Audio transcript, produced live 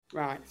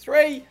Right,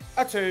 3,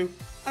 a 2,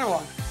 and a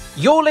 1.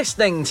 You're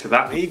listening to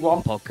that League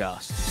One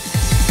podcast.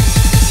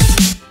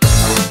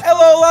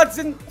 Hello, lads,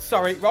 and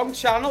sorry, wrong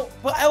channel,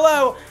 but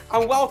hello,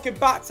 and welcome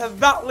back to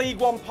That League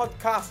One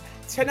podcast.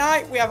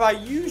 Tonight we have our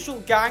usual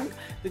gang,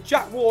 the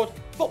Jack Ward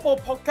Football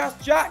Podcast.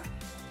 Jack,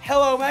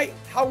 hello, mate.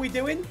 How are we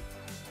doing?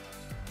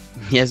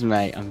 Yes,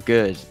 mate. I'm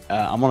good.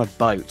 I'm on a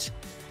boat,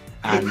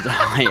 and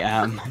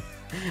I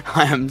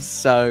am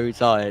so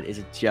tired. It's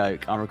a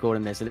joke. I'm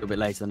recording this a little bit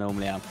later than I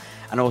normally am.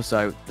 And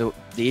also,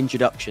 the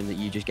introduction that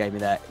you just gave me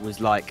there was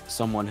like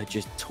someone had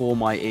just tore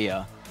my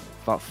ear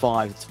about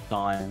 5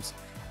 times,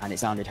 and it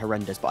sounded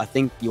horrendous. But I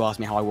think you asked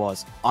me how I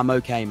was. I'm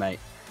okay, mate.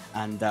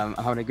 And I'm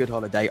having a good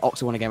holiday.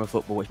 Oxford won a game of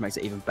football, which makes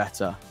it even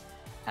better.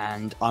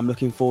 And I'm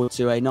looking forward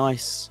to a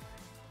nice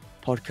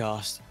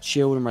podcast,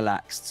 chilled and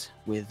relaxed,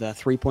 with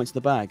 3 points in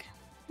the bag.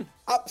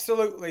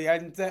 Absolutely,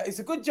 and it's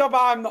a good job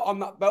I'm not on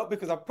that boat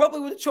because I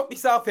probably would have chucked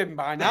myself in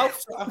by now.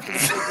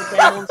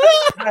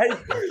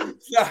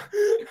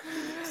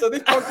 So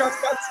this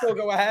podcast can still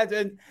go ahead,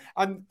 and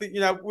we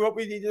won't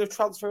be needing a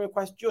transfer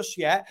request just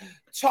yet.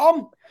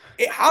 Tom,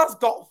 it has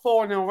got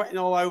 4-0 written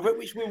all over it,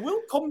 which we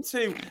will come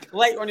to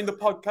later on in the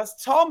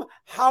podcast. Tom,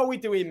 how are we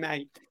doing,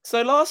 mate?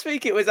 So last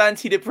week it was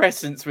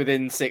antidepressants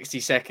within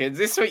 60 seconds.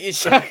 This week you're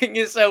chucking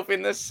yourself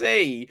in the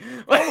sea.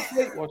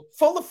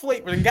 Full of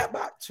Fleetwood, and get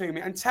back to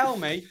me and tell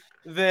me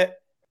that,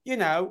 you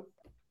don't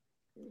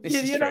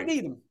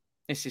need them.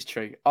 This is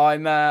true.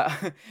 I'm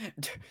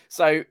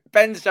so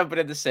Ben's jumping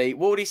in the sea.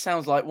 Wardy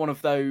sounds like one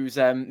of those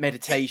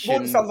meditation.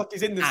 Wardy sounds like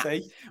he's in the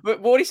sea.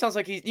 But Wardy sounds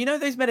like he's,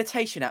 those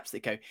meditation apps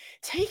that go,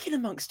 take in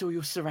amongst all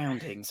your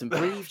surroundings and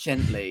breathe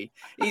gently.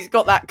 He's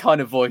got that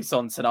kind of voice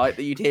on tonight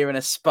that you'd hear in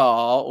a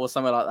spa or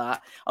something like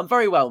that. I'm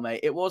very well, mate.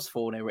 It was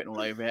 4-0 written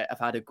all over it. I've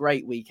had a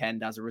great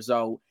weekend as a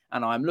result,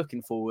 and I'm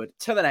looking forward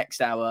to the next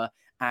hour.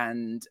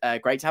 And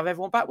great to have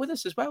everyone back with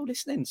us as well,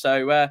 listening.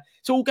 So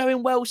it's all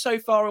going well so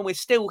far, and we're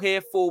still here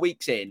 4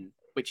 weeks in,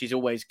 which is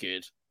always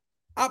good.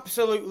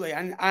 Absolutely,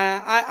 and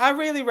I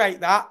really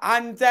rate that.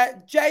 And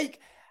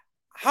Jake,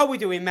 how are we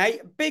doing, mate?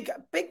 Big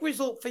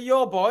result for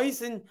your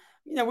boys, and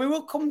we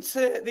will come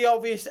to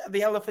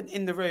the elephant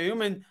in the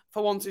room, and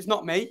for once it's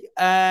not me,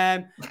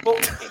 but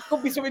it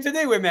could be something to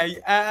do with me.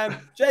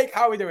 Jake,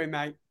 how are we doing,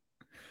 mate?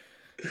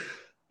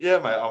 Yeah,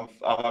 mate,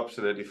 I'm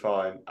absolutely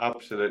fine.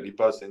 Absolutely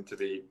buzzing to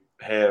be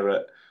here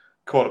at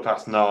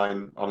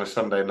 9:15 on a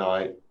Sunday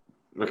night,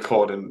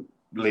 recording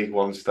League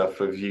One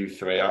stuff with you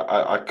three.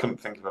 I couldn't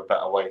think of a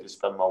better way to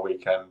spend my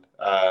weekend.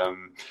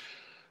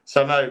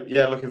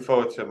 Looking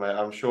forward to it, mate.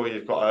 I'm sure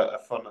you've got a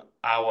fun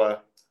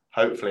hour,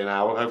 hopefully an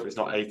hour. Hopefully it's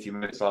not 80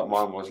 minutes like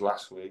mine was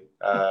last week.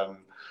 A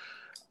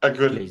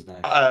good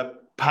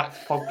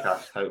packed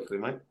podcast, hopefully,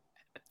 mate.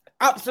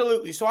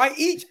 Absolutely. So I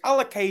each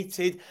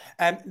allocated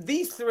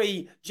these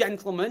three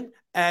gentlemen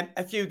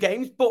a few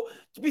games. But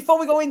before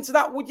we go into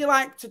that, would you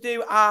like to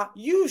do our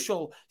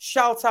usual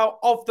shout out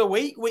of the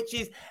week, which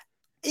is,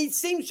 it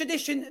seems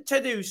tradition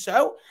to do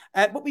so.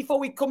 But before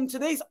we come to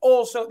this,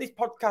 also, this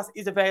podcast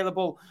is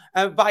available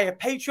via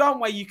Patreon,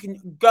 where you can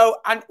go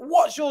and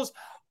watch us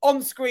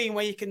on screen,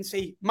 where you can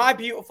see my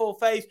beautiful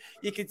face.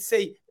 You can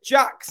see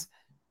Jack's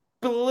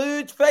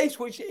blurred face,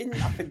 which I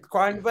think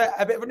quite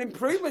a bit of an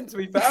improvement, to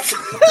be fair.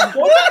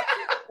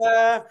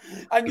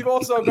 And you've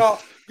also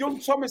got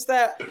young Thomas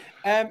there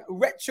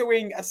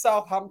retroing a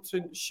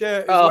Southampton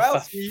shirt as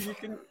well. So you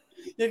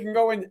can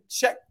go and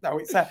check. No,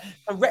 it's a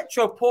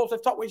retro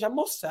portrait top, which I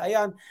must say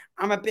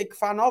I'm a big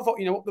fan of. Up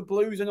the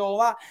blues and all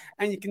that.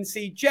 And you can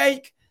see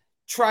Jake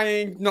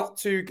trying not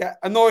to get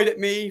annoyed at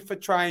me for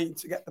trying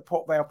to get the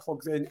Port Vale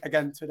plugs in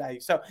again today.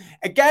 So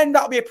again,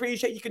 that'll be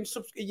appreciated.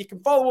 You can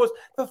follow us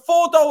for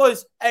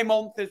 $4 a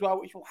month as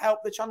well, which will help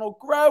the channel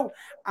grow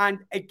and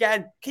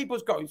again keep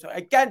us going. So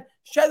again,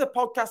 share the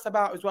podcast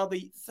about as well.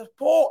 The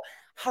support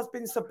has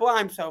been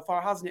sublime so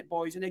far, hasn't it,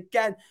 boys? And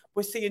again,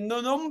 we're seeing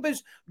the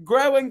numbers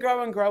grow and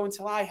grow and grow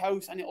until I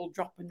host, and it'll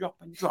drop and drop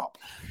and drop.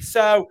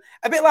 So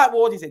a bit like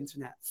Wardy's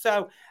internet.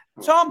 So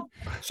Tom,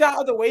 shout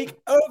out of the week,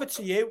 over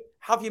to you.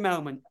 Have your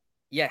moment.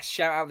 Yes,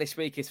 shout out this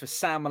week is for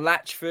Sam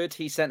Latchford.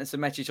 He sent us a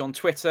message on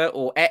Twitter,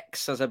 or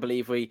X, as I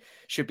believe we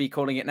should be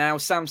calling it now.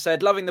 Sam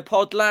said, loving the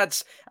pod,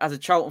 lads. As a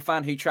Charlton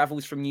fan who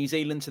travels from New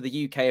Zealand to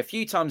the UK a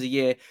few times a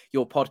year,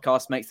 your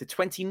podcast makes the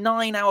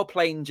 29-hour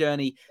plane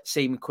journey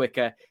seem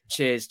quicker.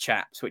 Cheers,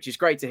 chaps, which is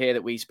great to hear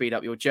that we speed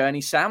up your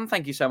journey. Sam,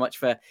 thank you so much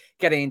for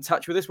getting in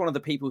touch with us. One of the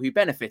people who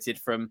benefited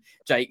from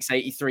Jake's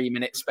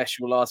 83-minute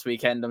special last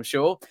weekend, I'm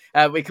sure.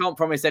 We can't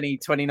promise any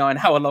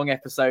 29-hour-long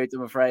episodes,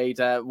 I'm afraid.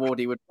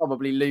 Wardy would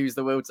probably lose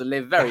the will to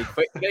live very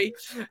quickly.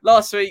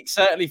 Last week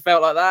certainly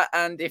felt like that.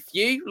 And if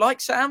you, like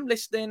Sam,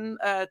 listening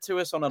to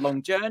us on a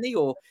long journey,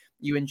 or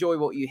you enjoy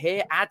what you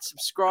hear, add,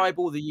 subscribe,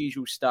 all the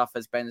usual stuff,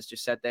 as Ben's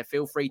just said there.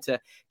 Feel free to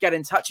get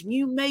in touch, and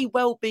you may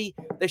well be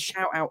the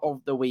shout out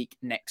of the week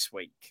next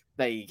week.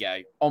 There you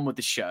go. On with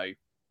the show.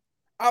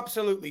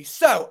 Absolutely.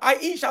 So I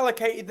each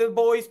allocated the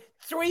boys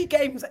 3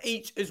 games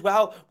each as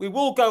well. We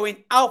will go in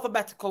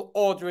alphabetical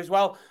order as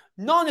well.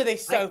 None of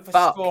this sofa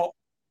score.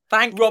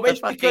 Thank rubbish,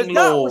 the because fucking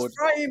that Lord. was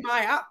frying my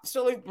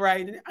absolute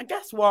brain. And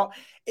guess what?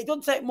 It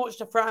doesn't take much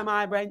to fry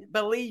my brain,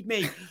 believe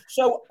me.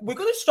 So we're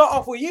going to start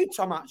off with you,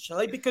 Tom,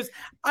 actually, because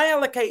I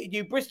allocated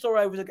you Bristol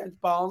Rovers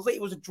against Barnsley.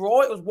 It was a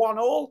draw. It was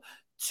 1-1.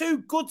 Two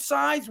good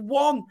sides.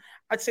 One,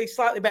 I'd say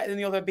slightly better than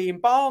the other being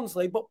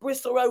Barnsley, but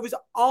Bristol Rovers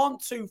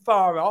aren't too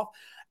far off.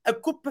 A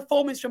good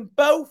performance from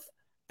both.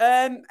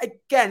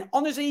 Again,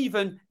 honours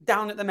even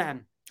down at the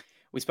men.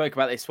 We spoke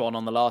about this one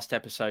on the last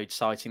episode,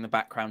 citing the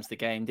background to the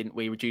game, didn't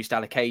we? Reduced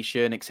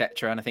allocation,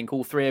 etc. And I think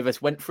all three of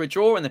us went for a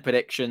draw in the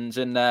predictions,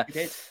 and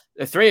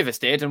the three of us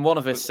did, and one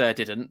of us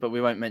didn't, but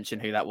we won't mention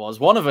who that was.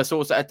 One of us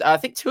also, I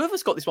think two of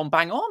us got this one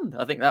bang on.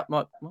 I think that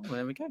might, well,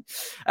 there we go.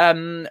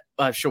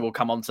 I'm sure we'll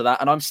come on to that,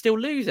 and I'm still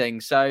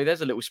losing, so there's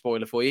a little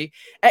spoiler for you.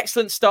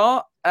 Excellent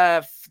start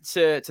to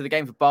the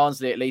game for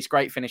Barnsley, at least.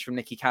 Great finish from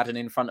Nicky Cadden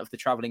in front of the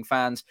travelling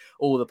fans.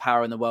 All the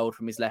power in the world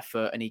from his left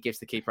foot, and he gives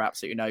the keeper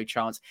absolutely no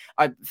chance.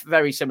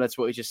 Very similar to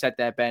what we just said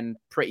there, Ben.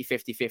 Pretty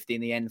 50-50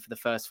 in the end for the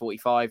first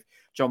 45.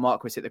 John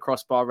Marquis hit the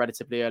crossbar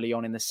relatively early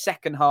on in the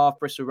second half.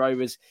 Bristol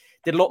Rovers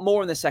did a lot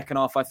more in the second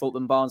half, I thought,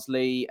 than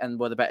Barnsley, and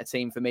were the better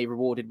team for me,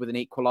 rewarded with an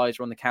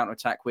equaliser on the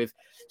counter-attack with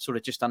sort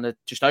of just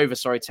over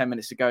 10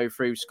 minutes to go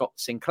through Scott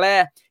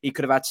Sinclair. He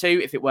could have had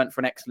two if it weren't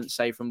for an excellent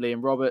save from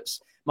Liam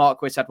Roberts.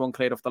 Marquis had one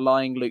cleared off the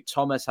line. Luke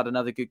Thomas had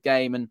another good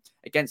game, and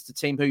against a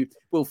team who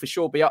will for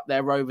sure be up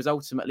there, Rovers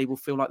ultimately will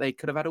feel like they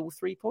could have had all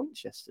 3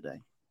 points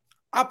yesterday.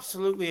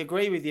 Absolutely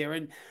agree with you.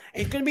 And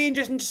it's going to be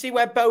interesting to see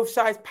where both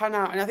sides pan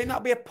out. And I think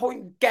that'll be a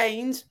point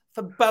gained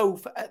for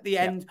both at the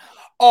end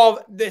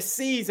of the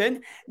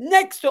season.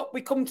 Next up,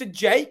 we come to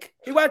Jake,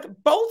 who had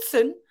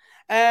Bolton.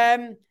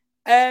 Did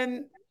I?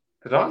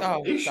 Are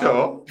you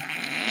sure?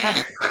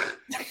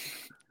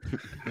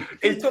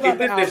 He did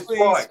this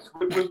twice.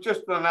 We've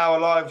just done an hour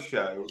live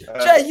show.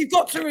 Jay, you've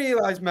got to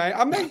realise, mate,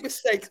 I make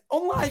mistakes.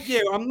 Unlike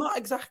you, I'm not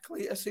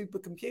exactly a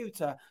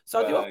supercomputer,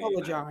 so I do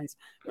apologise.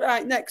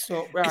 Right, next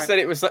up. Right. He said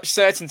it with such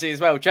certainty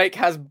as well. Jake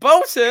has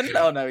Bolton.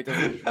 Oh, no, he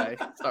doesn't. No.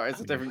 Sorry,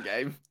 it's a different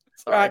game.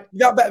 Sorry. Right,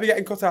 that better be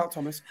getting cut out,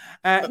 Thomas.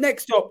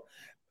 Next up,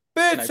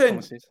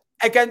 Burton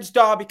against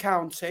Derby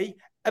County.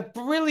 A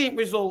brilliant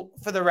result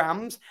for the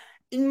Rams.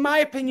 In my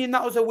opinion,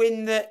 that was a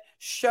win that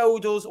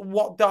showed us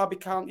what Derby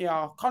County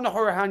are. Conor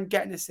Hourihane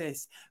getting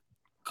assists,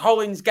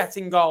 Collins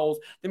getting goals,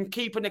 them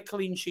keeping a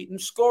clean sheet, them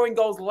scoring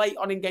goals late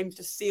on in games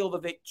to seal the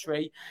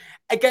victory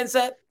against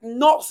a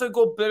not so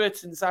good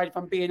Burton side, if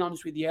I'm being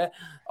honest with you.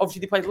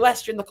 Obviously, they played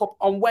Leicester in the Cup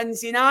on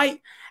Wednesday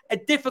night. A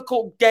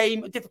difficult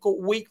game, a difficult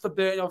week for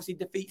Burton. Obviously,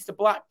 defeats to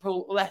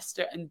Blackpool,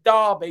 Leicester and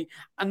Derby,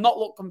 and not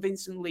look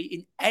convincingly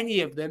in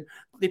any of them.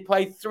 They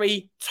played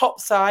 3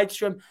 top sides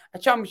from a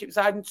Championship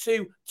side and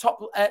 2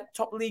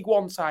 top League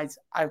One sides,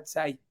 I would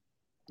say.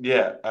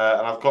 Yeah,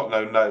 and I've got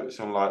no notes,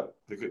 unlike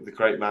the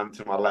great man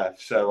to my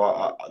left.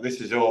 So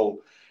this is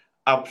all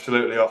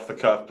absolutely off the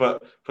cuff.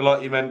 But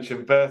like you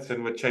mentioned,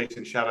 Burton were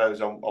chasing shadows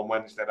on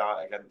Wednesday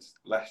night against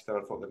Leicester.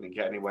 I thought they didn't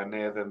get anywhere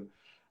near them.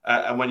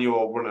 And when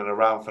you're running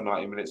around for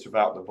 90 minutes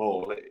without the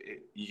ball,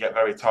 you get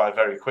very tired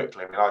very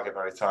quickly. I mean, I get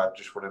very tired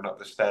just running up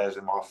the stairs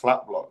in my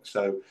flat block.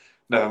 So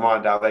never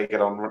mind how they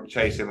get on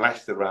chasing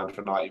Leicester around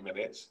for 90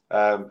 minutes.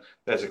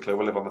 There's a clue.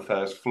 We live on the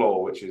first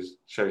floor, which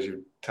tells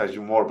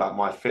you more about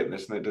my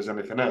fitness than it does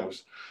anything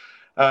else.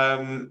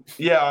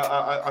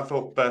 I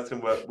thought Burton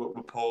were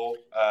poor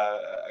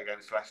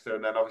against Leicester,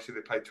 and then obviously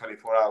they played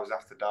 24 hours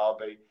after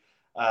Derby.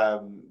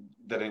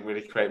 They didn't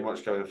really create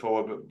much going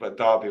forward, but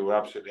Derby were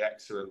absolutely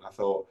excellent. I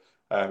thought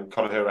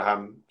Conor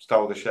Hourihane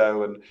stole the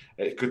show, and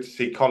it's good to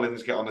see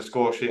Collins get on the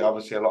score sheet.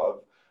 Obviously, a lot of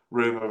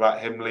rumour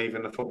about him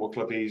leaving the football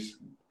club. He's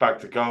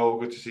bagged a goal.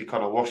 Good to see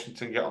Connor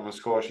Washington get on the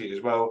score sheet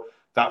as well.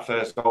 That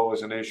first goal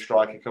as a new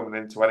striker coming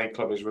into any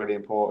club is really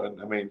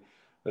important. I mean,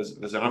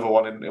 there's another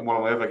one in one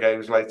of the other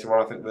games later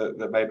on, I think,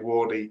 that made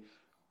Wardy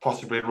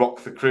possibly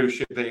rock the cruise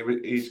ship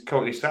that he's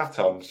currently sat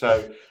on.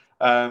 So,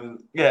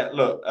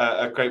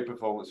 a great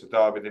performance for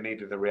Derby. They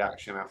needed the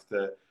reaction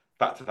after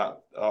back-to-back,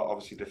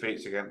 obviously,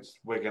 defeats against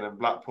Wigan and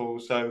Blackpool.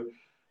 So,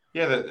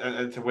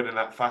 and to win in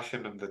that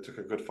fashion, and they took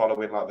a good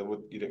following like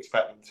you'd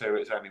expect them to.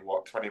 It's only,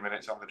 20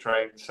 minutes on the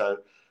train. So,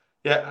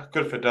 yeah,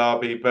 good for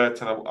Derby.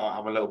 Burton,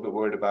 I'm a little bit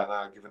worried about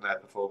now, given their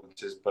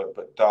performances,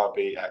 but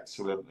Derby,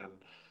 excellent. And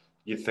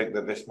you'd think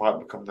that this might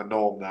become the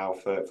norm now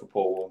for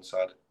Paul Warne's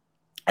side.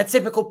 A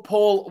typical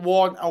Paul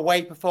Warne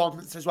away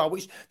performance as well,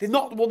 which they've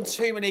not won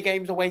too many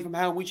games away from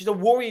home, which is a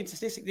worrying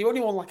statistic. They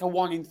only won like a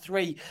 1 in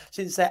 3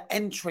 since their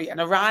entry and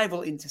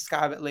arrival into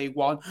Scarlet League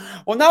One.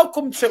 We'll now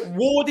come to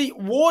Wardy.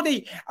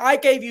 Wardy, I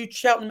gave you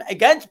Cheltenham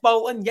against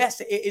Bolton. Yes,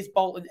 it is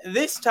Bolton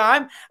this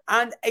time.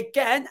 And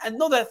again,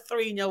 another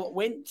 3-0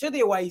 win to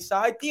the away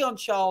side. Dion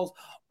Charles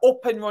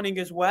up and running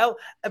as well.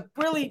 A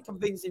brilliant,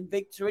 convincing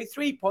victory.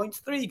 3 points,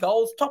 3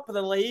 goals, top of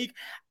the league,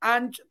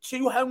 and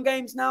 2 home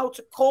games now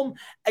to come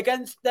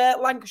against their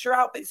Lancashire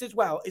outfits as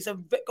well. It's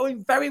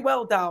going very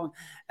well down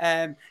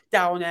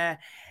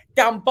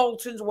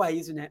Bolton's way,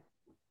 isn't it?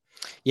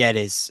 Yeah, it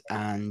is.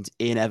 And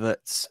Ian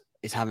Everts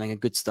is having a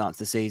good start to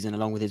the season,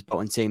 along with his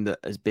Bolton team that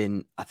has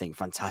been, I think,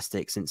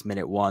 fantastic since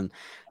minute one.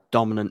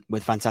 dominant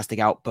with fantastic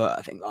output.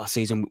 I think last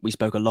season we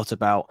spoke a lot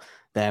about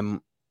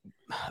them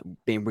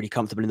being really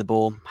comfortable in the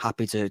ball,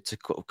 happy to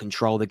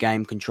control the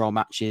game, control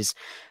matches,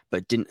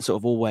 but didn't sort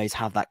of always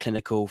have that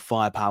clinical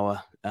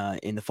firepower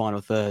in the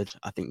final third,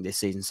 I think, this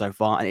season so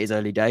far. And it is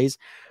early days,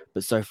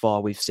 but so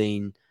far we've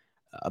seen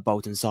a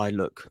Bolton side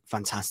look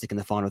fantastic in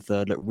the final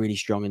third, look really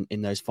strong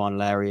in those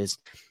final areas.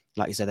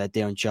 Like you said, they're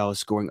Dion Charles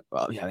scoring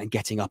and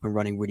getting up and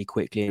running really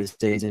quickly in the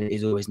season. It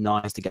is always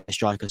nice to get a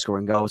striker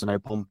scoring goals. I know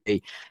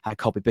Pompey had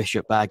Colby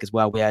Bishop back as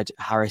well. We had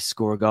Harris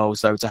score a goal.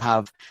 So to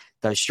have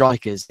those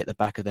strikers at the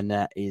back of the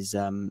net is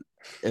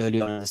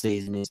early on in the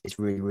season is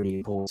really, really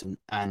important.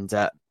 And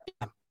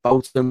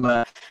Bolton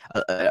were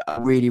a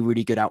really,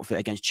 really good outfit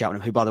against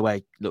Cheltenham, who, by the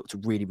way, looked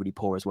really, really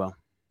poor as well.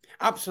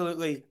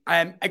 Absolutely.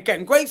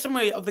 Again, great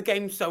summary of the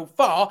game so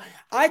far.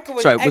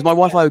 Sorry, was my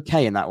Wi-Fi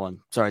okay in that one?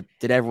 Sorry,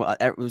 did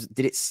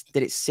it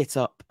sit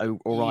up all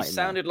right? You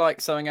sounded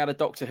like something out of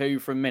Doctor Who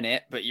for a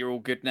minute, but you're all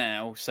good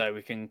now, so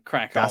we can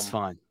crack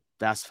on.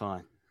 That's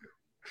fine.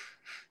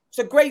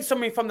 So great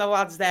summary from the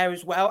lads there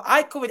as well.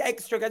 I covered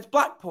Exeter against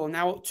Blackpool.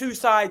 Now, two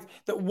sides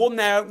that won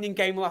their opening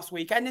game last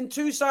weekend and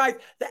two sides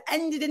that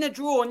ended in a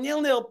draw,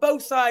 0-0.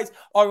 Both sides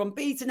are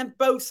unbeaten and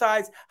both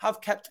sides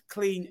have kept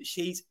clean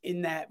sheets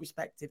in their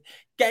respective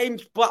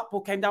games.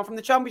 Blackpool came down from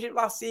the Championship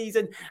last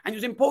season and it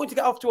was important to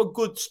get off to a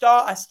good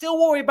start. I still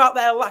worry about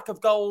their lack of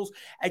goals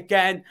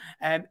again.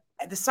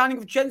 The signing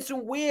of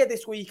Jensen Weir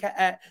this week,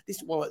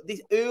 this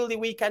early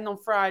weekend on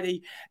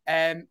Friday,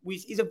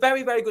 he's a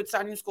very, very good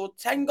signing. He scored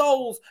 10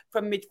 goals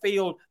from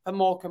midfield for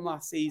Morecambe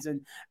last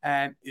season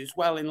as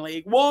well in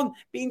League One.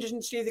 Be interesting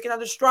to see if they can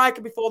have a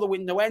striker before the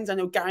window ends. I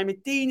know Gary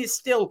Medine is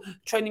still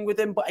training with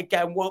him, but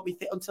again, won't be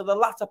fit until the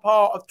latter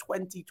part of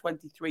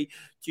 2023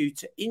 due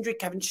to injury.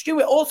 Kevin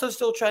Stewart also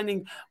still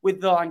training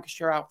with the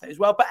Lancashire outfit as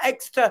well. But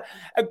Exeter,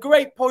 a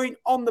great point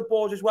on the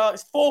board as well.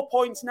 It's 4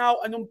 points now,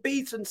 an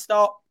unbeaten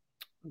start,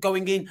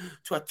 going in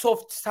to a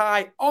tough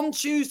tie on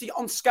Tuesday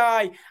on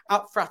Sky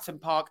at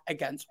Fratton Park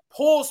against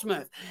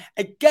Portsmouth.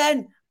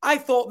 Again, I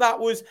thought that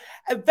was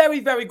a very,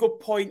 very good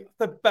point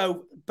for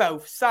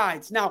both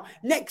sides. Now,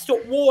 next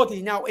up,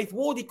 Wardy. Now, if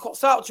Wardy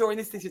cuts out during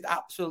this is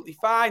absolutely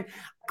fine.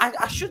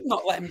 I should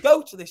not let him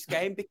go to this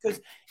game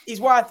because his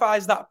Wi-Fi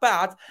is that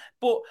bad.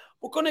 But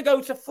we're going to go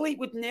to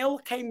Fleetwood 0,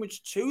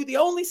 Cambridge 2. The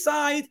only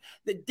side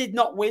that did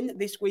not win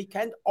this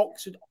weekend.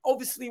 Oxford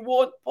obviously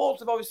won.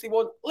 Portsmouth obviously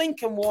won.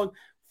 Lincoln won.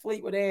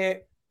 Fleetwood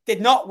here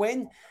did not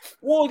win.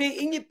 Wardy,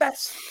 in your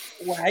best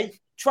way,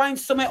 try and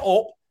sum it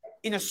up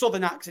in a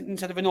southern accent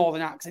instead of a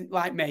northern accent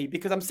like me,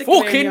 because I'm sick of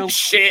fucking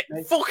shit.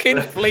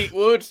 Fucking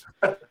Fleetwood.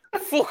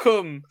 Fuck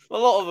them. A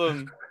lot of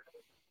them.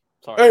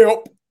 Sorry. Hey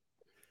up.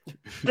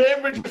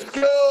 Cambridge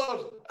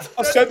scored.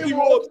 I said they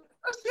would.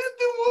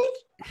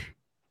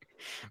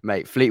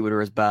 Mate, Fleetwood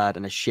are as bad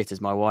and as shit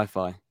as my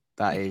Wi-Fi.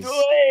 That's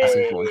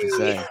important to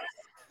say.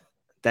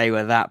 They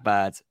were that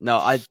bad. No,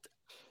 I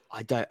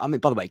don't. I mean,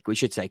 by the way, we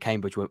should say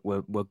Cambridge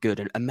were good,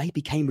 and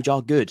maybe Cambridge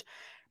are good.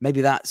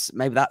 Maybe that's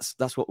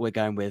what we're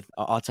going with.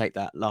 I'll take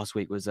that. Last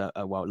week was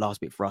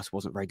last week for us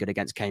wasn't very good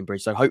against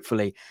Cambridge, so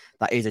hopefully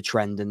that is a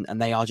trend,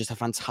 and they are just a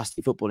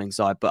fantastic footballing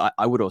side. But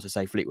I would also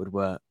say Fleetwood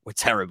were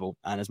terrible,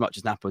 and as much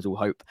as Nappers will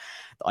hope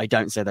that I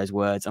don't say those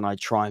words, and I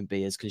try and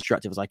be as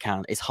constructive as I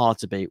can. It's hard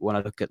to be when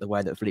I look at the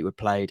way that Fleetwood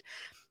played.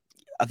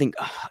 I think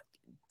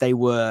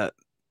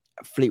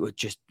Fleetwood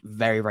just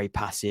very, very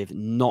passive,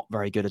 not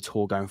very good at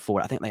all going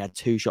forward. I think they had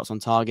 2 shots on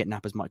target.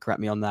 Nappers might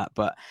correct me on that,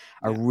 but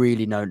a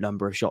really no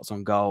number of shots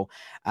on goal.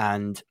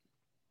 And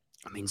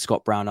I mean,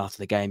 Scott Brown after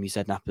the game, you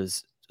said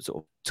Nappers sort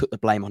of took the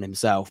blame on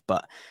himself,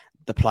 but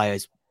the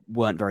players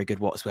weren't very good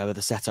whatsoever.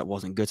 The setup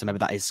wasn't good, so maybe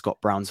that is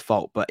Scott Brown's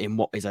fault. But in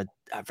what is a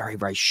very,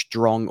 very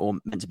strong, or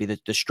meant to be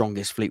the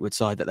strongest Fleetwood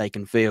side that they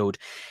can field,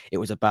 it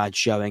was a bad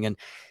showing. And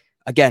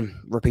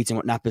again, repeating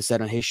what Napper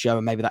said on his show,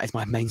 and maybe that is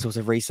my main source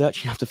of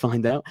research. You have to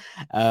find out.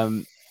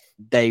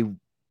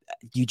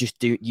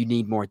 You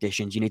need more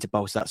additions. You need to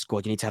bolster that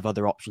squad. You need to have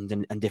other options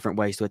and different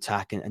ways to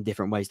attack and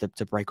different ways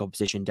to break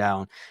opposition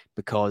down,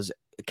 because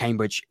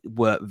Cambridge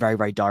were very,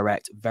 very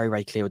direct, very,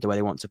 very clear with the way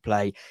they want to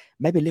play.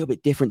 Maybe a little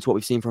bit different to what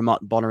we've seen from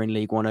Martin Bonner in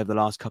League One over the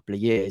last couple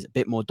of years. A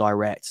bit more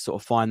direct,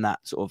 sort of find that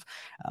sort of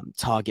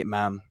target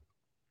man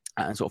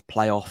and sort of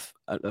play off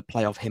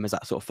him as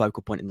that sort of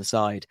focal point in the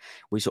side.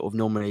 We sort of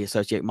normally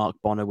associate Mark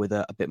Bonner with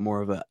a bit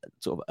more of a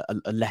sort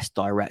of a less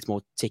direct,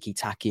 more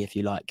ticky-tacky, if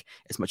you like,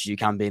 as much as you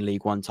can be in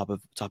League One type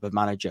of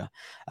manager.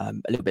 A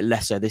little bit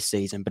less so this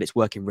season, but it's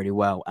working really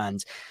well.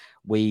 And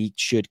we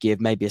should give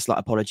maybe a slight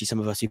apology, some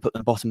of us who put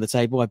them bottom of the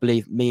table. I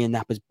believe me and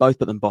Nappers both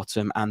put them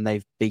bottom, and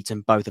they've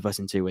beaten both of us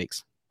in 2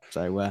 weeks.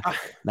 So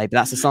maybe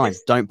that's a sign.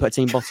 Don't put a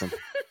team bottom.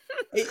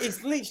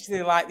 It's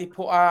literally like they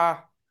put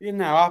our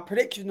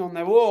prediction on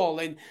their wall,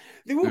 and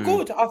they were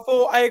good.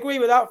 I agree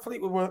with that.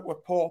 Fleetwood were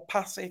poor,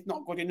 passive,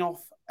 not good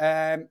enough.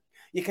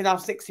 You can have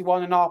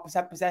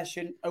 61.5%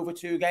 possession over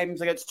 2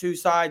 games against 2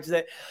 sides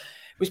that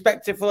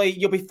respectively,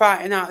 you'll be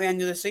fighting out at the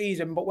end of the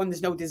season. But when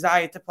there's no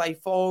desire to play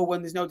forward,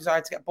 when there's no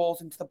desire to get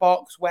balls into the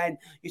box, when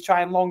you're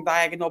trying long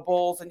diagonal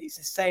balls and it's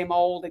the same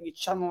old and you're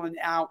channeling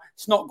it out,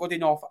 it's not good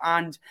enough.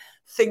 And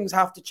things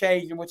have to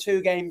change. And we're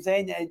 2 games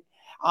in and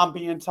I'm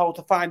being told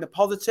to find the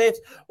positives.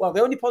 Well,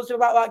 the only positive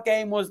about that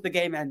game was the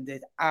game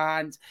ended.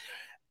 And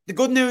the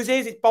good news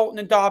is it's Bolton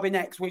and Derby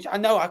next, which I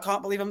know I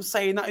can't believe I'm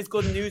saying that is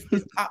good news.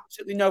 There's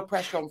absolutely no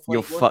pressure on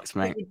Fleetwood. You're fucked,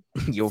 mate.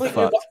 You're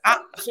fucked. Got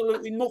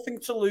absolutely nothing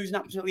to lose and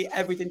absolutely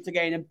everything to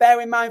gain. And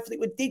bear in mind,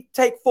 Fleetwood did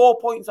take 4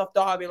 points off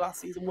Derby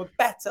last season. We're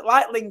better,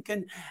 like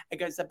Lincoln,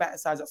 against the better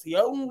sides. That's the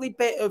only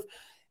bit of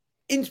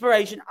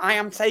inspiration I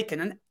am taking.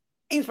 And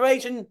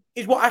inspiration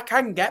is what I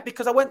can get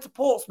because I went to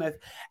Portsmouth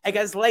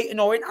against Leyton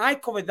Orient. I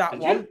covered that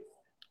one.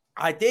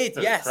 I did,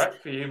 yes.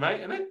 Correct for you, mate,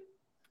 isn't it?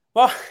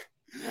 Well,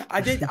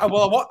 I did. I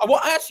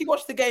actually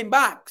watched the game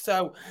back,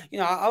 so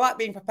I like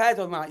being prepared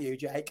on that. You,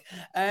 Jake.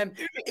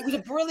 It was a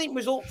brilliant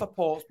result for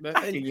Portsmouth.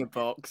 Back in your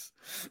box,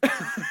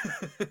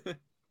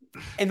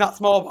 in that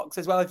small box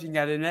as well, if you can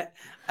get in it.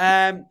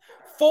 4-0.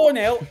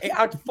 It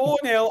had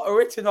 4-0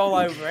 written all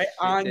over it,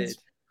 and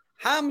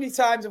how many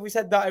times have we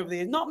said that over the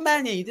years? Not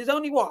many. There's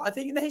only I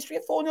think in the history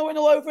of 4-0 written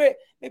all over it,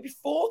 maybe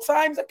 4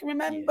 times I can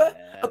remember.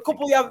 Yeah, a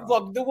couple of years.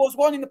 Right. There was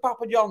one in the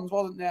Papa John's,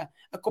 wasn't there?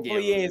 A couple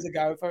of years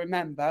ago, if I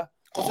remember.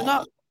 Wasn't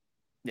that?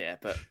 Yeah,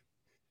 but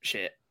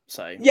shit.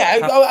 So yeah,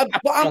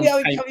 but how many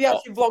have you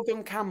actually vlogged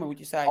on camera? Would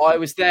you say? I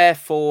was there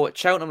for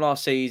Cheltenham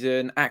last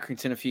season,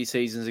 Accrington a few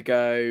seasons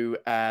ago.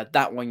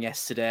 That one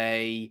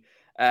yesterday.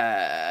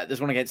 There's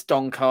one against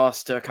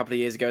Doncaster a couple of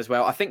years ago as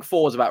well. I think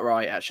 4 is about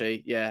right,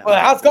 actually. Yeah. Well,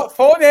 it has got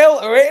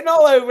 4-0 written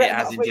all over it. It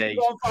has indeed.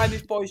 Go and find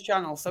this boy's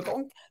channel. So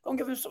go and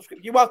give him a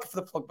subscription. You're welcome for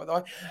the plug, by the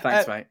way.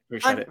 Thanks, mate.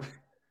 Appreciate it.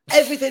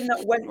 Everything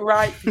that went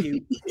right for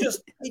you,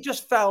 it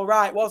just fell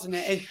right, wasn't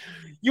it? And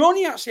you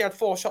only actually had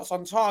 4 shots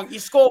on target. You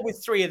scored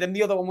with 3 of them.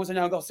 The other one was an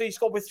own goal. So you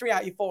scored with 3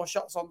 out of your 4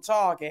 shots on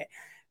target.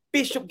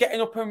 Bishop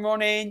getting up and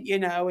running,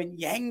 and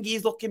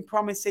Yengi's looking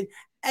promising.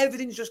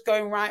 Everything's just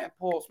going right at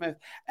Portsmouth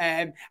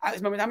at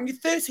this moment. I mean, you're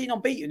 13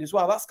 unbeaten as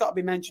well. That's got to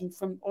be mentioned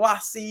from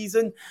last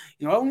season.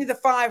 Only the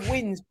 5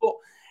 wins, but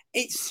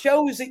it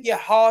shows that you're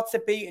hard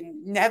to beat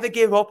and never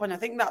give up. And I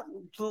think that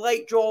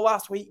late draw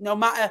last week, no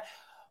matter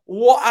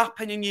what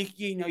happened and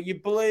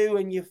you blew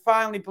and you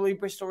finally blew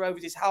Bristol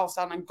Rovers' house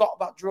down and got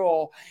that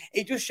draw,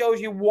 it just shows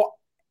you what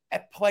a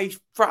place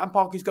Fratton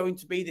Park is going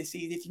to be this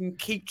season if you can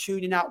keep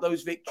tuning out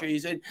those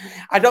victories. And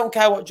I don't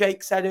care what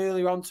Jake said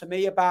earlier on to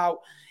me about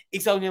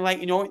it's only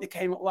Leyton Orient that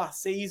came up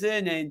last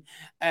season.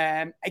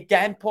 And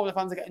again, Portsmouth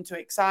fans are getting too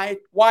excited.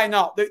 Why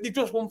not? They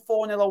just won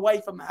 4-0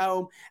 away from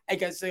home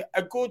against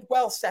a good,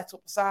 well set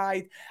up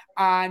side.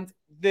 And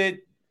they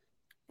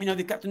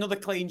kept another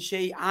clean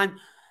sheet. And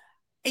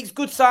it's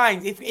good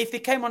signs. If they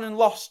came on and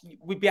lost,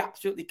 we'd be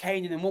absolutely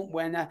caning them, wouldn't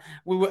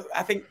we?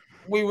 I think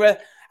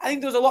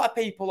there was a lot of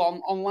people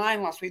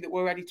online last week that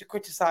were ready to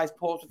criticise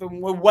Portsmouth and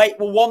we're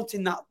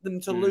wanting them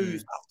to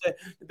lose after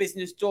the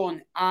business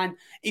done. And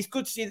it's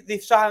good to see that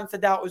they've silenced the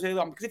doubters early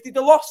on, because if they'd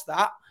have lost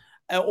that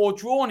or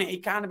drawn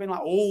it kind of been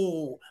like,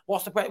 oh,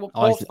 what's the break?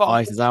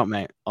 Eisner's out,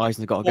 mate.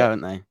 Eisner's got to go,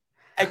 haven't they?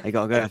 They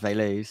got to go if they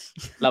lose.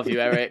 Love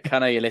you, Eric. I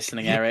know you're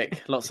listening,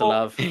 Eric. Lots of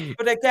love.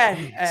 But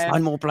again...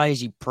 sign more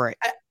players, you prick.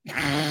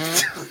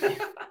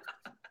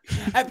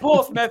 At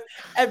Portsmouth,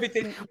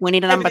 everything... We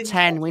need a number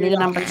 10. We need a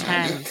number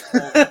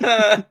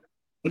 10.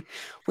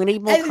 We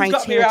need more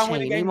creativity.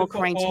 We need more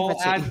creativity.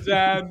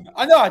 And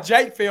I know how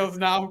Jake feels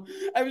now.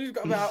 Everything's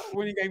got about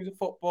winning games of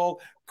football.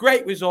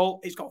 Great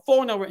result. It's got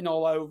 4-0 written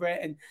all over it.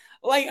 And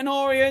Leyton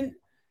Orient,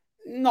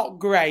 not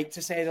great,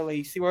 to say the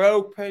least. They were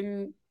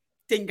open,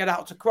 didn't get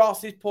out to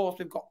crosses.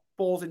 Portsmouth got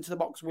balls into the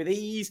box with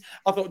ease.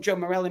 I thought Joe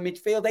Morel in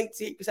midfield,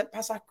 88%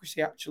 pass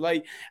accuracy,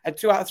 actually. And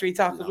 2 out of 3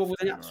 tackles was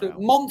an absolute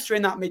monster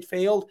in that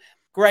midfield.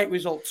 Great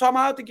result. Tom,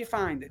 how did you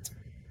find it?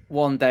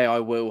 One day I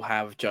will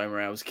have Joe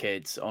Morel's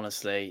kids,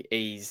 honestly.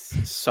 He's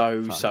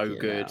so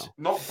good.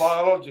 Now. Not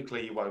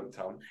biologically, you won't,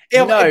 Tom.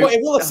 But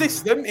it will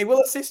assist them. It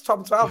will assist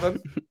Tom to have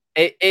them.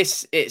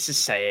 It's a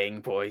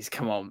saying, boys.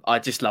 Come on. I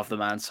just love the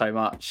man so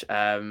much.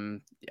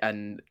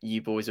 And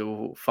you boys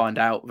will find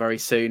out very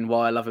soon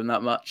why I love him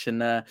that much.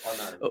 And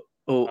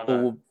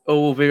all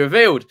will be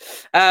revealed.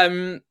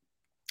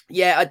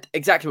 Yeah,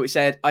 exactly what you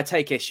said. I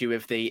take issue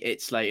with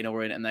it's Leyton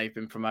Orient and they've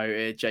been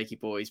promoted. Jakey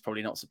boy's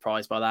probably not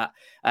surprised by that.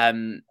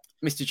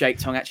 Mr. Jake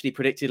Tong actually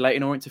predicted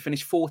Leyton Orient to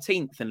finish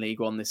 14th in League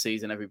One this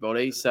season,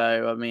 everybody.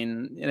 So, I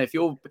mean, if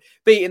you're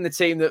beating the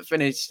team that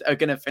are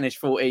going to finish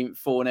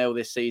 14th 4-0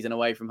 this season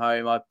away from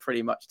home, I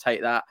pretty much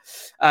take that.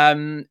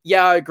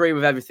 Yeah, I agree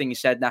with everything you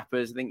said,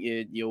 Nappers. I think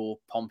your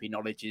Pompey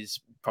knowledge is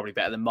probably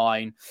better than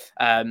mine.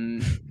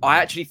 I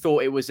actually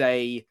thought it was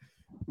a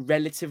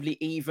relatively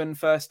even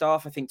first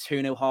half. I think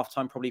 2-0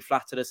 halftime probably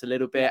flattered us a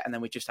little bit, and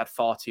then we just had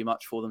far too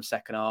much for them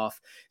second half.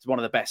 It's one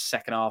of the best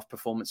second half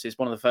performances,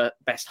 one of the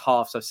best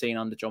halves I've seen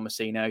under John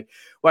Messino.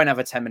 Won't have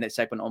a 10-minute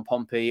segment on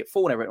Pompey.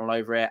 4-0 written all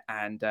over it,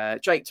 and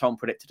Jake Tom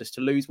predicted us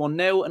to lose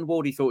 1-0, and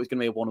Wardy thought it was going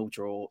to be a 1-1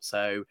 draw,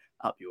 so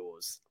up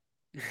yours.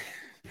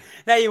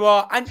 There you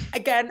are. And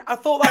again, I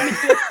thought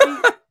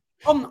that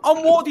On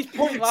Wardy's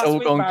point It's last all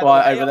week, gone by the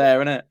quiet way, over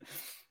there, isn't it?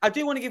 I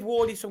do want to give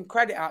Wardy some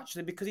credit,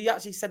 actually, because he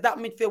actually said that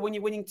midfield when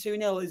you're winning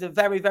 2-0 is a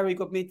very, very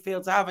good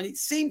midfield to have. And it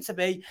seemed to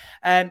be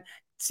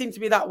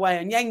that way.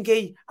 And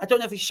Yengi, I don't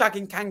know if he's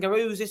shagging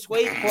kangaroos this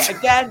week, but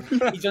again,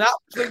 he's an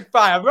absolute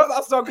fire. I've got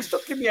that song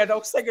stuck in my head. I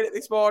was singing it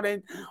this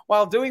morning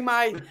while doing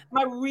my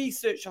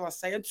research, shall I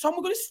say. And Tom,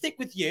 we're going to stick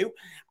with you.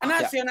 And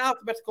actually in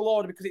alphabetical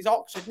order, because it's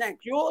Oxford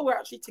next. You all were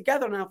actually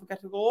together in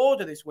alphabetical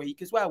order this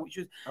week as well, which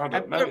was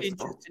very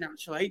interesting,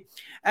 actually.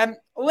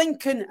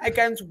 Lincoln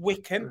against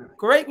Wickham.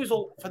 Great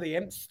result for the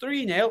Imps,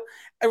 3-0.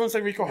 Everyone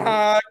said Rico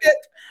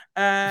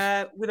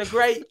Hackett with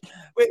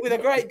a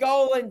great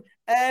goal.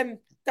 And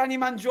Danny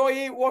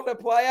Mandroyu, what a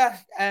player.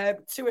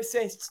 2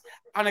 assists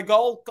and a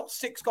goal. Got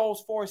 6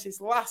 goals, 4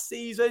 assists last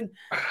season.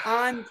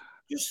 And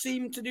just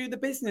seemed to do the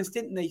business,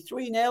 didn't they?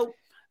 3-0,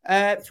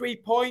 3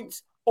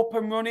 points, up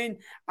and running,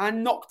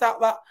 and knocked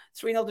out that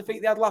 3-0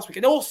 defeat they had last week.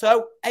 And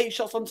also, 8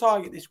 shots on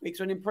target this week,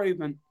 so an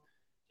improvement.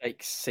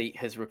 Jake's seat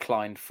has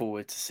reclined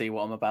forward to see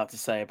what I'm about to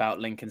say about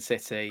Lincoln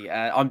City.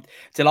 I'm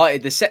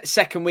delighted. The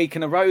second week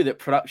in a row that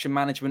production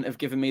management have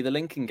given me the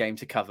Lincoln game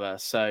to cover.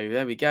 So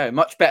there we go.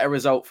 Much better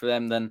result for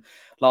them than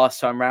last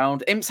time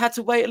round. Imps had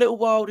to wait a little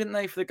while, didn't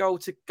they, for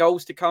the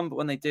goals to come? But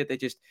when they did, they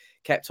just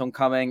kept on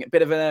coming. A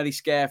bit of an early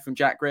scare from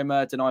Jack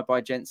Grimmer, denied by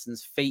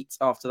Jensen's feet.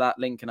 After that,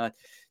 Lincoln, I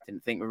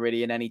didn't think were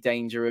really in any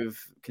danger of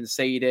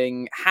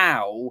conceding.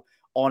 How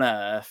on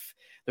earth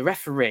the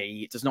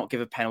referee does not give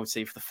a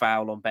penalty for the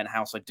foul on Ben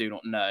House, I do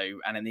not know.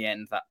 And in the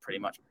end, that pretty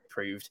much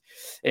proved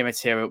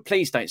immaterial.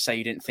 Please don't say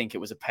you didn't think it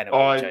was a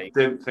penalty,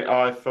 Jake.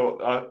 I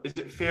thought, is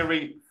it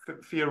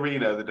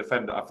Fiorino, the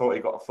defender? I thought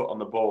he got a foot on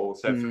the ball.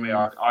 So for me,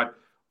 I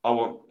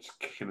wasn't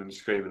kicking and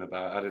screaming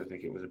about it. I didn't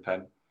think it was a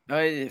pen.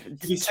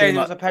 Did you say it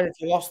was a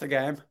penalty, lost the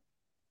game?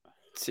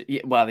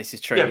 Well, this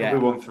is true. Yeah, but we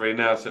won 3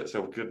 now, so it's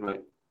all good,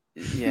 mate.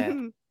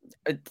 Yeah.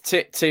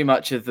 Too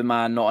much of the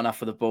man, not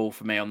enough of the ball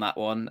for me on that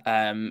one.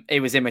 It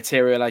was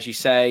immaterial, as you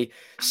say.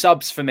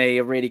 Subs for me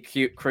are really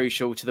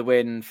crucial to the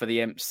win for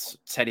the Imps.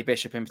 Teddy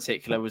Bishop in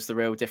particular was the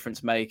real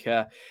difference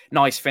maker.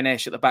 Nice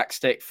finish at the back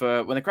stick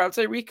for when the crowd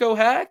say Rico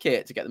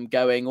Hackett to get them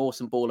going.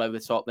 Awesome ball over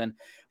the top, then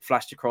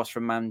flashed across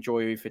from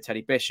Mandroyu for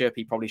Teddy Bishop.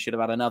 He probably should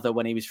have had another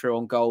when he was through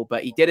on goal,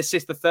 but he did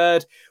assist the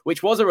third,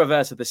 which was a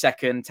reverse of the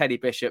second. Teddy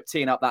Bishop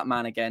teeing up that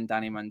man again,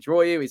 Danny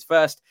Mandroyu. His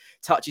first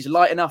touch is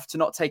light enough to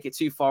not take it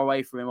too far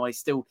away from him, while he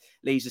still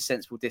leaves a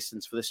sensible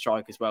distance for the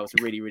strike as well. It's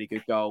a really, really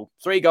good goal.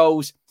 3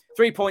 goals,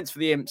 3 points for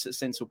the Imps at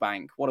Sincil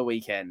Bank. What a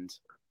weekend.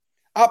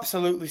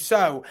 Absolutely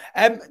so.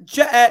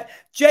 Jay,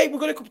 we're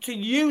going to come to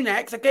you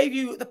next. I gave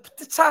you the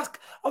task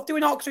of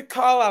doing Oxford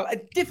Carlisle. A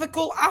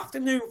difficult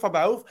afternoon for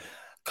both.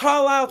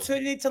 Carlisle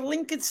turning into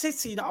Lincoln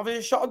City, not having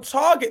a shot on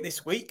target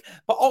this week,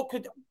 but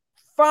Oxford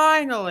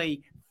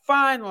finally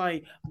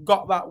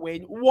got that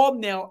win.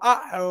 1-0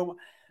 at home.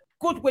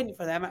 Good win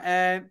for them,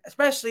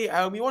 especially at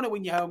home. You want to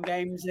win your home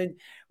games, and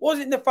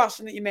wasn't in the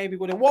fashion that you maybe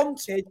would have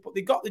wanted, but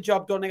they got the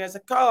job done against a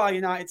Carlisle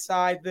United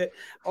side that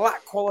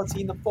lacked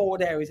quality in the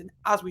forward areas, and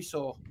as we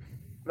saw.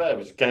 It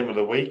was game of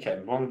the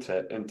weekend, wasn't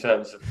it, in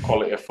terms of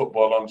quality of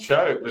football on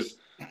show? It was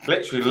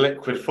literally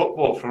liquid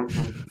football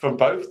from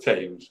both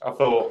teams. I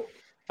thought,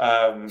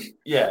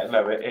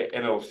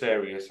 in all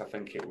seriousness, I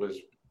think it was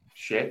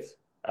shit.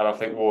 And I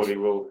think Wardy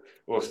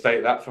will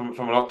state that from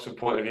an Oxford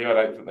point of view. I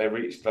don't think they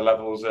reached the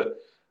levels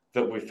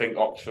that we think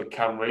Oxford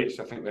can reach.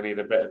 I think they need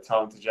a bit of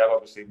time to gel.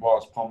 Obviously,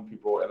 whilst Pompey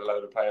brought in a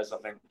load of players, I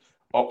think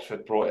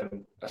Oxford brought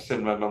in a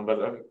similar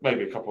number,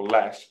 maybe a couple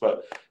less,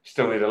 but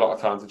still need a lot of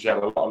time to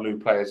gel. A lot of new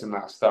players in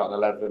that starting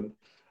 11.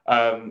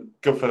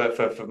 Good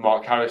for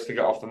Mark Harris to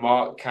get off the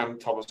mark. Can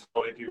Thomas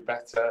Hawley do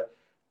better?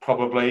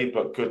 Probably,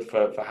 but good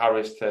for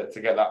Harris to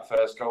get that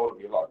first goal. It'll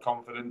be a lot of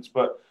confidence.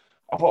 But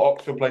I thought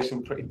Oxford played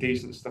some pretty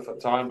decent stuff at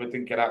time, but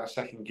didn't get out of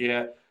second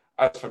gear.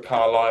 As for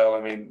Carlisle,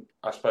 I mean,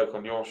 I spoke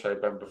on your show,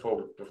 Ben,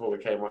 before we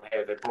came on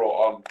here. They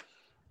brought on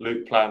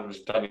Luke Plans,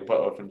 Daniel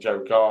Butterworth and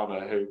Joe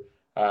Garner, who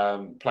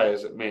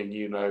players that me and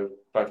you know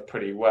both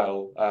pretty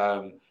well.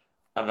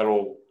 And they're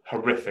all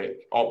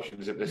horrific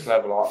options at this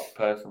level,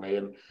 personally.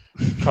 And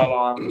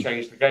Carlisle haven't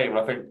changed the game.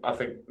 I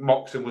think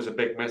Moxon was a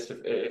big miss.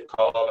 If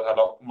Carlisle had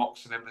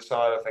Moxon in the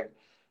side, I think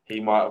he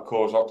might have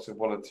caused Oxford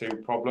 1 or 2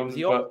 problems.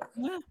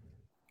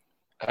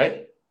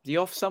 Hey? Is he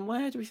off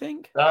somewhere, do we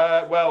think?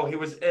 Well, he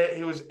was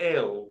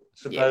ill,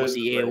 supposedly. Yeah, was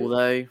he ill,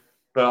 though?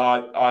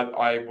 But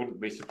I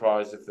wouldn't be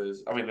surprised if there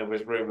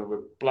was rumour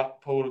with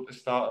Blackpool at the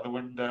start of the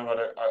window.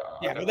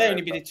 But they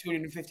only bid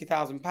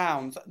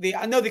 £250,000.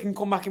 I know they can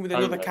come back in with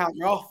another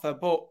counter offer,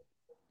 but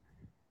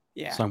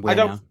yeah,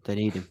 They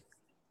need him.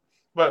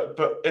 But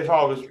if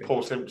I was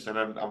Paul Simpson,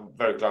 and I'm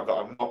very glad that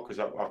I'm not because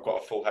I've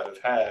got a full head of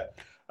hair,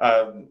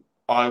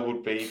 I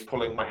would be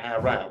pulling my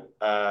hair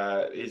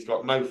out. He's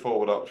got no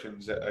forward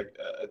options that are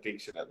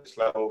decent at this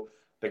level.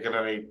 They're going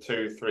to need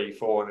 2, 3,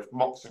 4, and if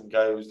Moxon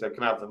goes, they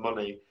can have the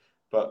money,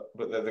 but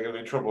they're going to be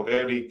in trouble.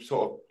 The only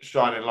sort of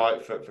shining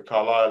light for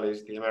Carlisle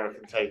is the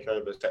American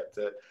takeover set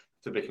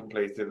to be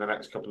completed in the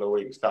next couple of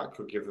weeks. That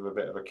could give them a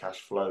bit of a cash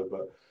flow,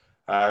 but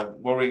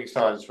worrying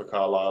signs for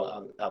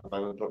Carlisle at the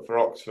moment. But for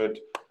Oxford,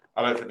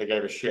 I don't think they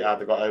gave a shit how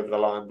they got over the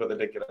line, but they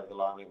did get over the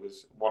line. It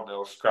was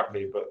 1-0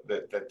 scrappy, but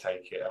they'd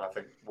take it. And I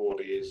think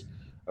Wardy is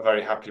a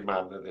very happy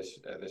man at this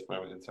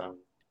moment in time.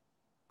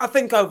 I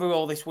think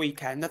overall this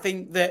weekend, I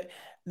think that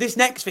this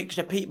next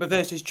fixture, Peterborough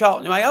versus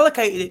Charlton, I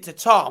allocated it to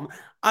Tom.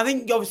 I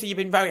think obviously you've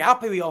been very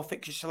happy with your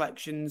fixture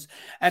selections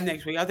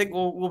next week. I think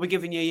we'll be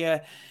giving you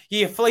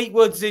your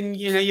Fleetwoods and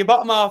your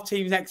bottom half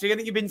teams next week. I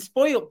think you've been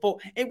spoiled, but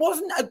it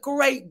wasn't a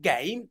great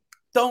game.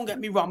 Don't get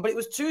me wrong, but it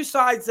was two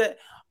sides that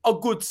are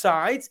good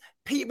sides.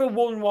 Peterborough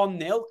won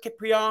 1-0.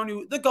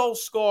 Cipriano, the goal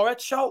scorer.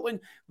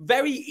 Charlton,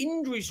 very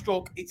injury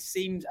struck, it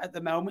seems, at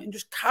the moment, and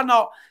just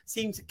cannot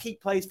seem to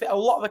keep players fit. A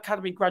lot of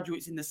academy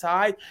graduates in the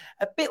side,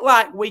 a bit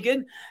like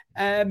Wigan.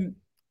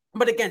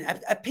 But again,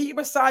 a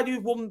Peterborough side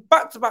who've won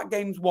back-to-back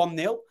games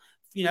 1-0.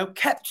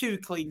 Kept 2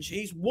 clean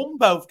sheets, won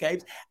both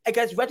games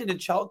against Reading and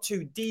Charlton,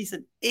 2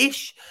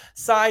 decent-ish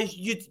sides.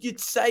 You'd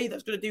say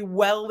that's going to do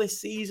well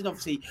this season.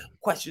 Obviously,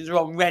 questions are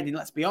on Reading,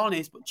 let's be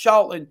honest, but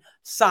Charlton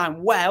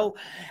signed well.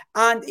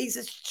 And it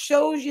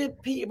shows you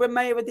Peterborough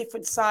may have a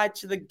different side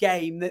to the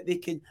game that they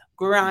can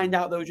grind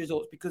out those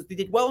results, because they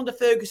did well under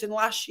Ferguson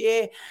last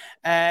year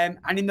and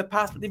in the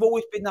past, but they've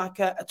always been like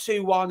a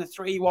 2-1, a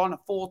 3-1, a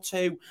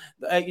 4-2,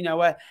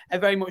 a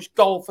very much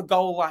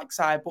goal-for-goal like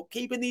side. But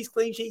keeping these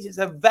clean sheets is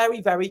a very,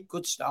 very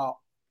good start.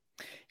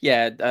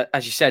 Yeah,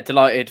 as you said,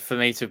 delighted for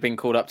me to have been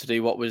called up to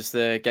do what was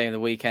the game of the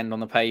weekend on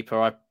the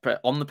paper.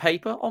 On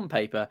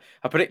paper.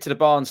 I predicted a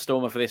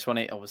barnstormer for this one.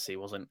 It obviously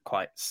wasn't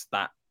quite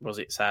that, was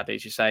it? Sadly,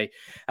 as you say.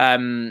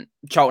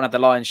 Charlton had the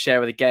lion's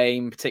share of the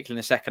game, particularly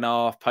in the second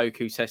half.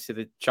 Poku tested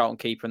the Charlton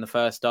keeper in the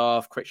first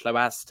half. Critchlow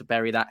has to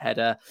bury that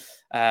header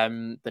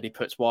that he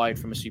puts wide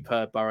from a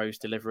superb Burrows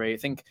delivery. I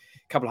think a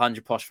couple of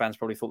hundred posh fans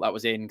probably thought that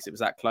was in because it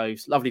was that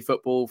close. Lovely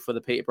football for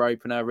the Peterborough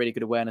opener. Really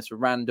good awareness from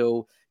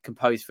Randall.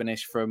 Composed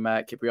finish from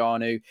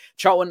Cipriano.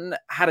 Charlton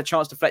had a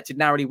chance deflected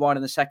narrowly wide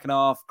in the second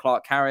half.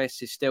 Clark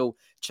Harris is still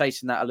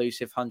chasing that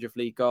elusive 100th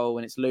league goal,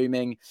 and it's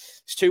looming.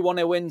 It's 2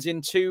 1-0 wins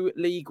in 2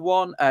 League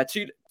One.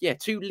 2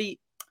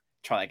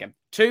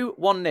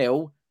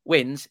 1-0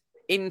 wins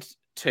in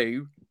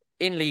 2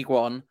 in League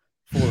One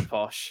for the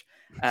posh.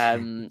 Look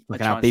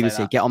at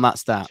BBC. Get on that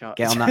stat.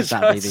 Get on that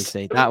stat,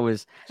 BBC. That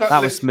was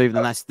smooth,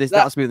 and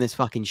that was smooth. This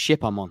fucking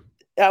ship I'm on.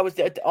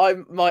 I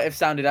might have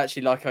sounded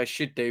actually like I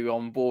should do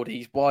on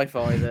Wardy's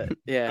Wi-Fi.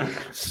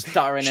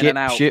 Stuttering in and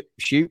out.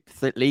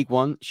 League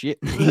One, shit.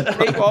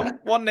 League One,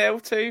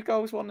 1-0, 2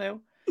 goals,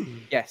 1-0.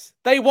 Yes,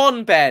 they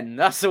won, Ben.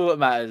 That's all that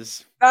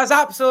matters. That's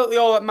absolutely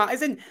all that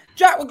matters. And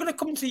Jack, we're going to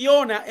come to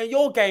your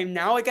game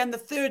now. Again, the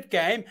third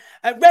game.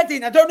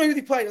 Reading, I don't know who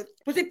they played.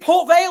 Was it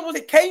Port Vale? Was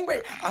it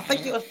Cambridge? I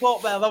think it was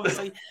Port Vale,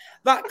 obviously.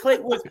 That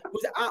clip was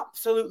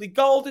absolutely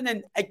golden.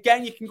 And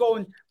again, you can go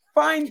and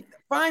find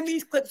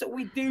these clips that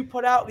we do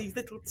put out, these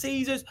little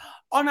teasers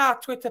on our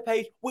Twitter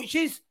page, which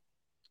is,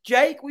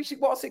 Jake,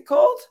 what's it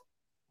called?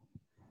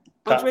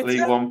 That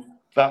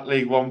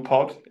League One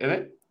pod, isn't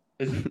it?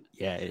 Is it?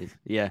 Yeah, it is.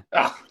 Yeah.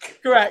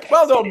 Correct.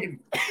 Well done.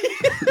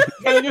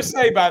 Can I just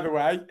say, by the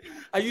way,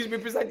 I use my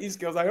presenting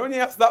skills. I only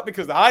asked that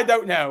because I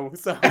don't know.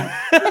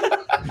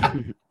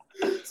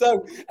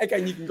 So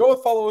again, you can go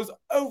and follow us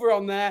over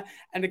on there.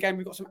 And again,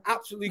 we've got some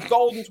absolutely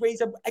golden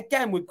tweets. And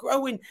again, we're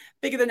growing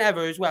bigger than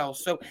ever as well.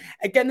 So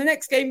again, the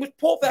next game was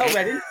Port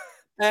Vale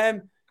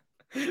Reading.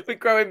 We're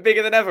growing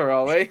bigger than ever,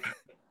 are we?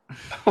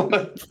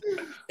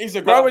 He's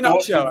a growing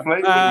up shower.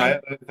 Mate, I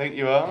don't think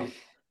you are.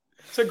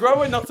 So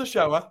growing not a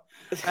shower.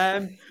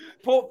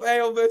 Port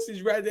Vale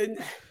versus Reading.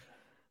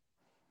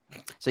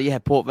 So yeah,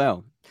 Port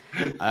Vale.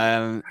 We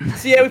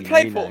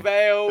played Port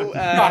Vale.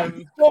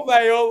 Port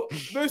Vale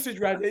versus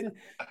Reading.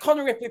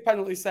 Connor Ripley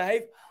penalty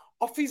save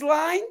off his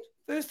line.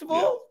 First of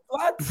all,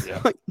 lads.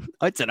 Yeah.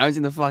 I don't know. It's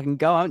in the fucking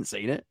goal. I haven't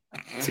seen it.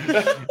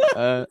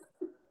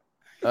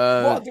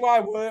 What do I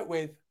work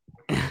with?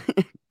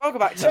 Welcome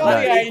back to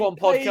the League One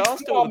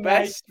podcast. All the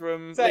best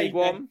from League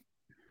One.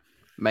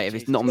 Mate, if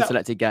it's not on the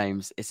selected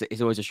games, it's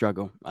always a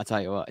struggle. I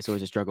tell you what, it's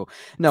always a struggle.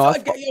 No,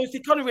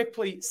 Connor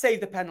Ripley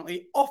saved the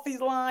penalty off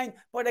his line,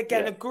 but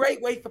again, a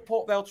great way for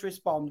Port Vale to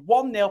respond.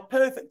 1-0,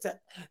 perfect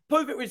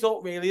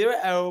result, really. They're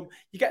at home,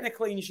 you're getting a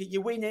clean sheet,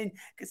 you're winning.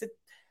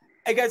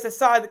 Against the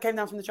side that came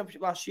down from the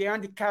Championship last year,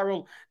 Andy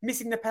Carroll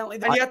missing the penalty.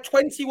 Then he had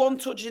 21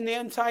 touches in the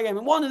entire game,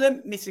 and one of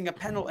them missing a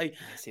penalty.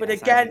 But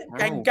again,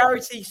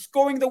 Garrity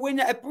scoring the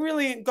winner, a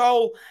brilliant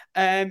goal.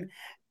 And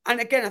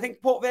again, I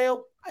think Port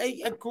Vale,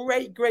 a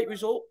great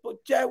result.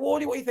 But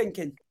Wardy, what are you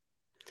thinking?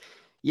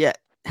 Yeah,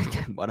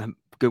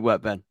 good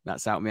work, Ben.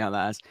 That's out me out.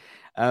 That has.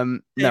 All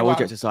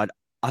jokes aside,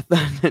 I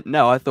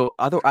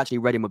thought actually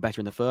Reading were better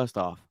in the first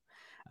half.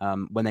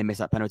 When they missed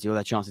that penalty, all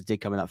their chances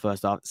did come in that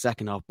first half.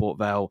 Second half, Port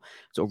Vale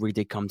sort of really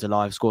did come to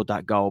life, scored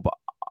that goal. But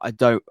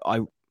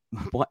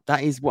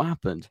that is what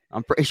happened.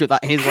 I'm pretty sure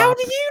that is. How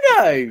do you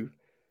know?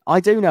 I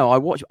do know.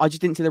 I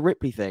just didn't see the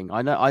Ripley thing.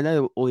 I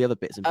know all the other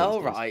bits and pieces.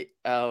 Oh right.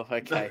 Oh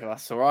okay. Well,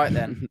 that's all right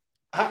then.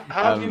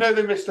 How do you know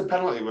they missed a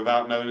penalty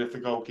without knowing if the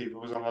goalkeeper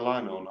was on the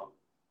line or not?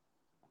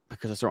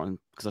 Because I saw it on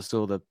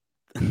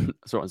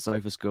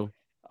SofaSchool.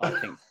 I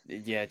think,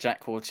 yeah,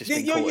 Jack Ward's just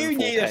been You caught in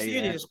 4K.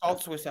 need a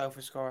sponsor with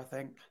SofaScore, I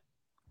think.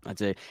 I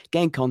do.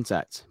 Get in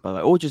contact, by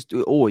the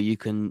way, or you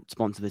can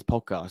sponsor this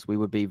podcast. We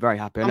would be very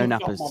happy. I know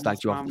Napper's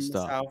slagged you off at the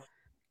start. Myself.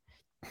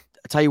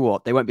 I tell you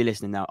what, they won't be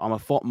listening now. I'm a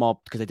FOT mob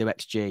because they do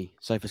XG.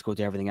 SofaScore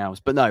do everything else.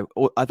 But no,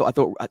 I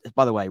thought.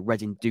 By the way,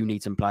 Reading do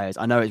need some players.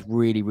 I know it's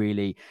really,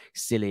 really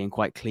silly and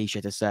quite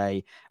cliche to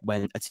say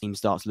when a team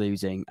starts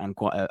losing, and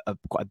quite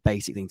a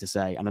basic thing to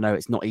say. And I know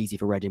it's not easy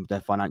for Reading with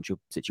their financial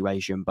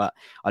situation, but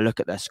I look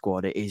at their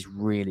squad; it is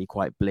really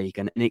quite bleak.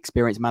 And an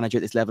experienced manager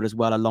at this level as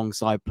well,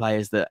 alongside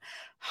players that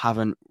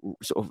haven't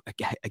sort of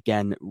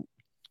again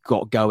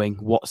got going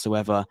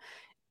whatsoever.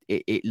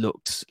 It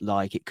looks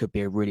like it could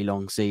be a really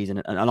long season.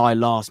 And I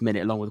last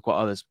minute, along with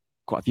quite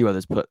a few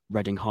others, put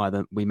Reading higher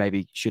than we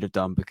maybe should have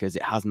done because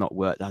it has not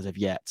worked as of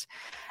yet.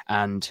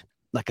 And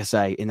like I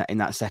say, in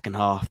that second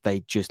half,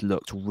 they just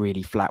looked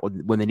really flat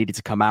when they needed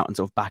to come out and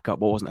sort of back up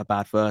what wasn't a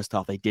bad first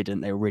half. They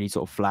didn't. They were really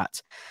sort of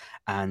flat.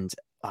 And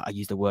I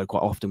use the word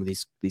quite often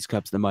with these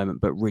clubs at the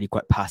moment, but really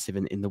quite passive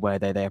in the way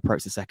they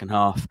approach the second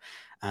half.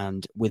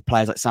 And with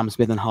players like Sam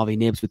Smith and Harvey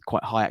Nibbs with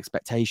quite high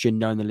expectation,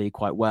 knowing the league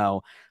quite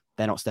well,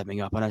 they're not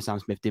stepping up. I know Sam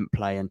Smith didn't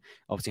play, and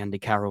obviously Andy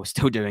Carroll is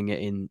still doing it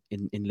in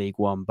League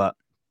One, but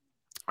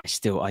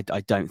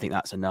I don't think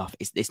that's enough.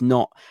 It's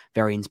not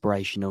very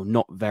inspirational,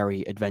 not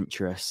very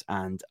adventurous,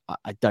 and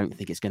I don't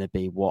think it's going to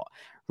be what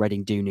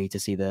Reading do need to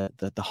see the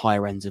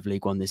higher ends of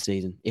League One this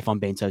season, if I'm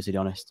being totally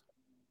honest.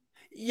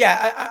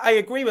 Yeah, I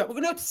agree with it. We're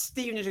going to go to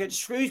Stevenage against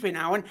Shrewsbury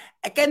now. And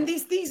again,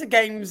 these are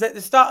games at the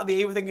start of the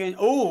year we're thinking,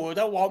 oh, I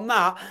don't want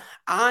that.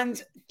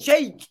 And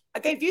Jake, I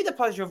gave you the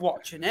pleasure of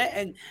watching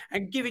it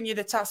and giving you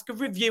the task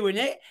of reviewing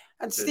it.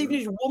 And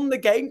Stevenage won the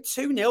game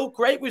 2-0.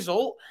 Great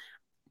result.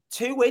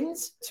 2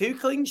 wins, 2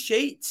 clean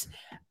sheets.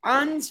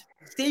 And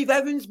Steve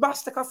Evans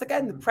masterclass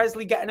again. The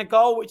Presley getting a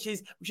goal, which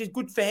is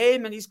good for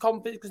him and he's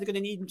confident because they're going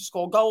to need him to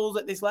score goals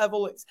at this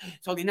level. It's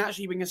only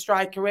naturally bring a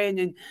striker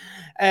in,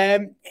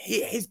 and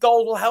his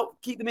goal will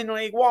help keep them in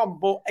League One.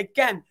 But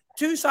again,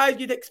 2 sides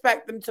you'd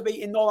expect them to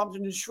be in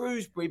Northampton and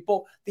Shrewsbury,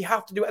 but they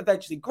have to do it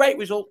eventually. Great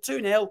result,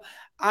 2-0,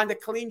 and a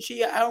clean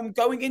sheet at home,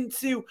 going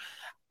into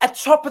a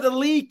top of the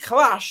league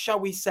clash, shall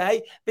we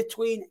say,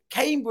 between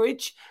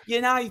Cambridge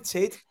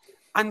United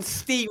and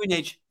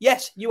Stevenage.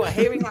 Yes, you are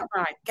hearing that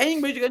right.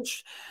 Cambridge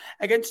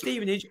against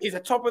Stevenage is a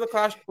top of the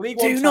clash. League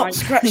One. Do not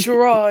scratch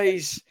your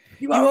eyes.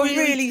 You are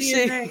really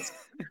seeing this.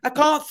 I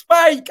can't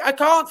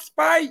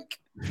speak.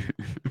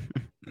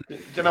 Do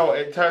you know what?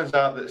 It turns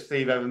out that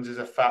Steve Evans is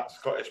a fat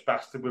Scottish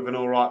bastard with an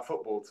all right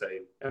football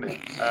team, isn't he?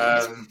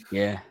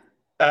 Yeah.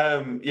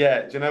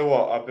 Yeah. Do you know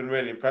what? I've been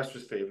really impressed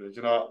with Stevenage.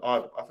 You know,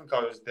 I think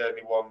I was the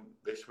only one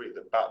this week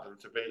that backed them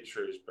to beat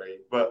Shrewsbury,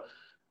 but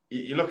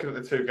you're looking at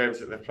the 2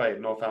 games that they've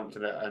played,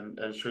 Northampton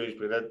and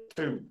Shrewsbury. They're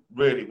 2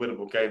 really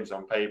winnable games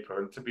on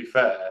paper. And to be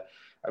fair,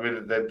 I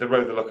mean, they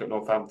rode the luck at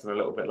Northampton a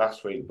little bit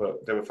last week,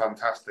 but they were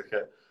fantastic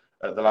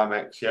at the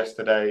Lamex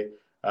yesterday.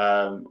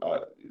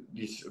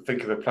 You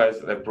think of the players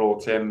that they've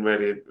brought in,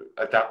 really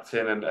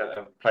adapting and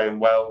playing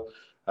well.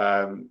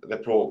 They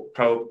brought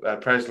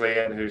Presley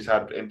in, who's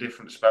had in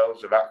different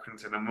spells of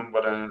Accrington and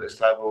Wimbledon at this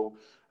level.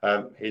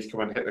 He's come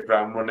and hit the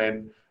ground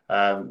running.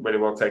 Really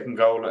well taken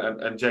goal,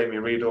 and Jamie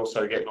Reid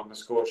also getting on the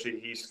score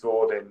sheet. He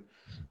scored in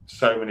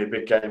so many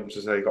big games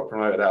as they got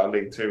promoted out of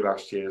League Two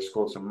last year.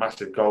 Scored some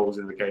massive goals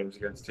in the games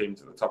against teams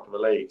at the top of the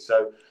league.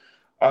 So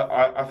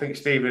I think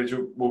Stevenage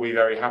will be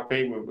very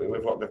happy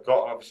with what they've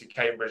got. Obviously,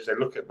 Cambridge, they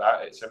look at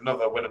that. It's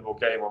another winnable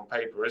game on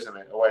paper, isn't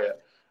it?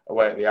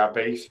 Away at the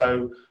Abbey.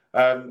 So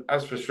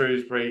as for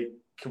Shrewsbury,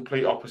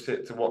 complete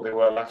opposite to what they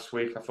were last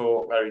week. I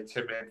thought very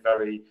timid,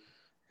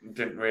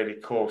 didn't really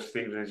cause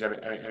Stevenage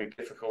any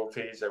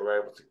difficulties. They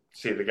were able to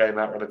see the game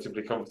out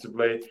relatively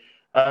comfortably.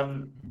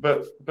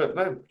 But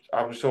no,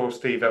 I'm sure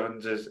Steve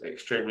Evans is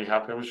extremely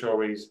happy. I'm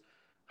sure he's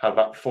had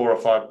about 4 or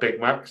 5 Big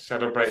Macs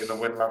celebrating the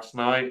win last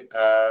night,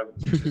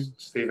 which is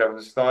Steve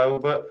Evans' style.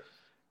 But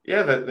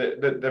yeah,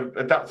 they've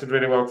adapted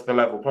really well to the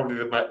level, probably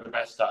the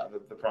best out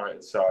of the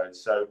promoted side.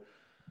 So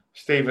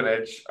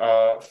Stevenage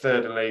are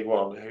 3rd in League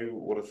One. Who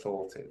would have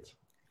thought it?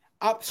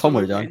 Absolutely. Tom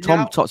would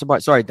have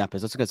done. Sorry, Nappers.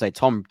 I was going to say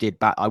Tom did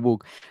back. I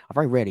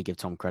very rarely give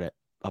Tom credit.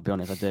 I'll be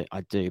honest,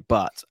 I do.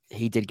 But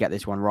he did get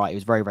this one right. He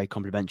was very, very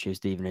complimentary of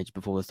Stevenage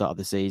before the start of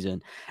the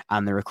season,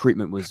 and the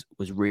recruitment was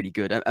really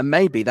good. And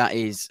maybe that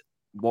is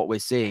what we're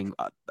seeing.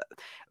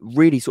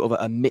 Really, sort of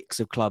a mix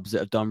of clubs that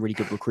have done really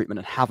good recruitment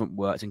and haven't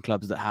worked, and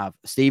clubs that have.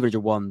 Stevenage are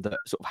one that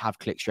sort of have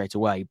clicked straight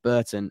away.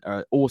 Burton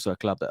are also a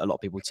club that a lot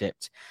of people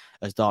tipped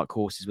as dark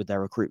horses with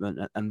their recruitment,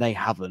 and they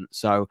haven't.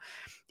 So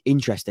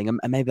interesting, and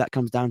maybe that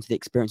comes down to the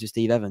experience of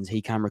Steve Evans.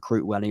 He can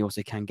recruit well, and he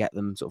also can get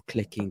them sort of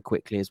clicking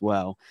quickly as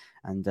well.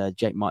 And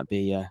Jake might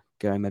be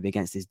going maybe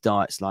against his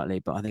diet slightly,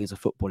 but I think as a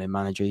footballing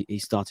manager, he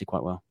started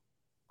quite well.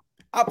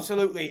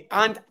 Absolutely.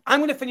 And I'm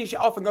going to finish it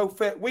off and go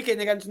for Wigan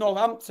against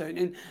Northampton.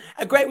 And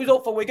a great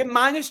result for Wigan,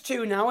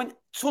 -2 now, and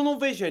tunnel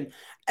vision.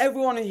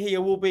 Everyone in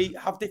here will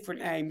have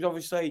different aims.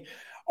 Obviously,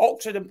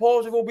 Oxford and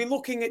Portsmouth will be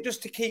looking at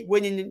just to keep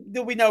winning. And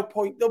there'll be no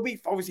point. There'll be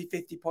obviously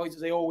 50 points,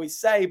 as they always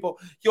say, but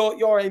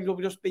your aim will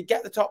just be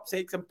get the top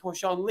 6 and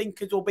push on.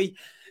 Lincoln will be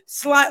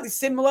slightly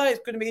similar. It's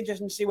going to be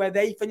interesting to see where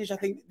they finish. I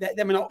think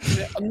them and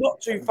Oxford are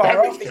not too far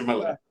very off.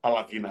 Similar. I'll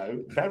have you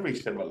know, very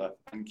similar.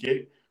 Thank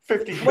you.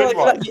 50 quid.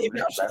 Well,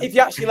 if you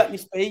actually let me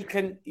speak,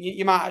 and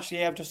you might actually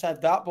have just said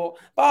that, but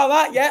all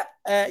that,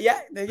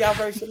 they are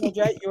very similar,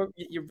 Jake.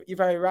 You're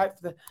very right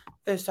for the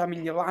first time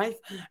in your life.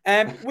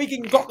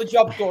 Wigan got the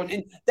job done,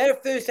 and their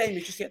first aim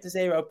is just to get to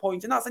 0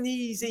 points, and that's an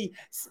easy.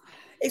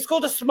 It's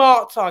called a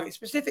SMART target: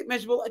 specific,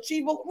 measurable,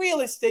 achievable,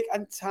 realistic,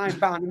 and time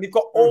bound. And we've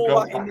got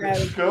all that in there.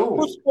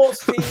 Good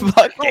sports team.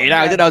 Fucking hell,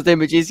 I did. I was doing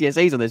my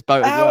GCSEs on this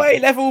boat. How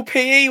A-level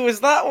PE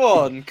was that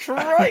one?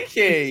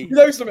 Crikey! You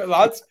know something,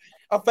 lads.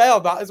 I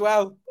failed that as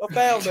well. I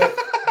failed it.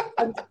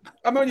 And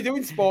I'm only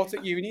doing sport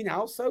at uni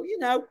now, so you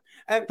know.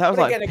 That was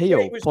like again,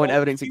 Peel, point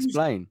evidence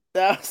explain.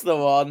 That's the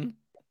one.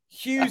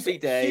 Hughes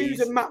and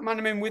Matt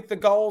Manaman with the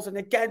goals, and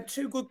again,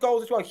 2 good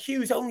goals as well.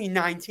 Hughes only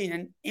 19,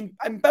 and in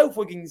both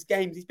Wigan's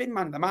games, he's been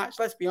man of the match.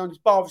 Let's be honest.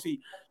 But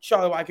obviously,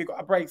 Charlie White got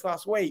a break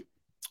last week.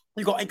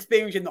 You've got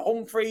experience in the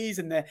Humphreys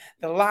and the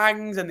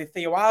Langs and the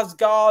Theo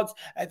Asgards,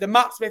 the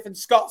Matt Smith and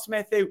Scott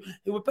Smith, who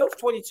were both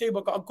 22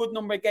 but got a good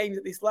number of games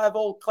at this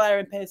level. Clare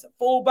and Pearce at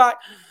fullback.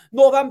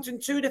 Northampton,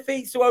 2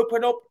 defeats to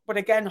open up, but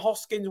again,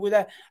 Hoskins with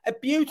a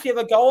beauty of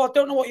a goal. I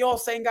don't know what you're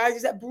saying, guys.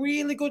 Is that a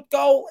really good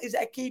goal? Is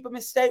it a keeper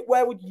mistake?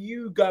 Where would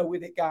you go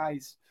with it,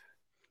 guys?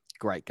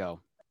 Great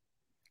goal.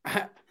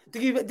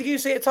 Did you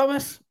see it,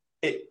 Thomas?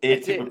 It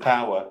hit it with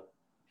power.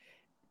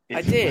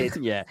 I did,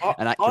 yeah,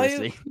 and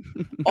accuracy.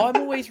 I'm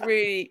always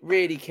really,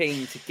 really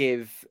keen to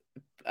give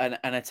an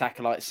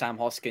attacker like Sam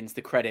Hoskins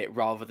the credit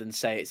rather than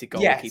say it's a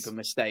goalkeeper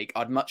mistake.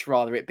 I'd much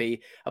rather it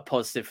be a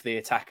positive for the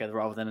attacker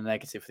rather than a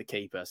negative for the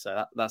keeper.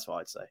 So that's what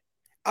I'd say.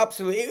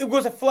 Absolutely. It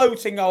was a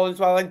floating goal as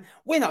well. And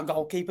we're not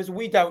goalkeepers.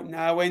 We don't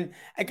know. And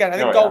again, I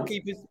think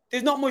goalkeepers,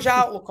 there's not much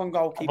outlook on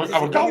goalkeepers.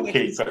 I'm a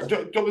goalkeeper.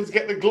 Don't let's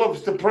get the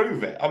gloves to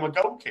prove it. I'm a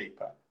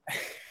goalkeeper.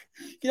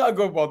 You're not a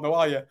good one, though,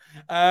 are you?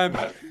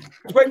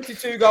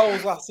 22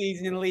 goals last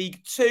season in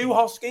League 2.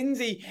 Hoskins,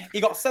 he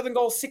got 7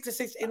 goals, 6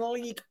 assists in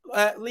League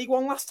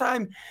 1 last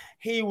time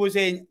he was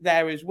in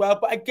there as well.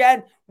 But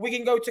again, we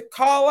can go to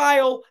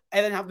Carlisle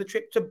and then have the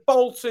trip to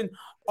Bolton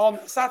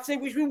on Saturday,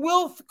 which we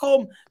will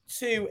come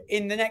to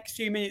in the next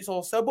few minutes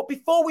or so. But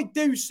before we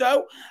do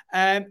so,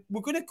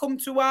 we're going to come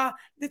to our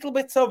little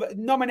bit of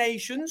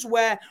nominations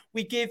where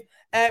we give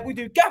we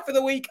do Gaff of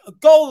the Week,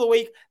 Goal of the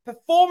Week,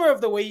 Performer of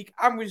the Week,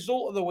 and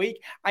Result of the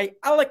Week. I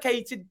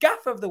allocated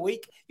Gaff of the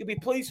Week. You'll be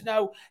pleased to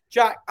know,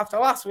 Jack, after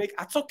last week,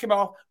 I took him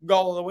off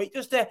Goal of the Week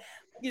just to,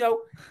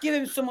 give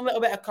him a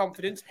little bit of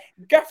confidence.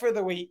 Gaff of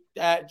the Week,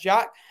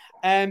 Jack.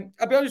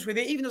 I'll be honest with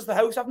you, even as the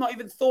host, I've not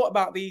even thought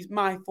about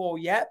my 4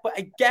 yet. But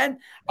again,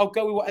 I'll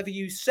go with whatever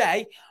you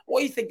say.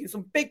 What are you thinking?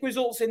 Some big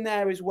results in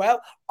there as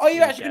well. Are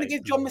you actually going to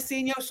give John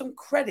Mousinho some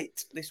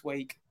credit this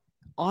week?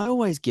 I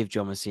always give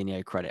John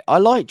Mousinho credit. I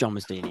like John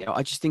Mousinho.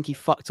 I just think he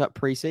fucked up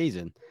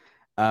pre-season.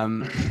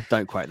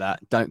 Don't quote that.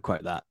 Don't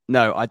quote that.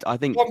 No, I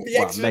think...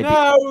 maybe...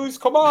 Nose.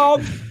 Come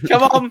on.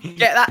 Come on.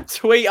 Get that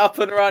tweet up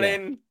and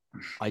running.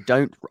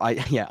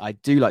 Yeah. I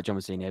do like John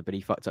Mousinho, but he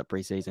fucked up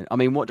pre-season. I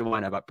mean, what do I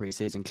know about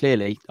pre-season?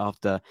 Clearly,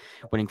 after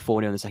winning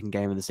 4-0 in the second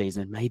game of the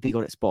season, maybe he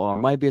got it spot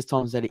on. Maybe, as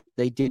Tom said,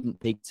 they didn't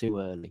pick too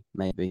early.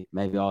 Maybe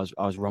I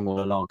was wrong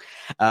all along.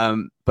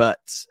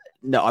 But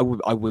no,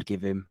 I would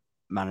give him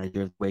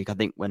Manager of the Week. I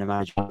think when a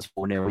manager was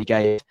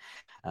 4-0,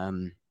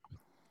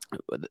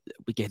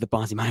 we gave the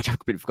Barnsley manager, I've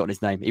completely forgotten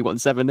his name. He won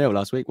 7-0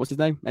 last week. What's his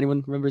name?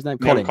 Anyone remember his name?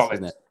 Collins,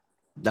 isn't it?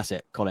 That's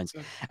it, Collins.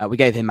 We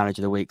gave him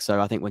Manager of the Week.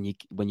 So I think when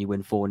you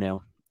win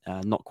 4-0,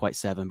 not quite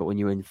 7, but when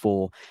you win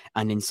 4,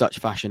 and in such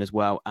fashion as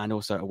well, and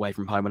also away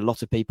from home, and a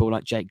lot of people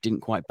like Jake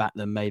didn't quite back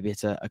them. Maybe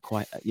it's a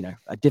quite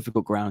a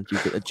difficult ground.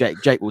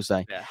 Jake will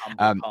say,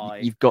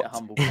 you've got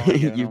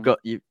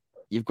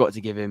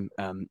to give him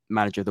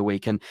Manager of the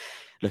Week. And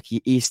look,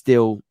 he's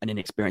still an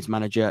inexperienced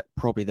manager.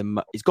 Probably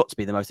he's got to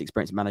be the most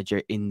experienced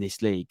manager in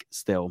this league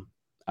still.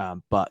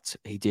 But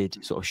he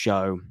did sort of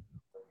show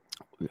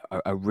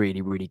a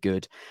really, really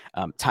good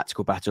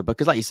tactical battle,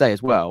 because like you say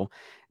as well,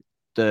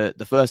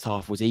 the first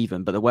half was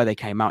even, but the way they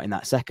came out in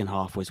that second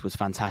half was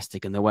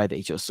fantastic, and the way that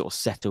he just sort of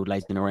settled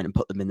Leyton Orient and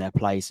put them in their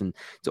place and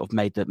sort of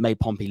made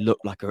Pompey look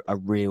like a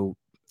real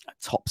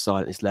top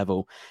side at this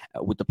level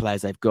with the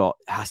players they've got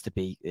has to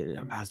be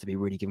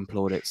really given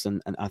plaudits,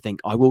 and I think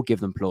I will give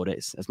them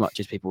plaudits, as much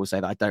as people will say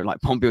that I don't like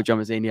Pompey or John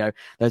Mousinho.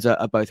 Those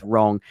are both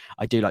wrong.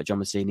 I do like John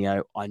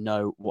Mousinho. I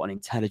know what an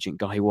intelligent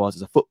guy he was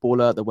as a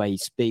footballer, the way he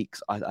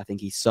speaks. I think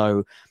he's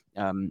so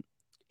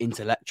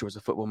intellectual as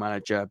a football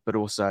manager, but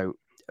also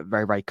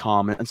very, very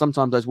calm, and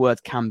sometimes those words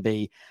can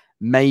be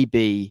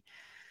maybe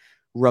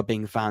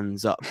rubbing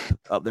fans up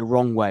the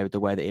wrong way with the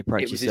way that he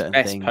approaches certain things.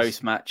 It was his best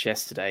post-match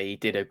yesterday. He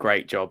did a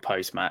great job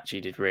post-match.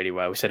 He did really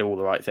well. He said all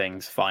the right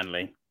things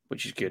finally,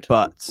 which is good.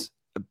 But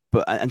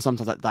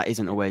sometimes that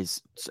isn't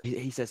always.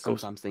 He says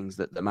sometimes things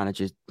that the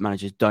managers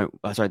don't.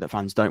 That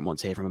fans don't want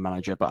to hear from a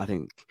manager. But I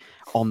think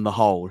on the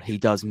whole, he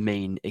does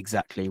mean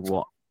exactly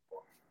what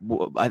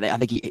I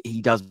think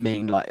he does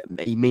mean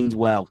he means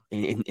well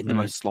in the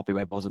most sloppy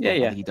way possible. Yeah. I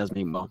think he does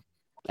mean well.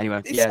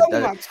 Anyway,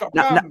 Like Scott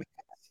Brown.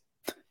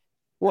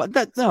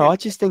 No, I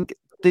just think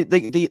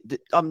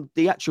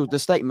the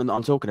statement that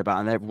I'm talking about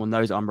and everyone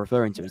knows that I'm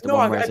referring to is the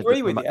one where I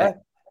agree with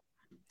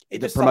you.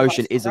 The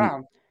promotion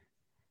isn't.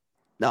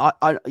 No,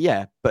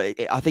 but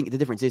I think the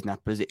difference is now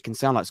because it can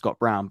sound like Scott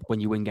Brown when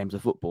you win games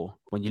of football.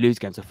 When you lose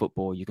games of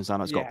football, you can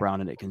sound like Scott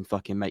Brown, and it can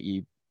fucking make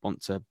you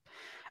want to,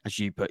 as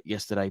you put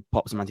yesterday,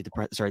 pop some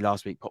antidepressants.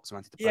 Last week, pop some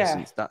antidepressants.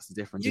 Yeah. That's the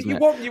difference, isn't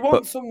it? You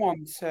want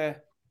someone to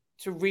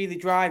really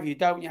drive you,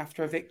 don't you,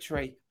 after a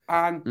victory?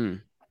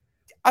 And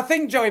I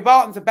think Joey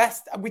Barton's the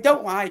best. We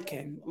don't like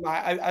him,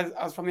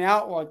 as from the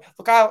outward.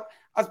 Look,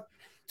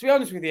 to be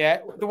honest with you,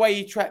 the way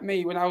he treated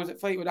me when I was at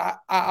Fleetwood,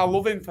 I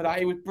love him for that.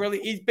 He was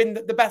brilliant. He's been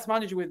the best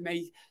manager with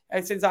me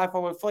since I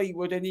followed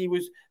Fleetwood, and he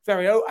was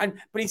very open.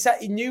 But he said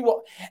he knew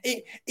what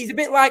he's a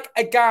bit like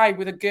a guy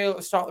with a girl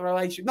to start the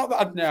relationship. Not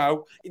that I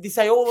know. They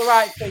say all the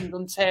right things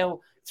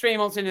until 3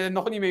 months into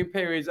the honeymoon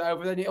period is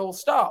over, then it all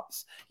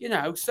stops.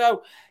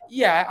 So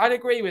yeah, I'd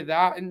agree with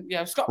that. And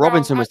Scott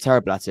Robinson Brown, was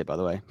terrible at it, by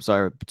the way.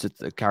 So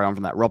to carry on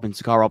from that,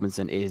 Carl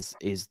Robinson is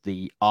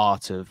the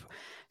art of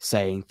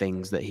saying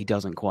things that he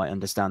doesn't quite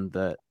understand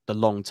the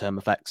long-term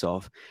effects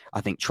of.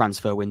 I think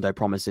transfer window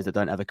promises that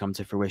don't ever come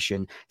to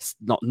fruition,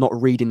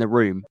 not reading the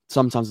room.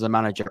 Sometimes as a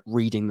manager,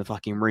 reading the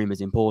fucking room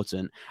is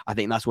important. I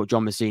think that's what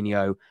John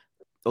Mousinho,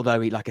 although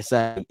he, like I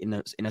say, in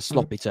a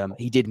sloppy term,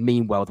 he did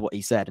mean well with what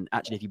he said. And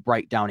actually, if you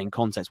break down in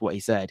context what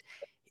he said,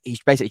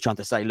 he's basically trying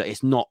to say, look,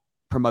 it's not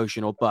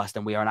promotion or bust,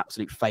 and we are an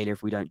absolute failure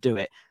if we don't do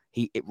it.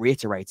 It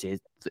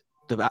reiterated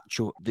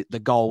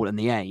the goal and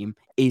the aim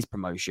is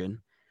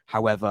promotion.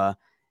 However,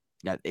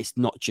 it's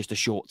not just a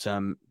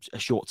short-term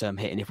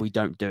hit, and if we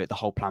don't do it, the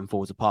whole plan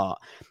falls apart.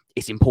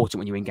 It's important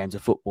when you win games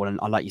of football, and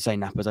I like you say,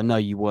 Nappers, I know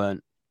you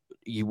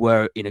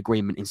were in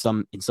agreement in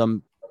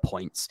some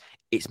points.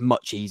 It's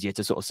much easier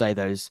to sort of say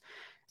those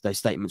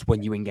statements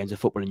when you win games of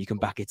football and you can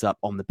back it up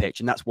on the pitch,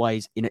 and that's why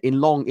he's in a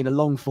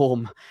long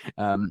form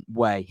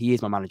way. He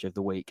is my manager of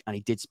the week, and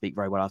he did speak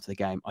very well after the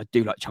game. I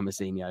do like John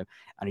Mousinho,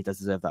 and he does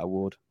deserve that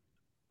award.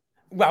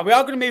 Well, we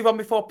are going to move on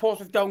before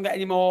Portsmouth don't get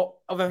any more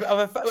of a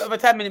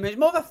 10-minute mention,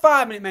 more of a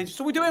 5-minute mention.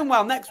 So we're doing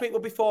well. Next week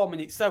will be 4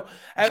 minutes. So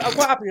I'm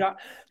quite happy with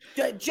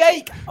that.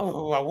 Jake, I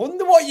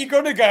wonder what you're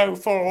going to go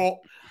for.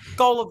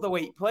 Goal of the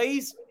week,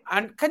 please.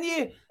 And can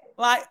you,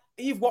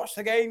 you've watched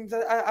the games,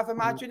 I've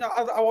imagined.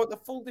 I want the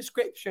full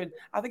description.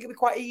 I think it'll be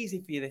quite easy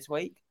for you this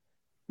week.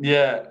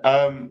 Yeah.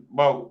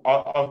 Well,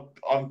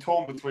 I'm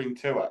torn between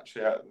two,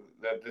 actually.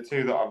 The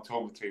two that I'm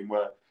torn between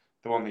were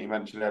the one that you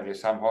mentioned earlier,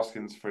 Sam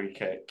Hoskins' free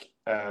kick.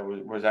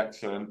 Was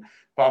excellent,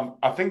 but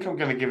I think I'm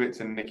going to give it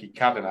to Nicky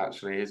Cadden.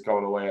 Actually, his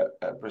goal away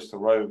at Bristol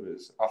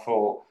Rovers. I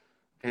thought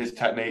his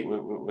technique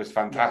was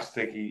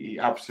fantastic. He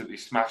absolutely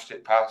smashed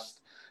it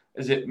past.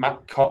 Is it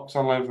Matt Cox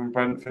on loan from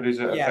Brentford? Who's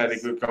a fairly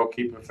good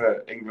goalkeeper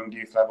for England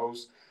youth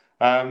levels.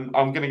 I'm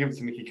going to give it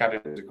to Nicky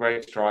Cadden. It was a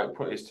great strike.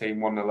 Put his team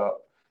 1-0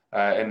 up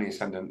in the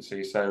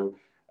ascendancy. So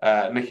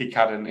Nicky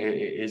Cadden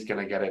is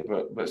going to get it,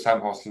 but Sam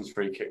Hoskins'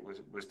 free kick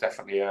was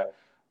definitely a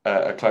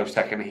close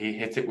second. He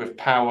hit it with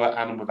power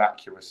and with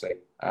accuracy.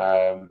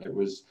 It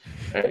was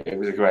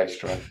a great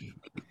strike.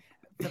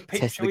 The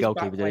picture is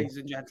back, ladies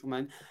and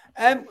gentlemen.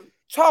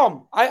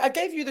 Tom, I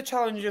gave you the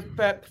challenge of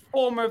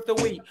performer of the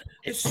week.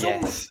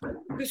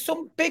 There's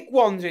some big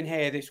ones in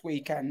here this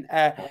weekend,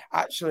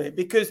 actually,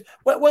 because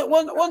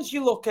once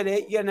you look at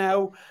it,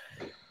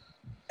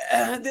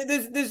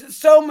 there's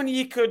so many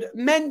you could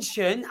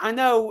mention. I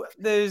know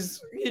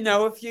there's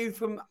a few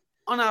from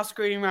on our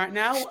screen right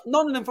now.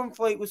 None of them from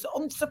Fleetwood. So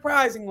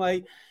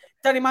unsurprisingly,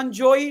 Danny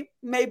Manjoy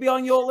maybe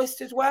on your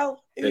list as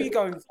well. Who are you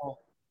going for?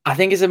 I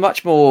think it's a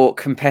much more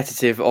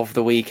competitive of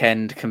the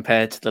weekend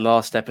compared to the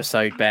last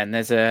episode, Ben.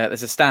 There's a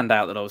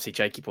standout that obviously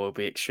Jakey Boy will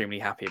be extremely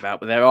happy about,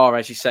 but there are,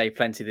 as you say,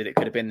 plenty that it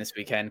could have been this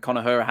weekend.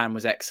 Conor Hurahan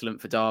was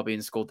excellent for Derby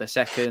and scored their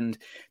second.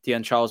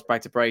 Dion Charles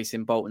bragged a brace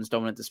in Bolton's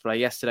dominant display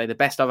yesterday. The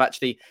best I've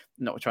actually,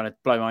 not trying to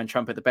blow my own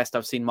trumpet, the best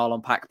I've seen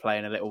Marlon Pack play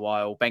in a little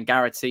while. Ben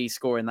Garrity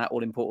scoring that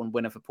all-important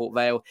winner for Port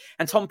Vale.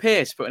 And Tom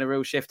Pearce putting a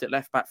real shift at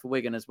left-back for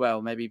Wigan as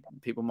well. Maybe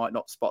people might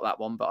not spot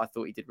that one, but I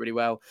thought he did really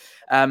well.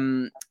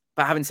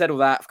 But having said all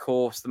that, of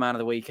course, the man of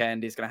the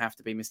weekend is going to have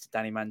to be Mr.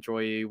 Danny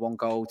Mandroiu. 1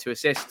 goal, 2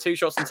 assists, 2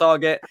 shots on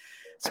target.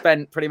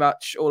 Spent pretty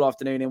much all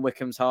afternoon in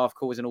Wickham's half,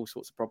 causing all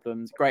sorts of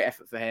problems. Great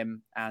effort for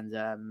him. And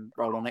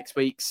roll on next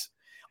week's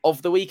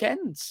of the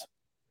weekends.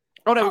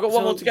 Oh, no, we've got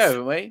one more to go,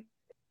 haven't we?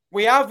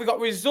 We have. We've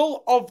got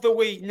result of the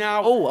week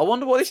now. Oh, I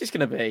wonder what this is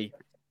going to be.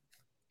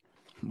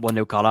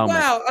 1-0 Carlisle.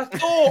 Well, I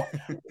thought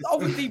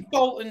obviously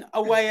Bolton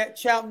away at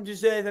Cheltenham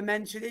deserve a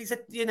mention. It's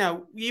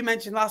you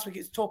mentioned last week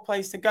it's a tough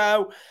place to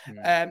go,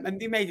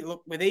 and they made it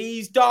look with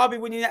ease. Derby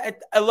winning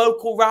at a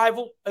local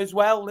rival as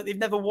well that they've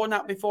never won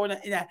at before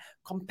in a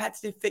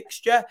competitive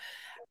fixture.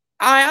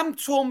 I am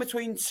torn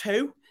between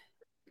two.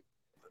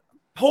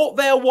 Port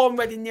Vale 1,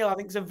 Reading 0, I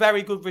think is a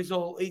very good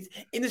result. It's,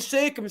 in the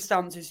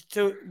circumstances,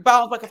 to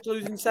bounce back after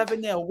losing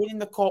 7-0, winning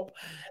the cup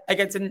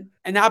against an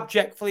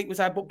abject Fleetwood,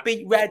 but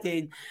beat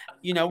Reading,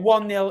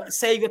 1-0,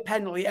 save a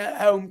penalty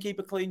at home, keep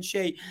a clean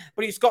sheet.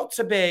 But it's got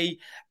to be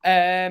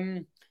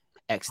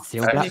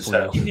Exeter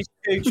Blackpool.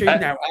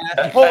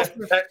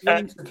 Portsmouth.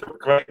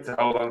 Great to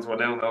hold on to a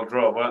 0-0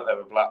 draw, weren't they,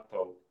 with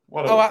Blackpool?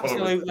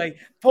 Absolutely.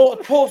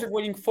 Portsmouth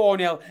winning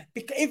 4-0.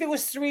 If it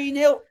was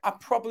 3-0, I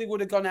probably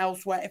would have gone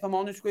elsewhere, if I'm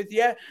honest with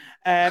you.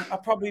 I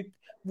probably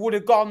would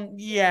have gone,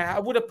 I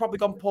would have probably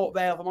gone Port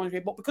Vale, if I'm honest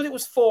with you. But because it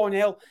was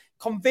 4-0,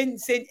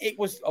 convincing, it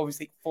was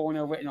obviously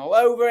 4-0 written all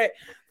over it.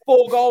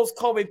 4 goals,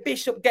 Colin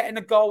Bishop getting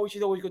a goal, which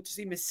is always good to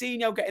see.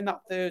 Messino getting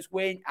that first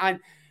win. And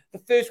the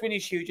first win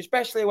is huge,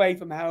 especially away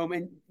from home.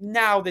 And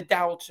now the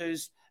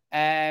doubters,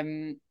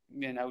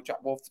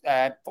 Jack Wolf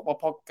football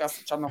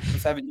podcast, channel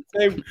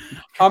 72,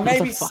 or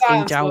maybe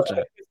sounds. I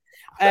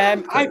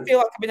feel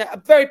like I've been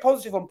very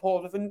positive on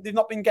Portsmouth, and they've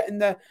not been getting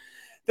the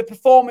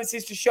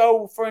performances to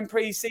show for in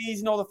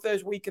pre-season or the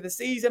first week of the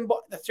season, but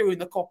they're through in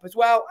the cup as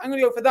well. I'm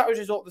going to go for that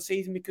result of the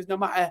season because no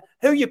matter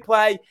who you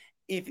play,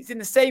 if it's in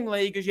the same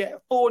league as you, a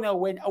 4-0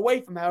 win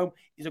away from home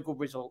is a good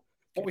result.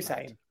 What are we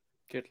saying?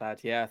 Good lad,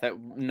 yeah.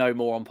 No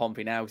more on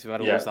Pompey now because we've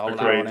had almost the whole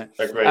hour on it.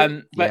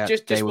 Agreed. But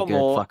just one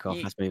more. Fuck off.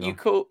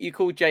 You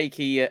called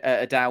Jakey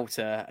a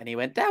doubter, and he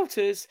went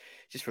doubters.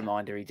 Just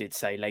reminder, he did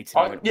say Leyton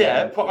Orient.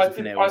 But I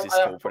think was his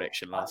score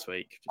prediction last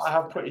week. I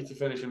have put you to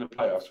finish in the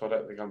playoffs, so I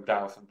don't think I'm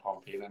doubting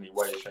Pompey in any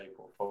way, shape,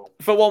 or form.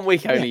 For 1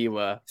 week only, you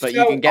were, but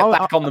you can get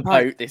back on the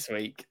boat this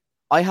week.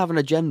 I have an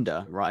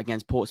agenda, right,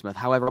 against Portsmouth.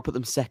 However, I put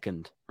them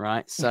second,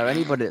 right? So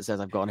anybody that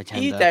says I've got an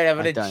agenda, you don't have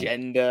an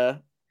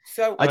agenda.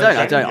 So I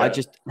don't. I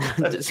just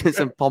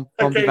some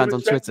Pompey fans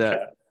on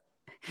Twitter.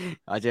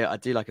 I do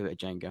like a bit of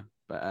Jenga,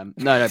 but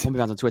no, Pompey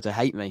fans on Twitter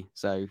hate me.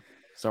 So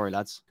sorry,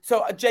 lads.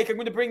 So Jake, I'm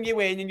going to bring you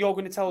in, and you're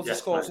going to tell us the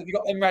scores. Have you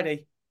got them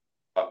ready?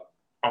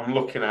 I'm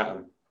looking at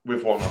them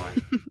with one eye.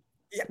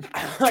 Yeah,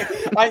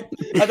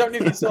 I don't know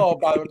if you saw,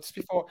 by the way, just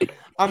before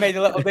I made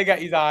a little dig at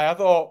his eye. I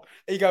thought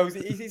he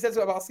said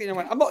something about seeing. I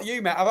went, I'm not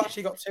you, mate. I've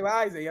actually got 2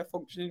 eyes here,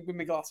 functioning with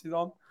my glasses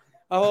on.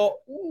 I thought,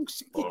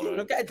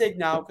 get a dig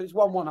now because it's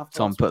 1-1 after.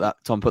 Tom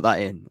put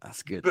that in.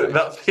 That's good.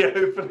 That's the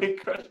opening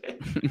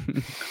credit.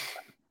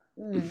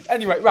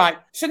 Anyway, right.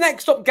 So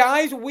next up,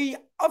 guys, we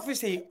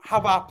obviously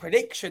have our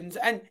predictions,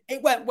 and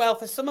it went well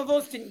for some of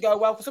us, didn't go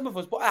well for some of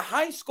us, but a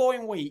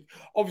high-scoring week.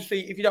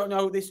 Obviously, if you don't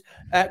know this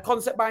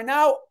concept by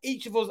now,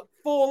 each of us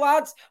 4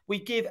 lads, we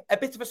give a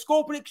bit of a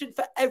score prediction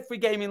for every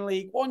game in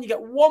League One. You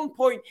get 1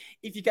 point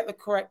if you get the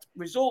correct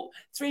result,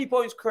 3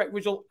 points correct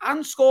result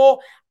and score.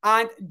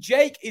 And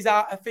Jake is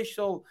our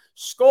official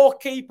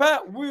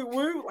scorekeeper.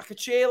 Woo, like a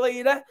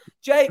cheerleader.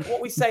 Jake,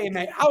 what we saying,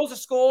 mate? How's the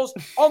scores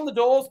on the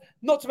doors?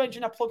 Not to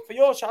mention a plug for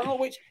your channel,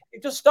 which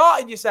you've just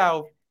started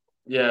yourself.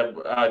 Yeah,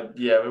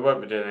 we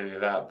won't be doing any of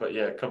that, but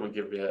yeah, come and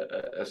give me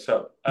a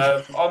sub.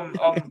 On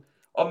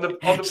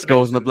the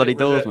scores on the bloody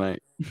doors,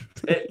 mate.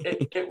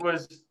 It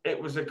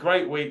was a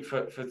great week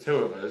for 2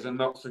 of us, and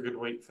not so good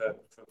week for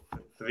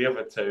the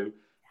other 2.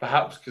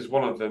 Perhaps because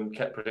one of them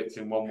kept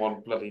predicting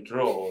 1-1 bloody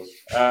draws.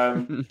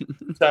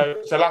 So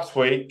last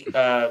week,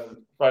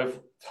 both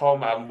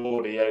Tom and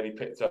Wardy only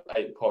picked up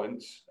 8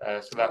 points.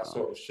 So that's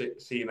sort of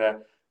seen a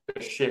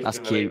shift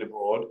in the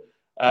leaderboard.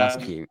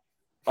 That's cute.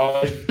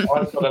 I've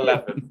got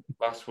 11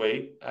 last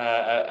week,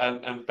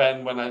 and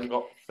Ben went and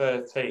got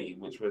 13,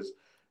 which was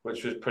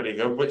pretty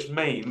good. Which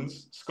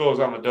means scores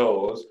on the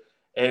doors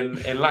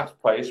in last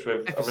place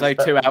with episode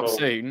 2 out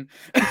soon.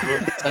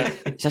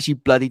 It's actually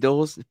bloody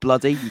doors. It's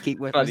bloody. You keep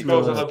working.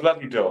 Scores on the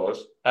bloody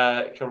doors.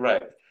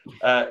 Correct.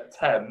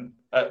 10.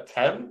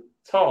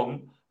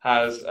 Tom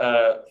has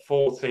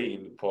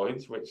 14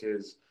 points, which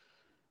is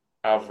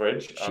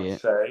average, I'd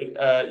say.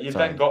 You've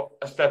then got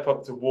a step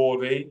up to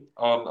Wardy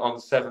on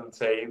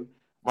 17.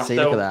 Myself, see,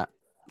 look at that.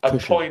 A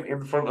point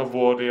in front of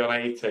Wardy on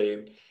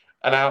 18.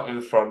 And out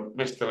in front,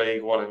 Mr.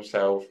 League One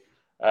himself,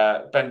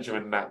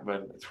 Benjamin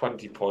Knappman,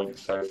 20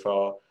 points so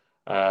far.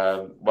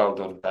 Well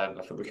done, Ben.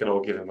 I think we can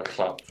all give him a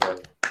clap for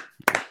it.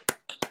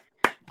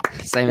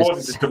 Same Wardy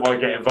as just don't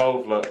want to get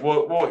involved. Look,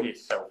 what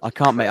yourself? I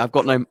can't, mate. I've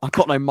got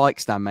no mic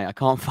stand, mate. I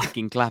can't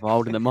fucking clap. I'm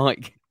holding the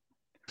mic.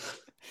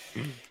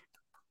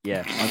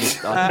 Yeah,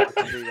 I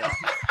can do that.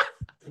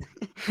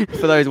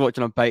 For those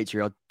watching on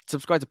Patreon,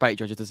 subscribe to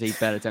Patreon just to see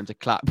Ben attempt to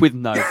clap with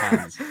no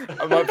hands.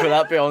 I might put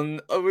that bit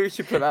on. We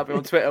should put that bit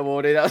on Twitter,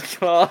 Wardy. That's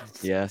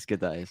class. Yeah, that's good.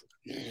 That is.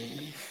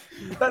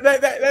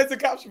 There's the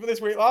caption for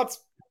this week, lads.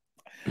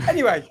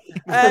 Anyway,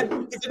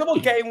 it's a double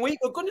game week.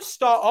 We're going to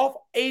start off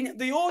in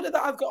the order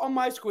that I've got on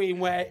my screen,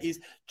 where is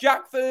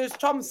Jack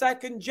first, Tom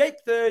second, Jake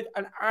third,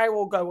 and I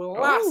will go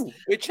last. Ooh,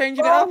 we're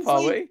changing it up,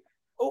 are we?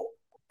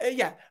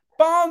 Yeah.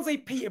 Barnsley,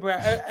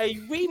 Peterborough, a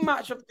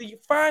rematch of the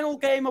final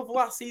game of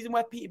last season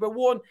where Peterborough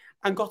won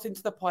and got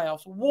into the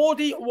playoffs.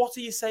 Wardy, what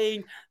are you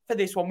saying for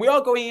this one? We are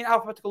going in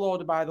alphabetical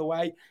order, by the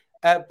way,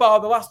 bar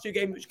the last 2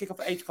 games which kick off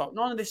at 8 o'clock.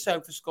 None of this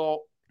sofa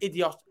score.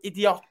 Idiot.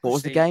 What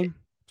was the game?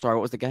 Sorry,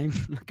 what was the game?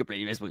 I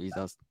completely missed what you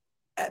does.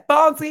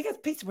 Barnsley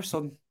against Peterborough,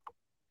 son.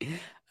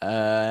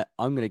 I'm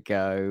going to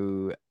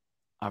go.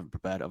 I haven't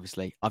prepared,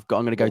 obviously. I'm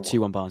going to go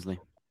 2-1 Barnsley.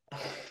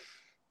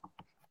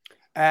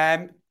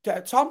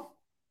 Tom?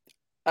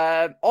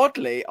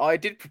 Oddly, I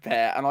did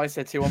prepare and I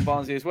said 2-1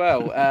 Barnsley as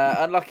well.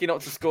 Unlucky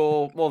not to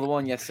score more than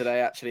one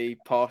yesterday, actually.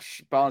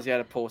 Posh. Barnsley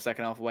had a poor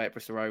second half away at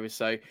Bristol Rovers,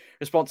 so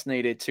response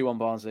needed, 2-1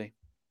 Barnsley.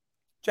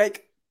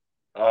 Jake?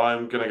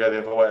 I'm going to go the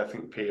other way. I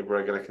think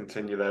Peterborough are going to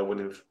continue their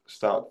winning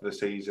start to the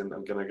season.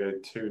 I'm going to go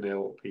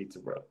 2-0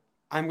 Peterborough.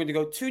 I'm going to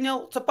go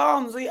 2-0 to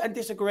Barnsley and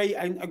disagree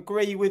and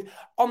agree with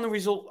on the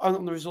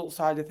result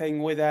side of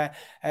thing with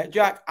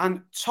Jack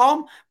and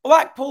Tom.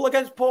 Blackpool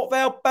against Port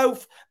Vale.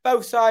 Both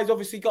sides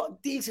obviously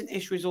got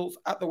decent-ish results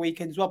at the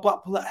weekend as well.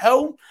 Blackpool at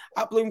home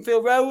at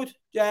Bloomfield Road.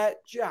 Jack.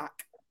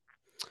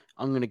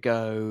 I'm going to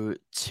go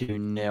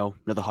 2-0.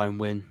 Another home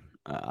win.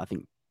 I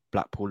think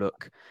Blackpool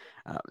look.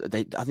 I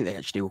think they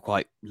actually were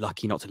quite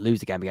lucky not to lose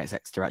the game against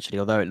Exeter, actually,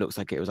 although it looks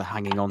like it was a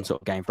hanging on sort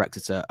of game for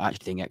Exeter. I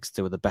actually think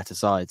Exeter were the better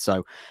side.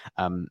 So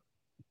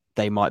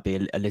they might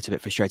be a little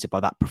bit frustrated by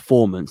that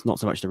performance, not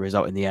so much the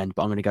result in the end,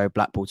 but I'm going to go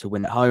Blackpool to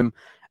win at home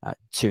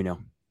 2-0.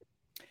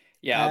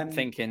 Yeah, I'm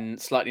thinking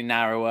slightly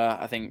narrower.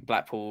 I think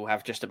Blackpool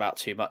have just about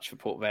too much for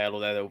Port Vale,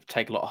 although they'll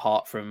take a lot of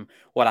heart from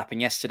what happened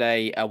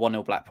yesterday.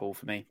 1-0 Blackpool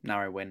for me,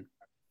 narrow win.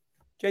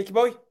 Jakey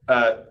boy?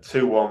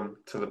 2-1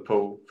 to the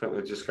Pool. I think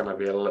they're just going to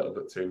be a little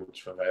bit too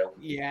much for Vale.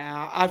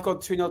 Yeah, I've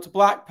got 2-0 to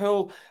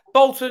Blackpool.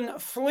 Bolton,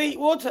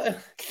 Fleetwood. Like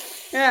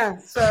I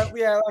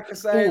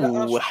say.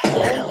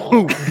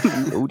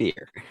 Oh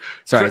dear.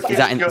 Sorry, is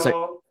that in...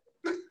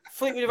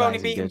 Fleetwood have only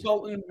beaten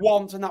Bolton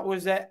once, and that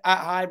was at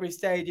Highbury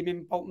Stadium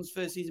in Bolton's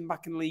first season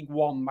back in League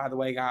One, by the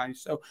way, guys.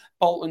 So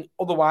Bolton,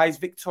 otherwise,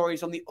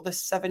 victorious on the other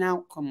 7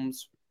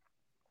 outcomes.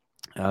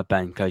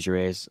 Ben, close your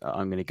ears.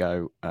 I'm going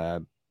to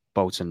go...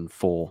 Bolton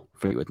 4,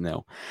 Fleetwood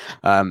 0.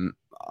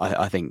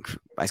 I think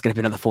it's going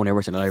to be another 4-0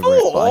 written over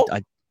it.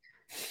 But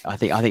I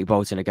think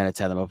Bolton are going to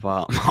tear them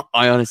apart.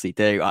 I honestly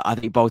do. I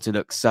think Bolton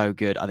looks so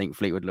good. I think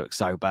Fleetwood looks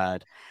so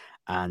bad.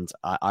 And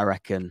I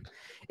reckon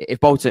if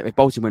Bolton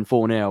win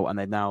 4-0 and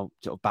they now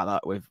sort of back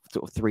that with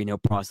sort of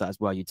 3-0 price that as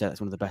well, you'd say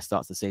that's one of the best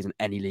starts of the season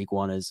any League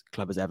One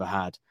club has ever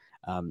had.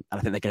 And I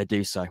think they're going to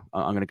do so.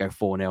 I'm going to go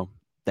 4-0.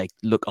 They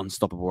look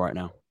unstoppable right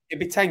now. It'd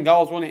be 10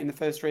 goals, wouldn't it, in the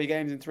first 3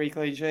 games and 3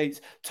 clean sheets.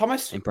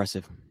 Thomas?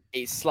 Impressive.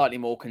 It's slightly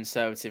more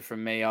conservative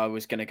from me. I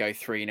was going to go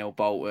 3-0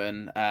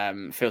 Bolton.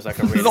 Feels like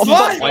a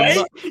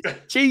really...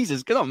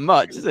 Jesus, not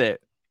much, is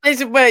it? I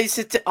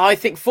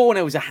think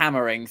 4-0 is a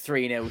hammering.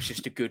 3-0 is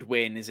just a good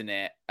win, isn't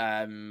it?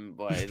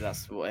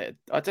 That's what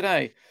I don't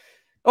know.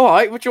 All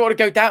right, would you want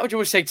to go down? Would you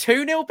want to say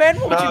 2-0, Ben?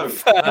 What would you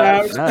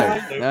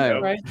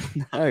prefer?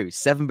 No,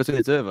 7 between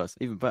the two of us.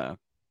 Even better.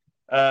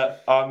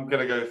 I'm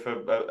going to go for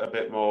a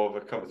bit more of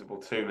a comfortable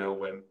 2-0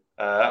 win.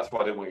 That's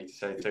why I didn't want you to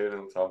say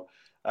 2-0, Tom.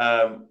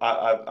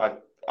 I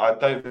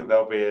don't think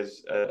they'll be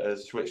as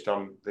switched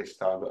on this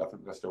time, but I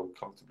think they'll still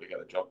comfortably get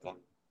the job done.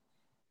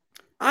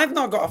 I've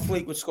not got a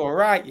Fleetwood score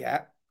right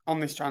yet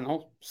on this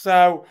channel,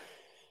 so...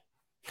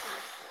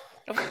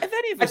 Have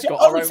any of us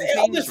got our own teams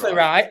honestly,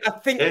 right? I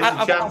think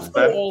I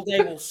thought all day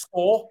we'll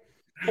score,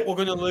 but we're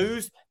going to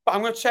lose. But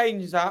I'm going to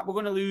change that. We're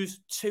going to lose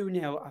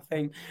 2-0, I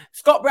think.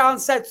 Scott Brown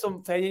said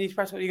something in his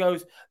press. He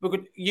goes,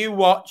 you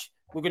watch.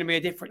 We're going to be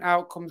a different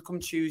outcome come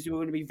Tuesday. We're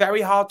going to be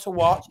very hard to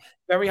watch,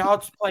 very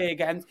hard to play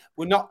against.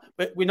 We're not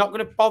going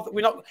to bother.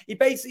 He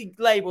basically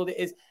labelled it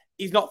as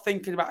he's not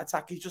thinking about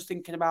attack. He's just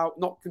thinking about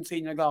not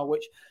conceding a goal,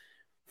 which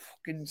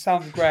fucking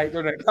sounds great,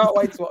 doesn't it? Can't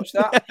wait to watch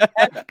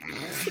that.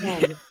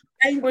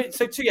 Cambridge,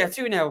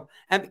 2-0.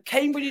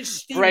 Cambridge and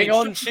Stevenage. Bring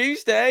on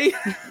Tuesday.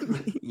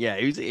 Yeah,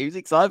 who's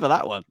excited for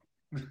that one?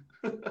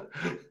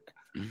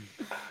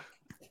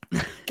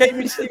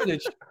 Cambridge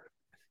Stevenage.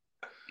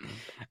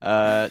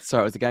 Sorry,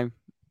 what was the game?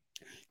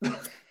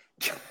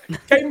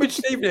 Cambridge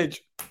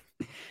Stevenage.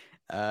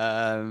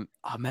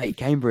 Mate,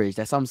 Cambridge.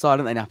 They're some side,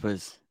 aren't they,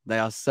 Nappers? They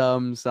are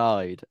some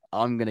side.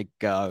 I'm gonna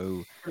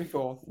go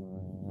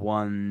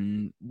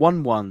 1-1.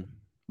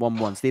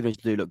 1-1. Stevenage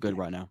do look good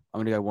right now. I'm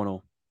gonna go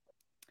 1-1.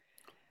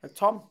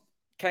 Tom?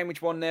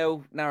 Cambridge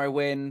 1-0, narrow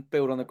win,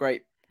 build on the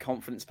great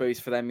confidence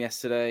boost for them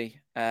yesterday.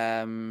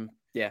 1-0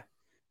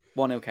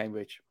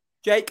 Cambridge.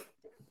 Jake?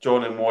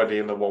 John and Wardy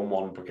in the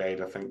 1-1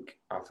 brigade. I think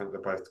they're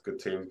both good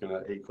teams, going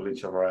to equal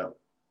each other out.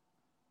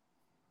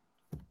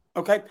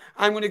 Okay,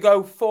 I'm going to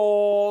go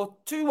for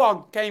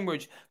 2-1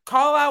 Cambridge.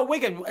 Carlisle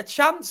Wigan, a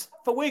chance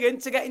for Wigan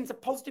to get into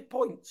positive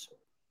points.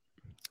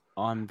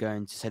 I'm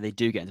going to say they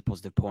do get into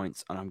positive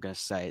points, and I'm going to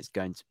say it's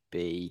going to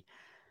be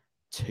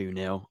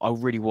 2-0. I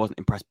really wasn't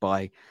impressed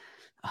by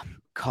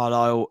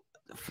Carlisle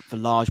for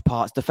large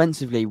parts.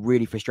 Defensively,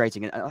 really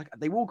frustrating. And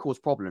they will cause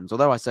problems.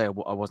 Although I say I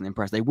wasn't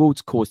impressed, they will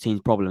cause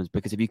teams problems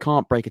because if you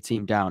can't break a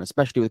team down,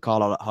 especially with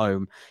Carlisle at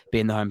home,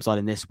 being the home side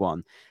in this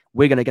one,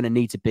 we're going to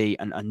need to be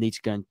and need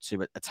to go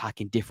into attack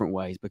in different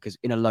ways because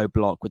in a low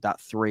block with that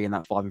 3 and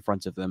that 5 in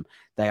front of them,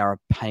 they are a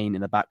pain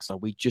in the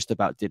backside. We just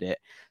about did it.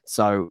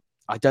 So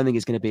I don't think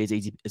it's going to be as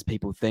easy as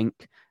people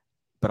think,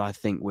 but I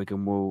think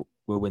Wigan will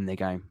win their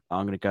game.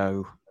 I'm going to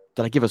go...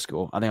 Did I give a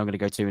score? I think I'm going to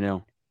go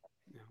 2-0.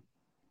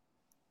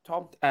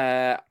 Tom?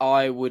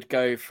 I would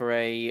go for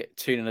a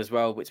 2-0 as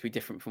well, which would be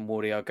different from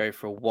Wardy. I'll go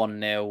for a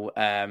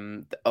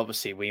 1-0.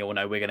 Obviously, we all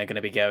know we're going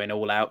to be going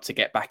all out to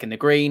get back in the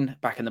green,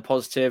 back in the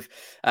positive.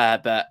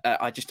 But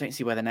I just don't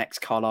see where the next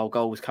Carlisle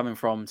goal was coming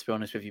from, to be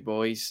honest with you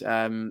boys.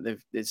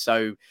 It's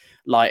so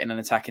light in an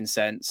attacking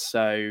sense.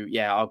 So,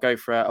 yeah, I'll go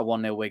for a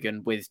 1-0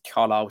 Wigan with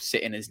Carlisle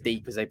sitting as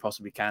deep as they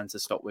possibly can to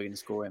stop Wigan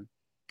scoring.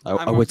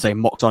 I would say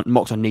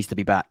Moxon needs to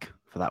be back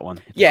for that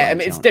one. Yeah, I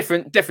mean, it's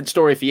different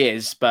story if he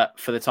is, but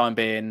for the time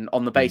being,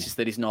 on the basis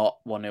that he's not,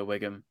 1-0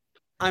 Wigan.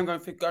 I'm going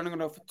for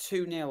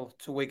 2-0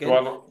 to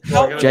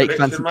Wigan. Jake,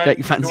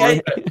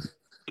 fancy.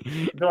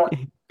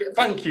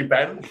 Thank you,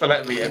 Ben, for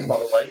letting me in, by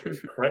the way.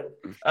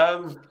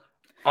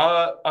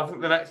 I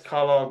think the next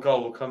Carlisle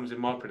goal comes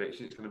in my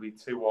prediction. It's going to be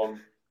 2-1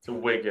 to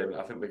Wigan.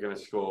 I think they're going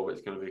to score, but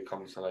it's going to be a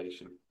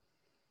consolation.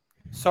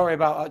 Sorry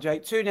about that,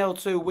 Jake.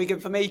 2-0 to Wigan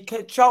for me.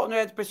 Charlton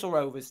against Bristol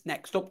Rovers.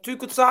 Next up, two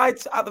good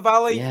sides at the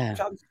Valley. Yeah.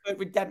 Chance for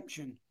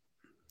redemption.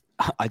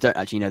 I don't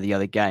actually know the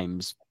other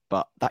games,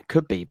 but that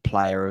could be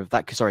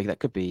that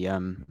could be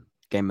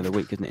game of the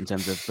week, isn't it? In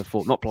terms of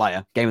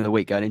game of the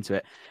week going into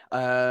it.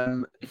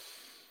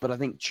 But I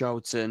think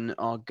Charlton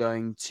are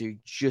going to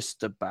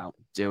just about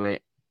do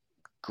it.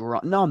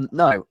 No,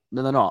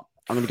 they're not.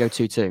 I'm going to go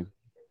 2-2.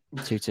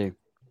 2-2.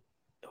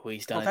 Oh,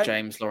 he's done a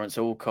James Lawrence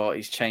Alcott.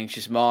 He's changed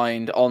his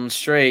mind on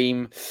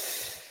stream.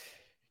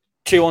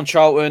 2-1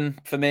 Charlton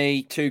for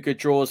me. Two good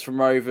draws from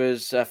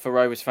Rovers for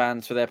Rovers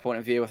fans, for their point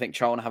of view. I think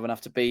Charlton have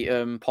enough to beat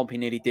them. Pompey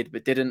nearly did,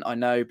 but didn't. I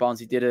know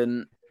Barnsley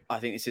didn't. I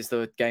think this is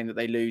the game that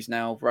they lose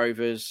now.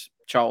 Rovers.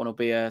 Charlton will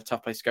be a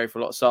tough place to go for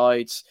a lot of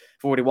sides.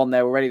 They've already won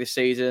there already this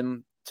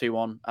season.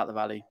 2-1 at the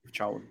Valley for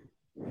Charlton.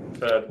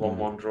 Third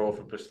 1-1 draw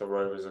for Bristol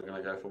Rovers. I'm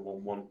going to go for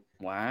 1-1.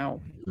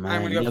 Wow.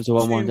 I'm going to go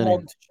for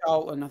 2-1 to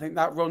Charlton. I think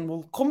that run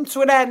will come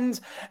to an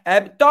end.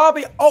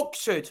 Derby,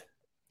 Oxford.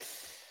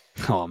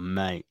 Oh,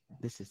 mate.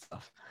 This is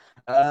tough.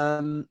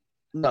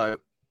 No.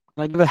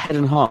 Can I give a head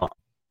and heart?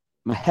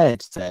 My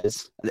head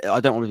says...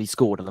 I don't want to be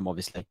scored on them,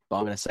 obviously, but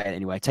I'm going to say it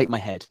anyway. Take my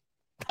head.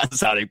 That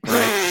sounded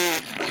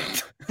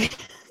great.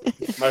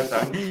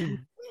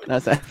 No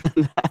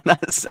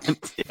thanks.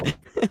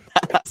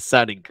 That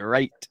sounded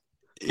great.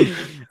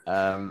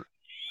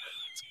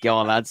 Go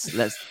on, lads.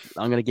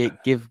 I'm gonna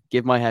give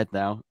my head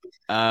now.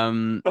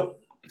 I'm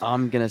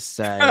gonna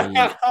say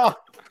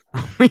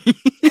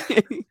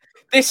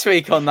this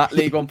week on that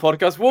League One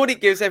podcast, Wardy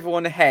gives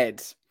everyone a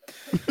head.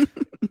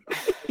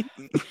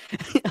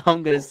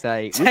 I'm gonna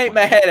say take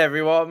my head,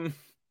 everyone.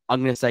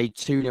 I'm gonna say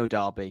 2-0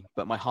 Derby,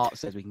 but my heart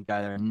says we can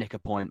go there and nick a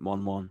point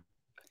 1-1.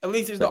 At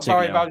least it's not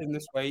very bad in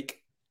this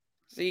week.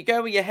 So you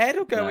go with your head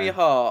or go with your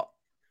heart?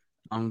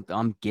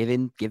 I'm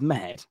giving my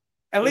head.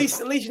 At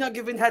least you're not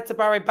giving head to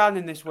Barry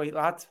Bannon this week,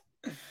 lad.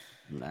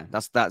 No,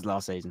 that's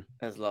last season.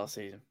 That's last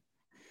season.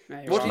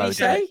 What did he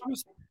say?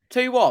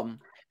 2-1?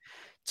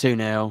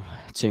 2-0.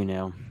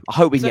 2-0. I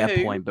hope we can get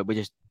a point, but we're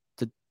just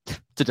to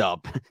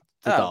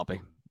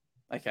Derby.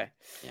 Okay.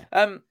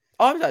 Yeah.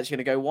 I was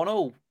actually going to go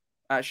 1-1.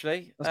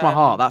 Actually, that's my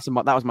heart.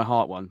 That was my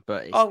heart one.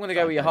 But I'm going to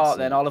go with your heart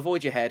then. I'll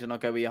avoid your head and I'll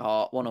go with your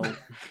heart. 1-1.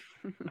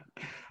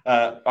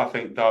 I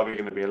think Derby are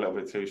going to be a little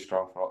bit too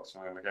strong for us, so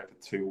I'm going to go for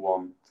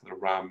 2-1 to the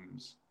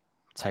Rams.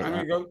 I'm going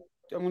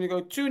to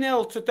go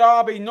 2-0 to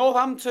Derby.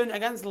 Northampton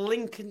against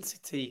Lincoln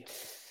City.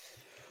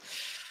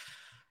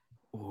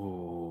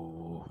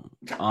 Ooh,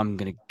 I'm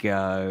going to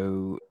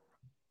go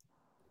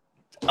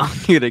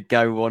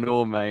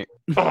 1-1, mate.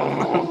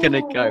 I'm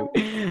gonna go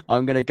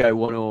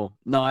 1-1.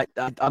 No,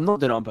 I'm not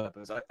doing it on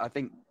purpose. I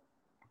think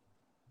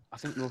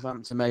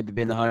Northampton maybe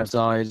being the home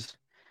side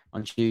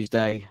on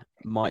Tuesday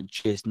might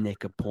just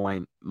nick a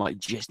point.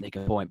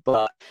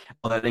 But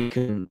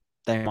Lincoln,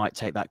 they might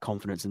take that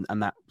confidence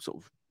and that sort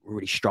of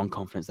really strong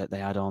confidence that they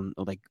had on,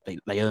 or they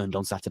earned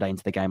on Saturday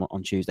into the game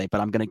on Tuesday.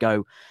 But I'm gonna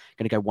go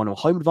 1-0.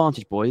 Home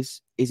advantage,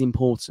 boys, is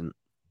important.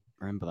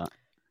 Remember that.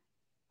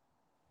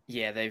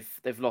 Yeah,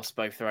 they've lost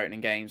both their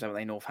opening games, haven't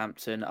they,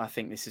 Northampton? I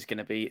think this is going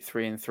to be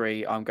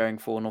 3-3. I'm going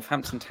for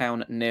Northampton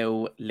Town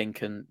 0,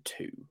 Lincoln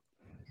 2.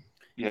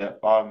 Yeah,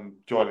 I'm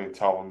joining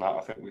Tom on that.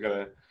 I think we're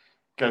going to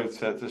go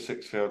to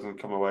Sixfields and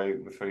come away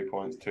with 3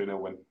 points, 2-0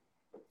 win.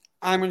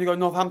 I'm going to go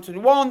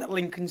Northampton 1,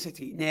 Lincoln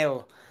City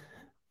 0.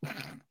 I'm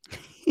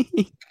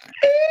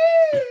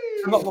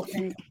not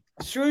looking.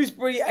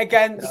 Shrewsbury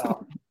against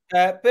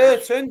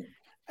Burton.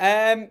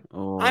 I'm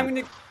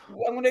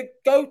going to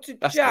go to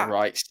That's Jack. the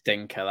right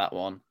stinker, that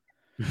one.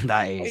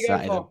 That is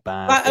a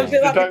bad that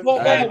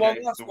game.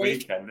 last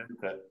weekend,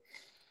 isn't it?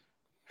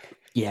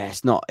 Yeah,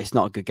 it's not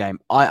a good game.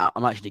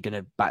 I'm actually going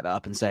to back that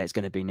up and say it's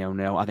going to be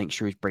 0-0. I think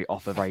Shrewsbury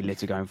offer very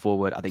little going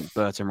forward. I think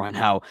Burton right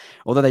now,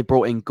 although they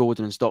brought in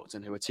Gordon and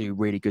Stockton, who are two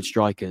really good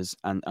strikers,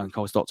 and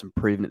Cole Stockton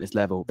proven at this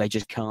level, they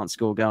just can't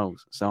score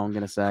goals. So I'm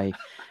going to say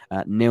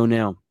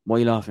 0-0. What are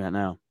you laughing at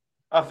now?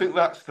 I think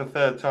that's the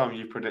third time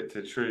you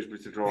predicted Shrewsbury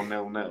to draw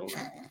 0-0.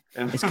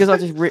 It's because I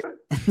just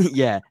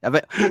yeah.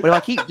 But if I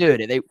keep doing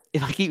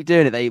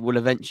it, they will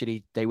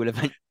eventually draw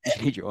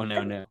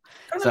 0-0.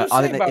 So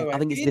I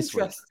think it's this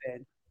week.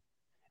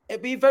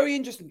 It'd be very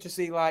interesting to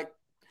see,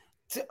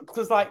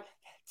 because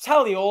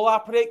tally all our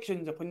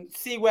predictions up and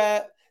see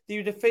where they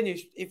would have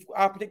finished if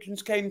our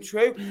predictions came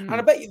true. And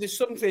I bet you there's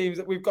some teams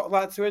that we've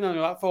got to win on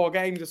like 4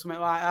 games or something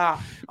like that.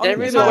 There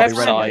is a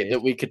website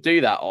that we could do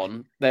that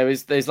on.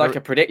 There's like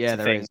a predictor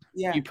thing.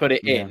 Yeah. You put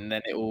it in,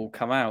 then it will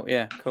come out.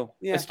 Yeah, cool.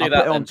 Yeah. Let's do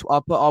that.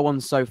 I'll put our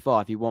ones so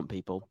far if you want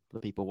the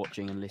people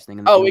watching and listening.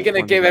 And we're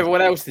going to give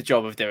everyone else the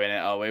job of doing it,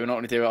 are we? We're not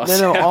going to do it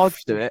ourselves. No, I'll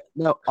do it.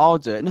 No, I'll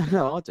do it.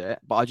 No, I'll do it.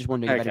 But I just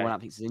wondering if anyone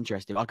else thinks it's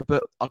interesting. I can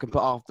put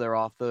after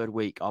our 3rd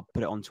week, I'll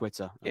put it on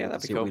Twitter. Yeah,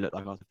 that'd be see cool. what we look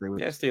like after 3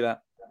 weeks. Yeah, let's do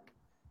that.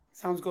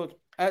 Sounds good.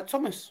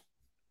 Thomas?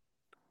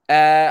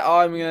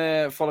 I'm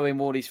going to follow in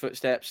Wardy's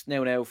footsteps.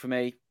 0-0 for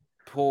me.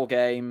 Poor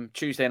game.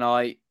 Tuesday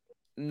night.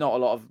 Not a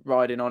lot of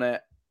riding on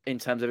it in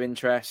terms of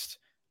interest,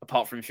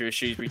 apart from if you're a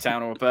Shrewsbury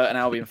Town or a Burton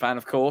Albion fan,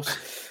 of course.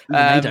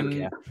 They don't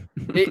care.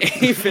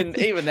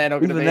 Even they're not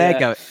going to be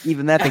there.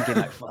 Even they're thinking,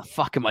 like, what the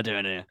fuck am I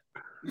doing here?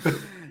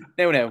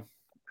 0-0.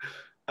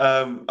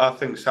 I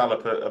think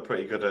Salop are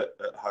pretty good at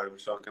home,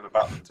 so I'm going to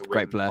back them to win.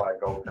 Great player. By a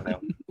goal to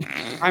nil.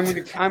 I'm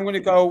going to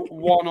go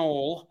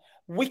 1-1.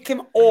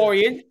 Wickham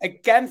Orient,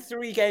 again,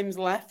 3 games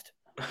left.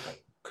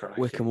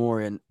 Wickham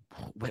Orient.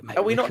 Wait, mate,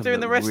 are we not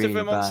doing the rest of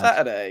them on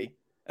Saturday?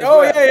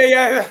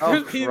 Yeah.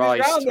 Oh,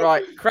 Christ.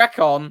 Right, crack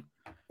on.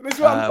 This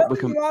one,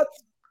 Wickham.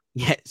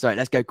 Yeah, sorry,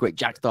 let's go quick.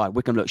 Jack's died.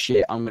 Wickham looks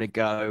shit. I'm going to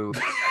go.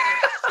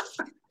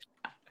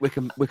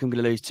 Wickham going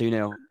to lose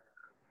 2-0.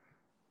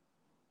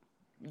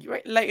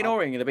 Leyton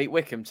Orient going to beat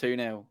Wickham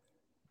 2-0.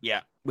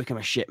 Yeah, Wickham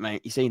are shit,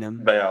 mate. You seen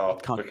them? They are.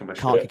 Can't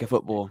kick a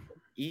football.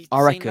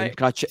 I reckon.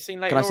 Can I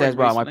say as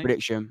well my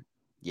prediction?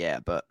 Yeah,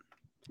 but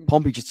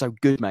Pompey's just so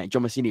good, mate.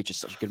 John Massini is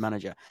just such a good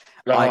manager.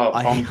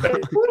 Pompey.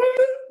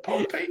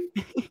 Pompey.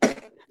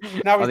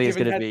 Now I think it's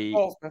going to be.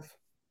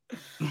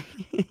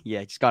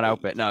 Yeah, just can't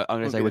help it. No, I'm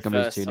going to say Wickham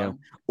lose 2-0.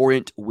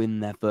 Orient win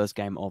their first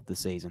game of the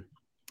season.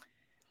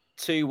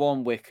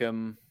 2-1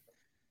 Wickham.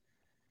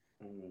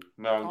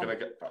 No, I'm going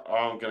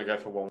to go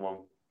for 1-1.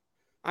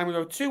 I'm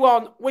going to go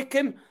 2-1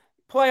 Wickham.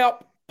 Play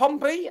up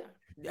Pompey.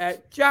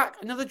 Jack,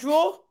 another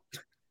draw.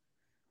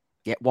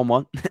 Yeah,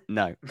 1-1.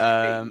 No.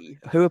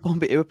 Who are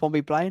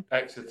Pompey playing?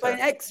 Exeter.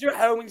 Playing Exeter at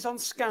home. It's on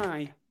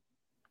Sky.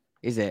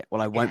 Is it?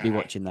 Well, I won't be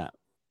watching that.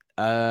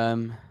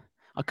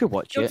 I could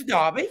watch Go it. to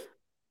Derby.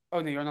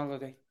 Oh no, you're on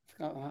holiday.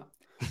 Forgot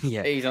that.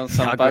 Yeah, he's on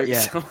some boat. Yeah,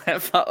 fuck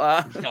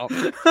that. No.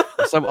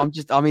 So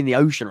I'm in the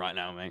ocean right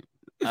now, mate.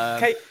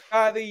 Cape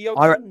the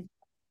ocean.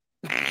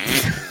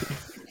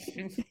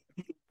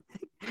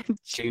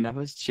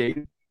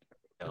 Tune.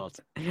 God.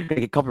 I'm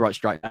gonna get copyright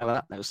strike now.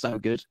 That was so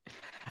good.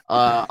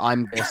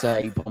 I'm gonna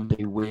say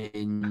Pompey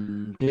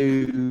win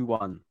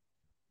 2-1.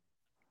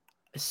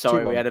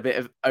 Sorry, 2-1. We had a bit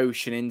of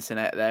ocean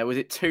internet there. Was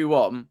it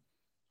 2-1?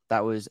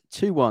 That was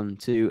 2-1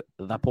 to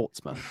the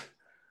Portsmouth.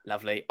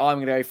 Lovely. I'm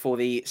going to go for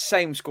the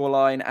same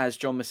scoreline as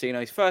John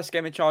Messino's first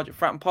game in charge at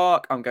Fratton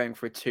Park. I'm going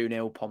for a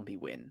 2-0 Pompey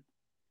win.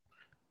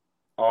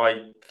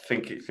 I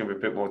think it's going to be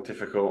a bit more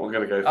difficult. I'm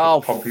going to go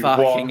for Pompey 1.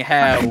 Fucking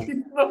hell.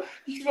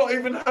 You've not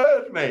even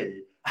heard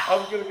me.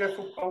 I'm going to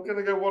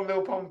go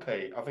 1-0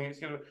 Pompey. I think it's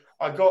going to.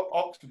 I got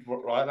Oxford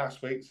right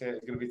last week, so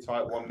it's going to be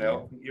tight 1-0.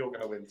 I think you're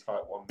going to win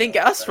tight 1-0. Didn't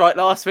get us right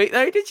last week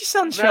though, did you,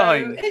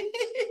 sunshine?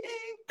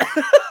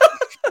 No.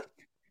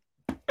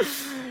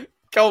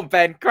 Go on,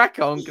 Ben. Crack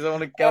on, because I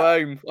want to go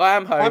home. I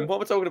am home. What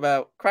am I talking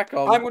about? Crack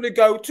on. I'm going to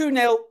go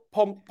 2-0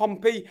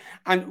 Pompey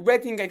and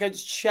Reading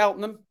against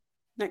Cheltenham.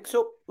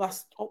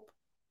 Last up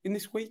in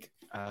this week.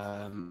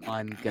 I'm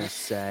going to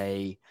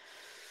say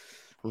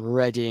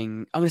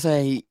Reading. I'm going to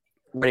say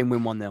Reading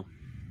win 1-0.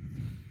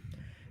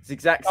 It's the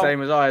exact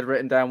same as I had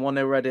written down.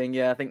 1-0 Reading.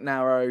 Yeah, I think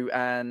Narrow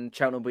and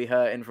Cheltenham will be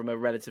hurting from a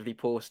relatively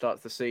poor start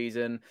to the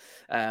season.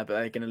 But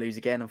they're going to lose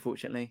again,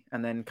 unfortunately.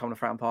 And then come to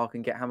Fratton Park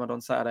and get hammered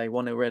on Saturday.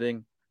 1-0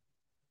 Reading.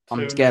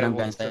 I'm scared I'm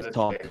going to say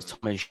Tom because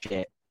Tom is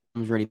shit.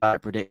 Tom's really bad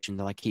at predictions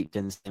and I keep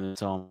doing the same with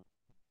Tom.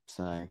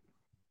 So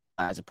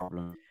that is a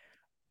problem.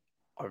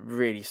 I'm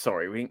really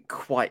sorry. We didn't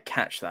quite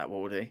catch that,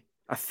 Wardy.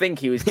 I think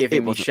he was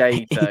giving me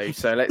shade, though.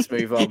 So let's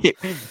move on. It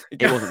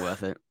wasn't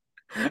worth it.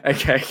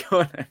 Okay,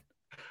 go on then.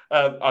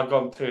 I've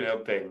gone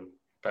 2-0 Ding,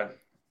 Ben.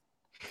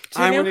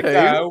 I'm going to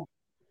go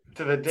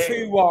to the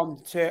Ding.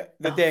 2-1 to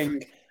the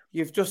Ding.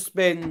 You've just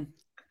been...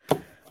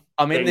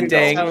 I'm in the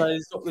Ding.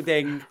 Up the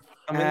Ding.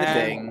 I'm in the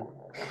Ding.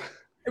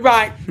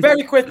 Right,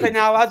 very quickly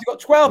now, lads. We've got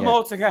 12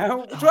 more to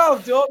go.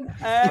 12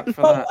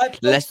 done.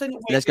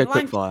 Let's go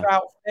quick fire.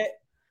 Outfit.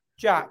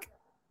 Jack.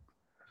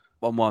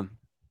 1-1.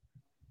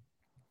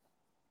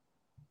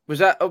 Was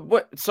that...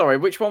 sorry,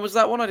 which one was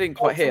that one? I didn't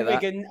quite hear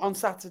that. Wigan on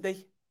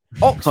Saturday.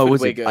 Oxford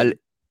Wigan.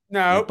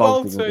 No,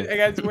 Bolton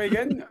against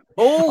Wigan.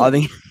 Oh, I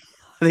think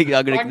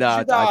I'm going to...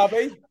 No,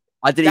 Derby.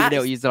 I didn't even know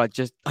what you said. I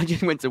just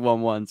went to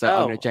 1-1, so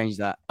I'm going to change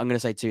that. I'm going to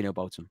say 2-0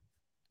 Bolton.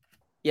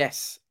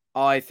 Yes.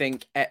 I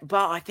think a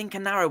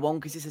narrow one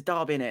because it's a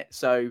derby in it.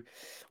 So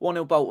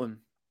 1-0 Bolton.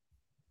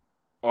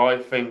 I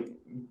think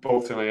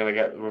Bolton are going to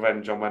get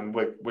revenge on when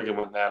Wigan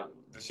went there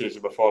the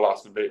season before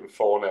last and beat them 4-0.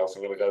 So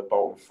I'm going to go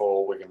Bolton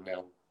 4, Wigan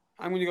 0.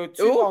 I'm going to go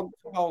 2-1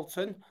 to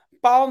Bolton.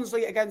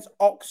 Barnsley against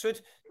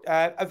Oxford.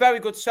 A very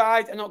good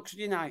side and Oxford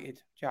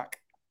United, Jack.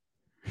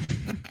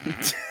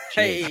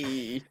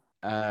 Hey.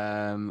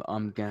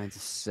 I'm going to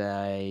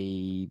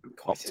say God, this is a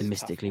tough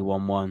optimistically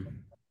one.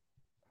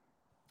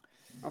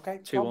 1-1. Okay.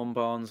 2-1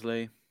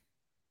 Barnsley.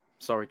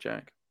 Sorry,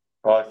 Jack.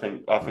 I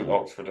think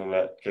Oxford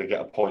will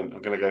get a point.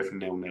 I'm going to go for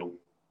 0-0.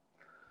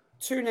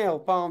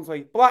 2-0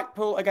 Barnsley.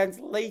 Blackpool against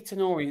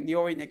Leyton Orient. The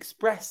Orient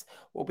Express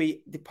will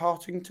be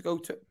departing to go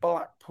to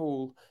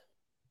Blackpool.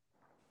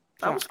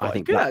 That was I quite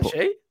think good, Blackpool-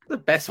 actually. The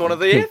best one of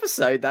the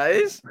episode, that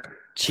is.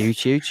 Choo,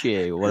 choo,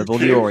 choo. What about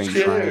the Orient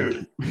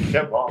train?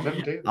 Come on,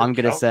 and do the I'm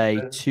going to say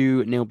countdown.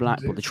 2-0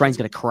 Blackpool. The train's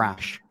going to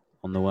crash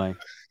on the way.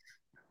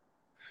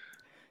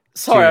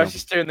 Sorry, I 2-0. was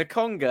just doing the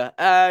conga.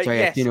 So, yeah,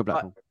 Yes, 2-0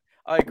 Blackpool.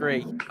 I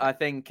agree. I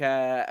think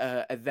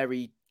a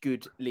very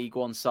good League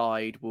One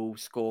side will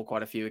score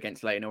quite a few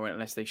against Leyton Orient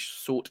unless they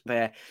sort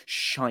their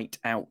shite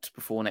out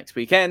before next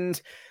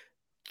weekend.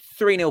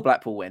 3-0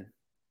 Blackpool win.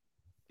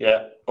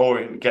 Yeah,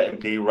 Orient getting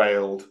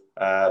derailed.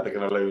 They're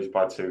going to lose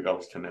by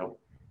 2-0.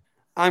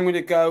 I'm going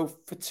to go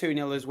for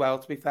 2-0 as well,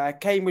 to be fair.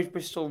 Cambridge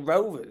Bristol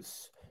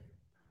Rovers.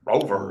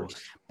 Rovers.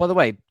 By the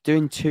way,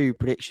 doing 2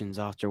 predictions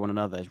after one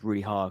another is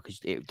really hard because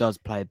it does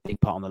play a big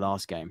part on the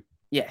last game.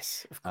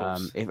 Yes, of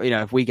course.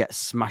 If we get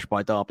smashed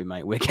by Derby,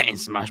 mate, we're getting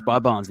smashed by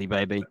Barnsley,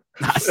 baby.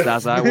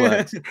 That's how it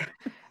works.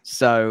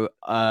 So,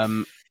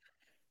 I'm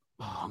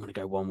going to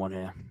go 1-1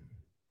 here.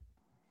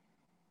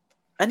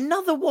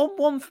 Another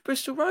 1-1 for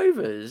Bristol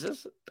Rovers. That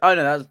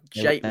was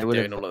Jake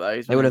doing all of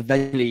those. They will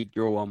eventually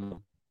draw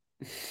 1-1.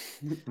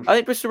 I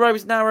think Bristol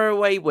Rovers narrow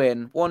away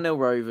win. 1-0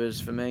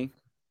 Rovers for me.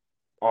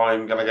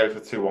 I'm going to go for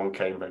 2-1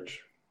 Cambridge.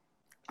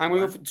 I'm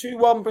going to go for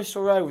 2-1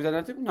 Bristol Rovers, and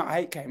I do not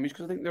hate Cambridge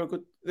because I think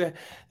they're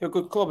a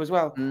good club as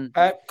well.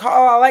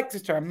 Carlisle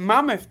Exeter, a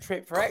mammoth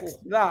trip for Exeter.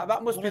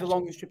 That must be the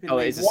longest trip in the Oh,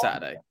 League it is a One.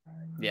 Saturday.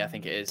 Yeah, I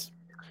think it is.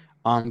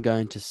 I'm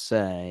going to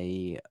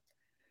say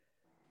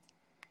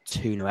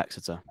 2-0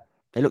 Exeter.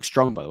 They look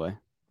strong, by the way.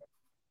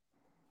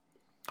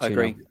 I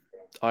agree.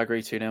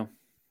 2-0.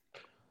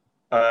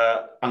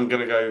 I'm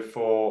going to go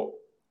for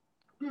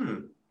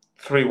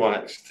 3-1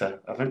 Exeter,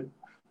 I think.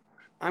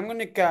 I'm going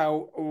to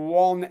go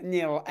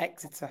 1-0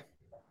 Exeter.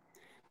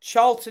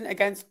 Charlton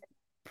against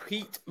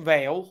Pete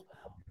Vale.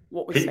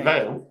 What we Pete saying?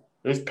 Vale?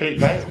 Who's Pete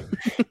Vale?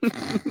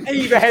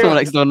 Pete Vale. Someone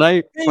next door,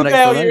 no. Pete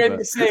Vale, you're in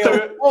the seal.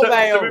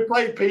 So we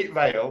play Pete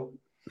Vale.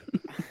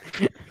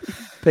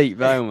 Pete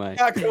Vale, mate.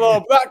 That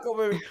club.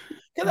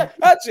 Can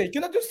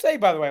I just say,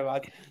 by the way,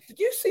 lad, did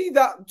you see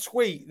that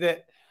tweet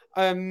that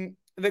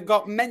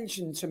got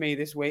mentioned to me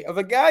this week of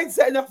a guy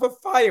setting off a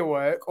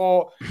firework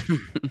or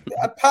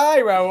a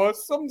pyro or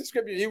some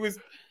description?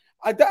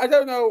 I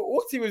don't know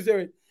what he was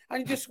doing, and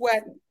he just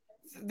went,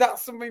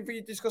 "That's something for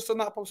you to discuss on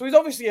that." So he's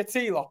obviously a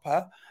tea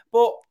lopper,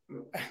 but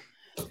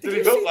did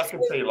he look like a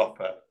tea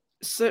lopper?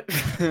 So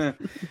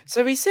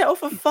he set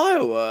off a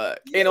firework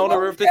in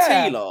honor of the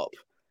tea lop.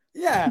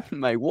 Yeah,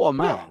 mate, what a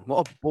man,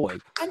 what a boy.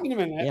 Hang on a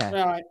minute. Yeah.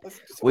 Right.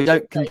 We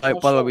don't condone.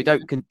 By the way, we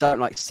don't condone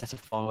like set a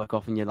firework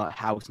off in your like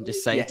house and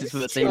just say Yes, it's for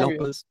the tea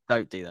loppers.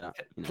 Don't do that.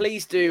 You know.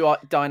 Please do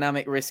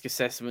dynamic risk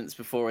assessments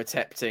before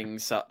attempting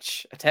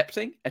such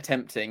pyrotechnics.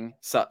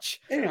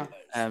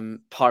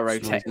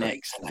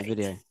 The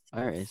video.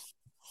 There it is.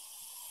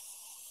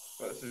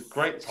 That's a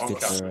great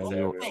podcast.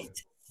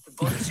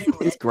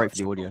 It's great for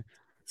the audio.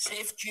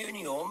 Safe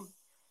journey home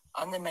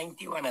and the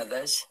 91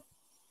 others.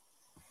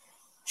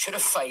 Should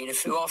have fired a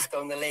few off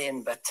down the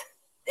lane, but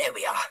there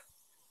we are.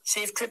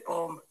 Safe trip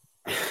home.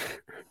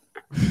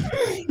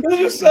 Can I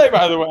just say,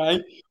 by the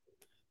way,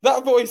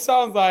 that voice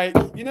sounds like,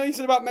 you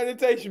said about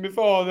meditation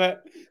before,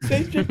 that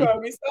safe trip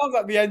home, it sounds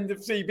like the end of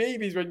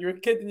CBeebies when you're a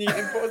kid and you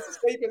get put to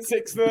sleep at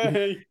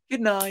 6:30.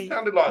 Good night.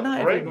 Sounded like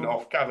Night, Bryn everyone.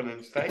 off Gavin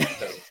and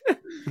Stacey.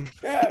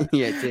 Yeah.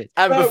 Yeah, it did.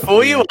 And No.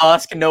 before you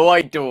ask, no,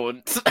 I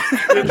don't.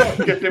 You're not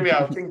getting me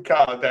out in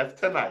Cardiff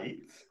tonight.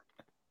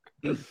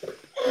 I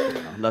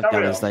love Carry Gavin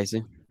on. and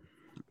Stacey.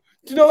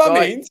 Do you know what that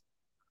Right. means?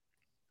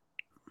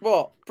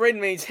 What? Bryn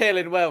means hill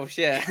in Welsh,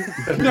 yeah.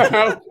 No,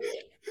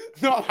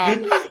 not that.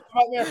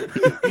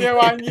 About the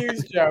OI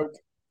News joke.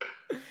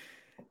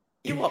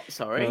 You what?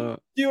 Sorry. Do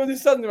you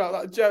understand about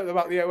that joke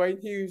about the Owen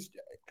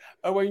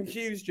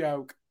Hughes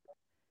joke?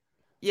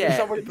 Yeah. Is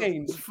that what it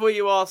means? Before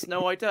you ask,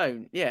 no, I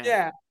don't. Yeah.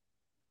 Yeah.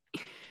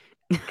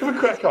 Can we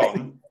crack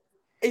on?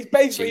 It's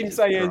basically him Jesus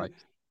saying, Christ.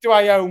 do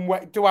I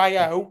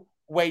owe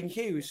Wayne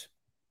Hughes?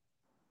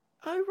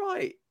 Oh,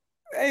 right.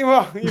 Hey,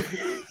 well,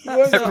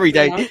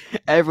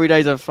 Every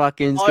day's a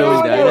fucking school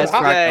Oh, day. no, Let's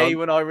crack Day on.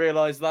 when I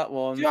realised that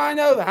one. Do I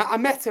know that? I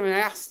met him and I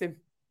asked him.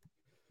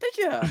 Did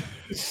you? No,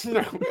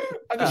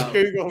 I just Oh.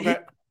 Googled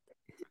it.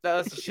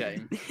 That's a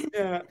shame.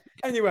 Yeah.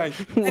 Anyway,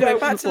 Anyway,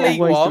 back to What a League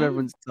waste of One.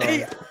 everyone's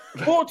time.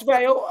 Port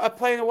Vale are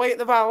playing away at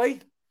the Valley.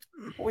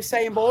 What are we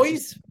saying,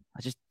 boys?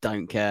 I just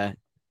don't care.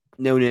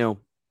 0-0.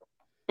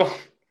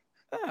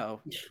 Oh.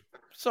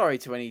 Sorry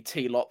to any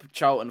T-Lop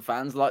Charlton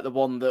fans, like the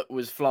one that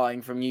was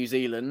flying from New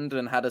Zealand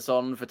and had us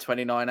on for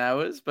 29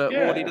 hours, but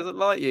Yeah. Wardy doesn't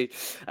like you.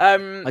 I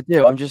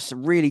do. I'm just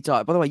really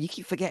tired. By the way, you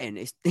keep forgetting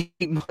it's It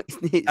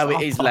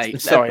half is past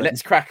late. Sorry, 11.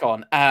 let's crack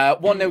on.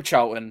 1-0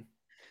 Charlton.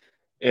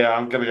 Yeah,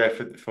 I'm going to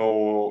go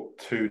for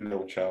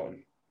 2-0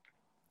 Charlton.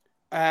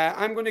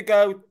 I'm going to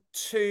go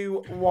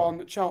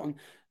 2-1 Charlton.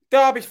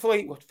 Derby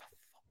Fleetwood.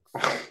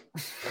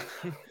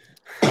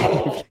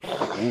 Oh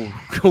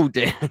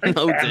dear.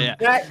 Oh dear.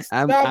 Next,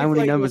 How Derby many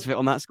Fleetwood. numbers fit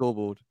on that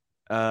scoreboard?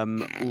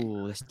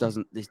 This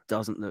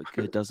doesn't look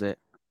good, does it?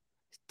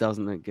 This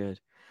doesn't look good.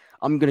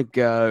 I'm gonna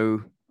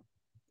go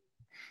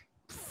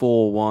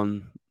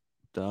 4-1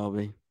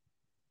 Derby.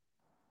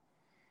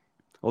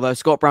 Although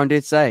Scott Brown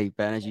did say,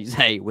 Ben, as you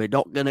say, we're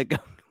not gonna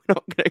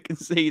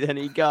concede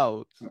any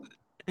goals.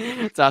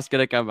 So that's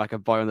gonna come back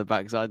and bite on the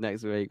backside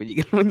next week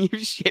when you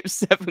ship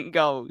 7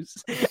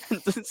 goals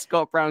and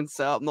Scott Brown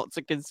set up not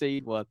to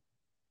concede one.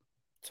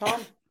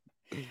 Tom,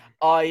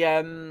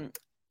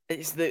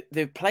 it's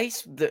the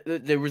place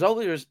the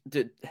result is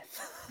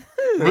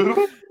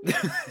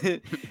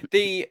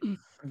the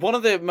one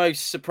of the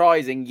most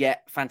surprising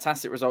yet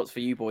fantastic results for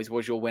you boys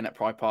was your win at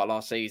Pride Park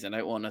last season. I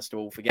don't want us to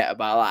all forget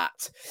about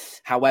that.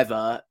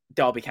 However,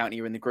 Derby County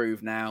are in the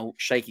groove now.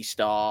 Shaky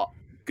start,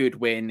 good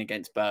win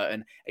against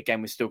Burton.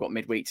 Again, we've still got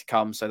midweek to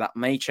come, so that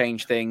may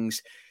change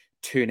things.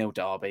 2-0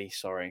 Derby,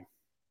 sorry.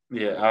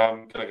 Yeah,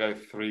 I'm going to go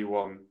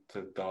 3-1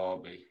 to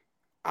Derby.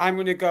 I'm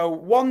going to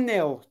go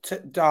 1-0 to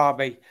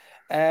Derby.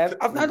 I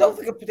don't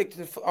think I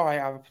predicted I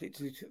have. I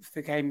predicted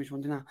the game, which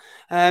one didn't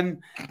I?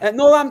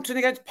 Northampton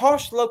against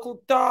Posh,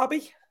 local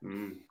derby.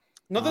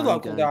 Another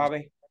local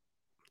derby.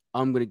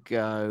 I'm going to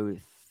go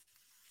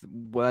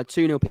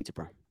 2-0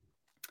 Peterborough.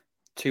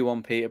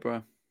 2-1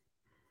 Peterborough.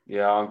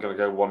 Yeah, I'm going to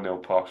go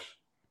 1-0 Posh.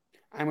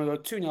 I'm going to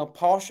go 2-0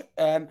 Posh.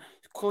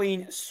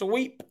 Clean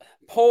sweep.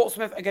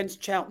 Portsmouth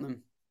against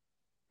Cheltenham.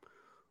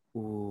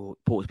 Ooh,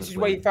 Portsmouth. This is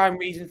where you find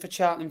reason for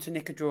Cheltenham to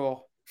nick a draw.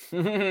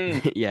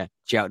 Yeah,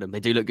 Cheltenham. They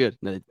do look good.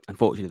 No,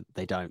 unfortunately,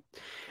 they don't.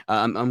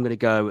 I'm going to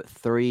go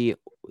 3-0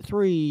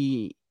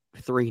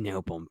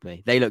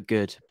 Pompey. They look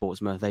good,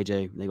 Portsmouth. They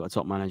do. They got a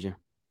top manager.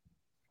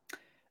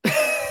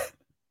 It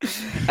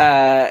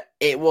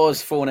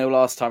was 4-0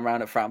 last time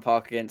round at Fratton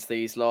Park against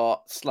these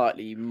lot.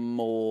 Slightly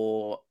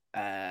more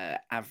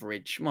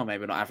average. Well,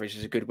 maybe not average.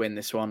 It's a good win,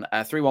 this one.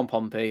 3-1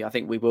 Pompey. I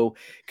think we will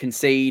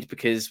concede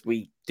because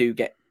we do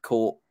get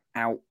caught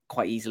out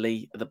quite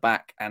easily at the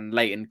back, and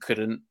Leyton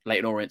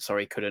Orient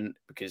couldn't,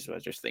 because I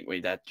just think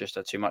we just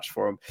had too much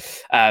for them.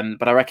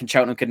 But I reckon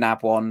Cheltenham could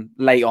nab one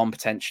late on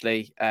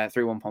potentially.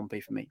 3-1 Pompey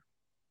for me.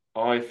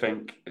 I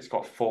think it's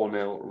got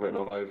 4-0 written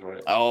all over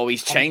it. Oh,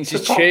 he's changed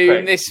his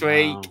tune this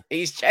week. Wow.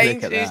 He's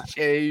changed his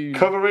tune.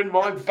 Covering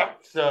my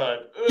backside.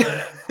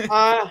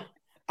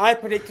 I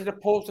predicted a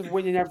Portsmouth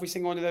winning every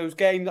single one of those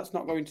games. That's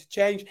not going to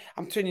change.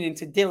 I'm turning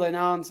into Dylan,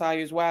 aren't I,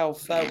 as well?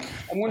 So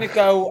I'm going to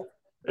go.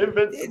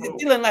 Invincible.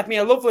 Dylan left me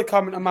a lovely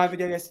comment on my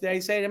video yesterday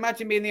saying,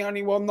 imagine being the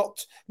only one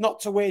not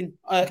to win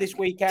this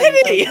weekend.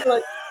 Did he?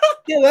 So,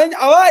 Dylan,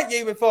 I liked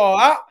you before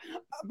that.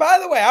 By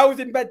the way, I was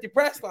in bed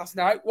depressed last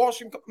night,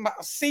 watching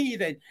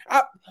seething.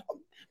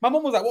 My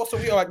mum was like, what's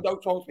up? You're like,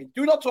 don't talk to me.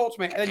 Do not talk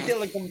to me. And then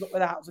Dylan comes up with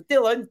that. So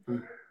Dylan,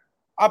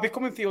 I'll be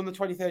coming for you on the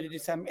 23rd of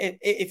December,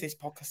 if this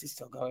podcast is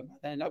still going by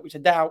then, which I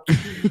doubt.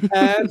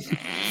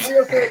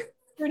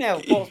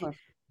 3-0 Portsmouth.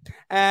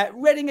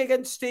 Reading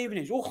against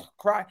Stevenage. Oh,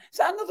 cry. Is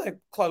that another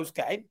close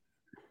game?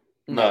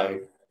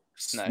 No.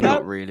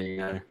 Not really,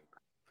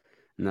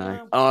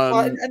 no.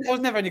 I was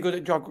never any good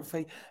at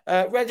geography.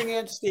 Reading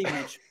against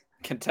Stevenage.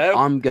 Can tell.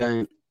 I'm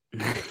going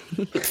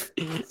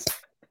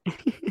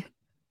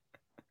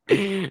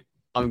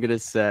to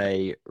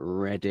say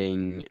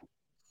Reading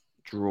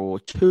draw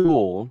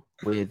 2-2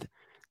 with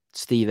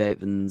Steve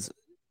Evans,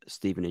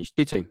 Stevenage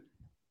 2-2.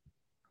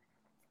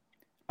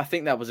 I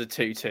think that was a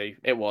 2-2.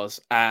 It was.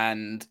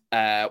 And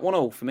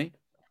 1-1 for me.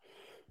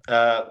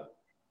 I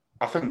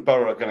think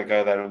Borough are going to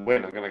go there and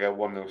win. I'm going to go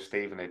 1-0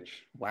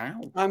 Stevenage. Wow.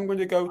 I'm going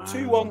to go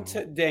 2-1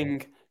 to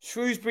Ding.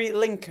 Shrewsbury,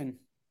 Lincoln.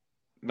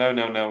 No,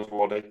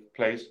 Wardy,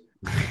 please.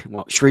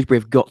 Well, Shrewsbury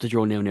have got to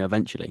draw 0-0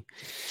 eventually,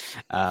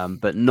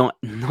 but not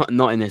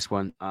in this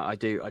one. I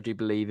do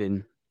believe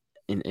in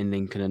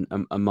Lincoln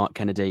and Mark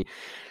Kennedy.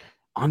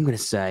 I'm going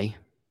to say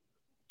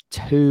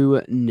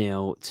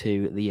 2-0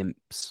 to the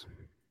Imps.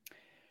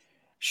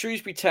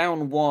 Shrewsbury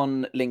Town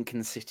 1,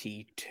 Lincoln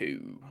City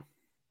 2.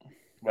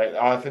 Right,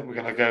 I think we're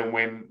going to go and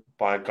win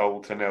by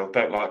 1-0.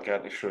 Don't like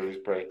going to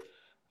Shrewsbury.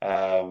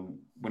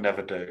 We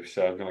never do.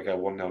 So I'm going to go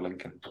 1-0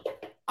 Lincoln.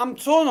 I'm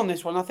torn on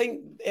this one. I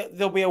think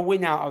there'll be a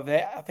win out of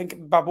it. I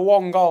think by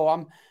 1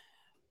 goal.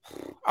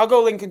 I'll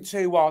go Lincoln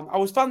 2-1. I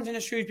was fancying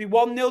a Shrewsbury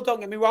 1-0.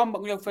 Don't get me wrong, but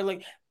I'm going to go for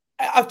Lincoln.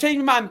 I've changed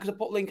my mind because I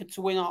put Lincoln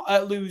to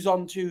lose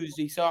on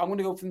Tuesday. So I'm going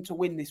to go for them to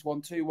win this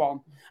one 2-1.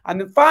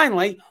 And then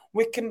finally,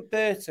 Wycombe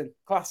Burton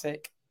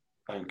Classic.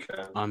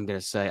 Okay. I'm going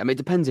to say, it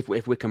depends if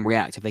Wycombe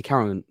react. If they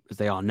carry on as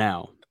they are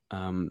now,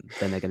 then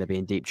they're going to be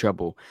in deep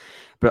trouble.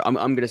 But I'm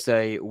going to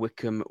say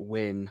Wycombe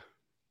win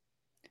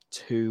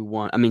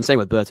 2-1. Same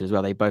with Burton as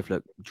well. They both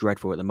look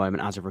dreadful at the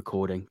moment as of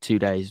recording.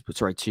 A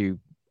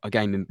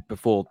game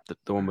before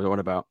the one we're on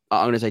about.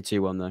 I'm going to say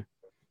 2-1 though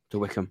to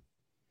Wycombe.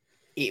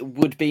 It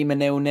would be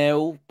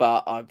 0-0,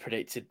 but I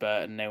predicted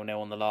Burton 0-0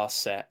 on the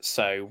last set.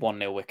 So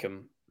 1-0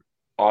 Wycombe.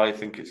 I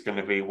think it's going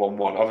to be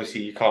 1-1.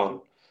 Obviously, you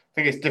can't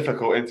think it's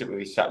difficult, isn't it, with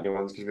these Saturday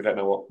ones because we don't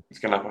know what's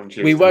going to happen on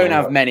Tuesday. We won't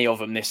have many of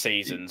them this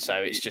season, so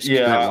it's just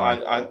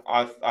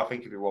I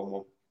think it'll be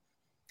 1-1.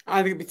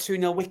 I think it'll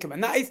be 2-0 Wickham,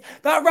 and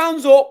that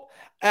rounds up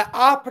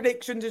our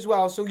predictions as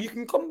well. So you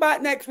can come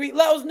back next week.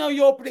 Let us know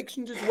your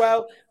predictions as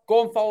well.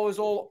 Go and follow us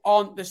all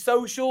on the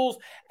socials.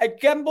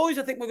 Again, boys,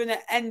 I think we're going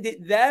to end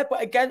it there.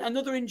 But again,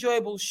 another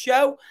enjoyable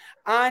show.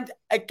 And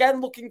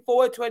again, looking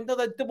forward to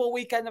another double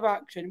weekend of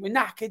action. We're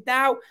knackered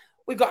now.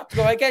 We've got to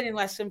go again in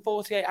less than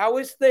 48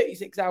 hours,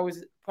 36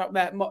 hours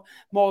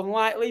more than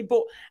likely.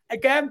 But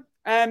again,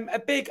 a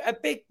big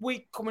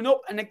week coming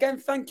up. And again,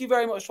 thank you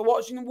very much for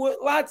watching.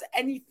 Lads,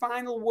 any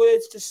final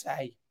words to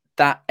say?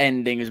 That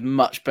ending is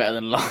much better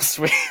than last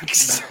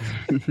week's.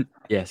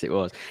 Yes, it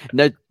was.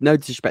 No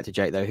disrespect to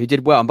Jake, though, who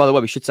did well. And by the way,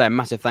 we should say a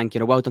massive thank you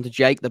and a well done to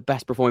Jake, the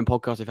best performing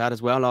podcast we've had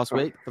as well last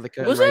week for the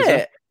curtain Was raiser.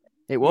 it?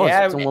 It was.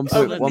 Yeah, it's on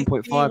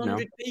 1.5 now.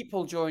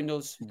 People joined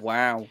us.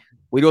 Wow.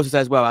 We'd also say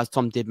as well, as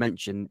Tom did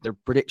mention, the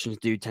predictions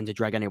do tend to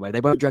drag anyway.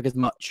 They won't drag as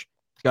much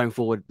going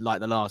forward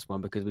like the last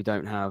one because we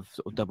don't have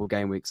sort of double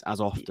game weeks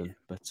as often.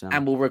 But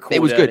and we'll record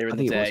it was earlier good. in I the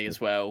think it was day good.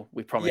 as well.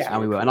 We promise. Yeah,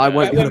 and we will. And I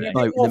won't put a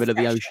boat in the middle of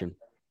the ocean.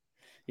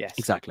 Yes.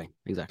 Exactly.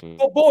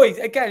 But boys,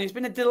 again, it's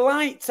been a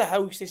delight to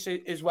host this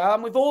as well,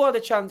 and we've all had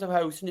a chance of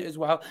hosting it as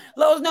well.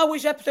 Let us know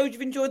which episode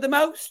you've enjoyed the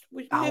most.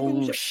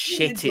 Oh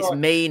shit! It's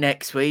me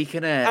next week,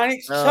 isn't it? And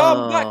it's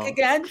Tom back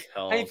again.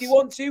 God. And if you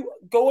want to,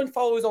 go and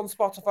follow us on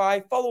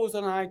Spotify, follow us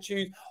on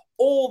iTunes,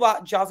 all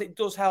that jazz. It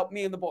does help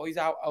me and the boys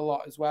out a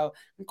lot as well.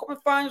 And come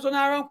and find us on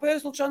our own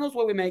personal channels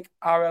where we make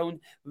our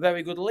own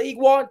very good League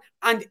One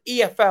and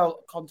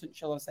EFL content,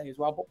 shall I say, as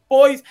well. But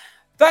boys,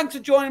 thanks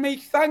for joining me.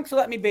 Thanks for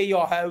letting me be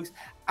your host.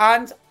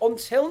 And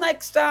until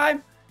next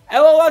time,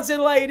 hello, lads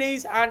and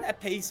ladies, and a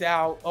peace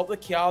out. Up the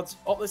cards,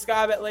 up the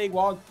Sky Bet League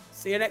One.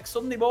 See you next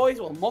Sunday, boys,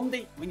 or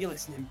Monday when you're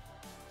listening.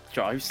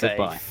 Drive safe.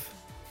 Goodbye.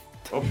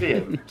 Up the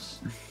ends.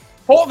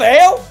 Port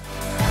Vale!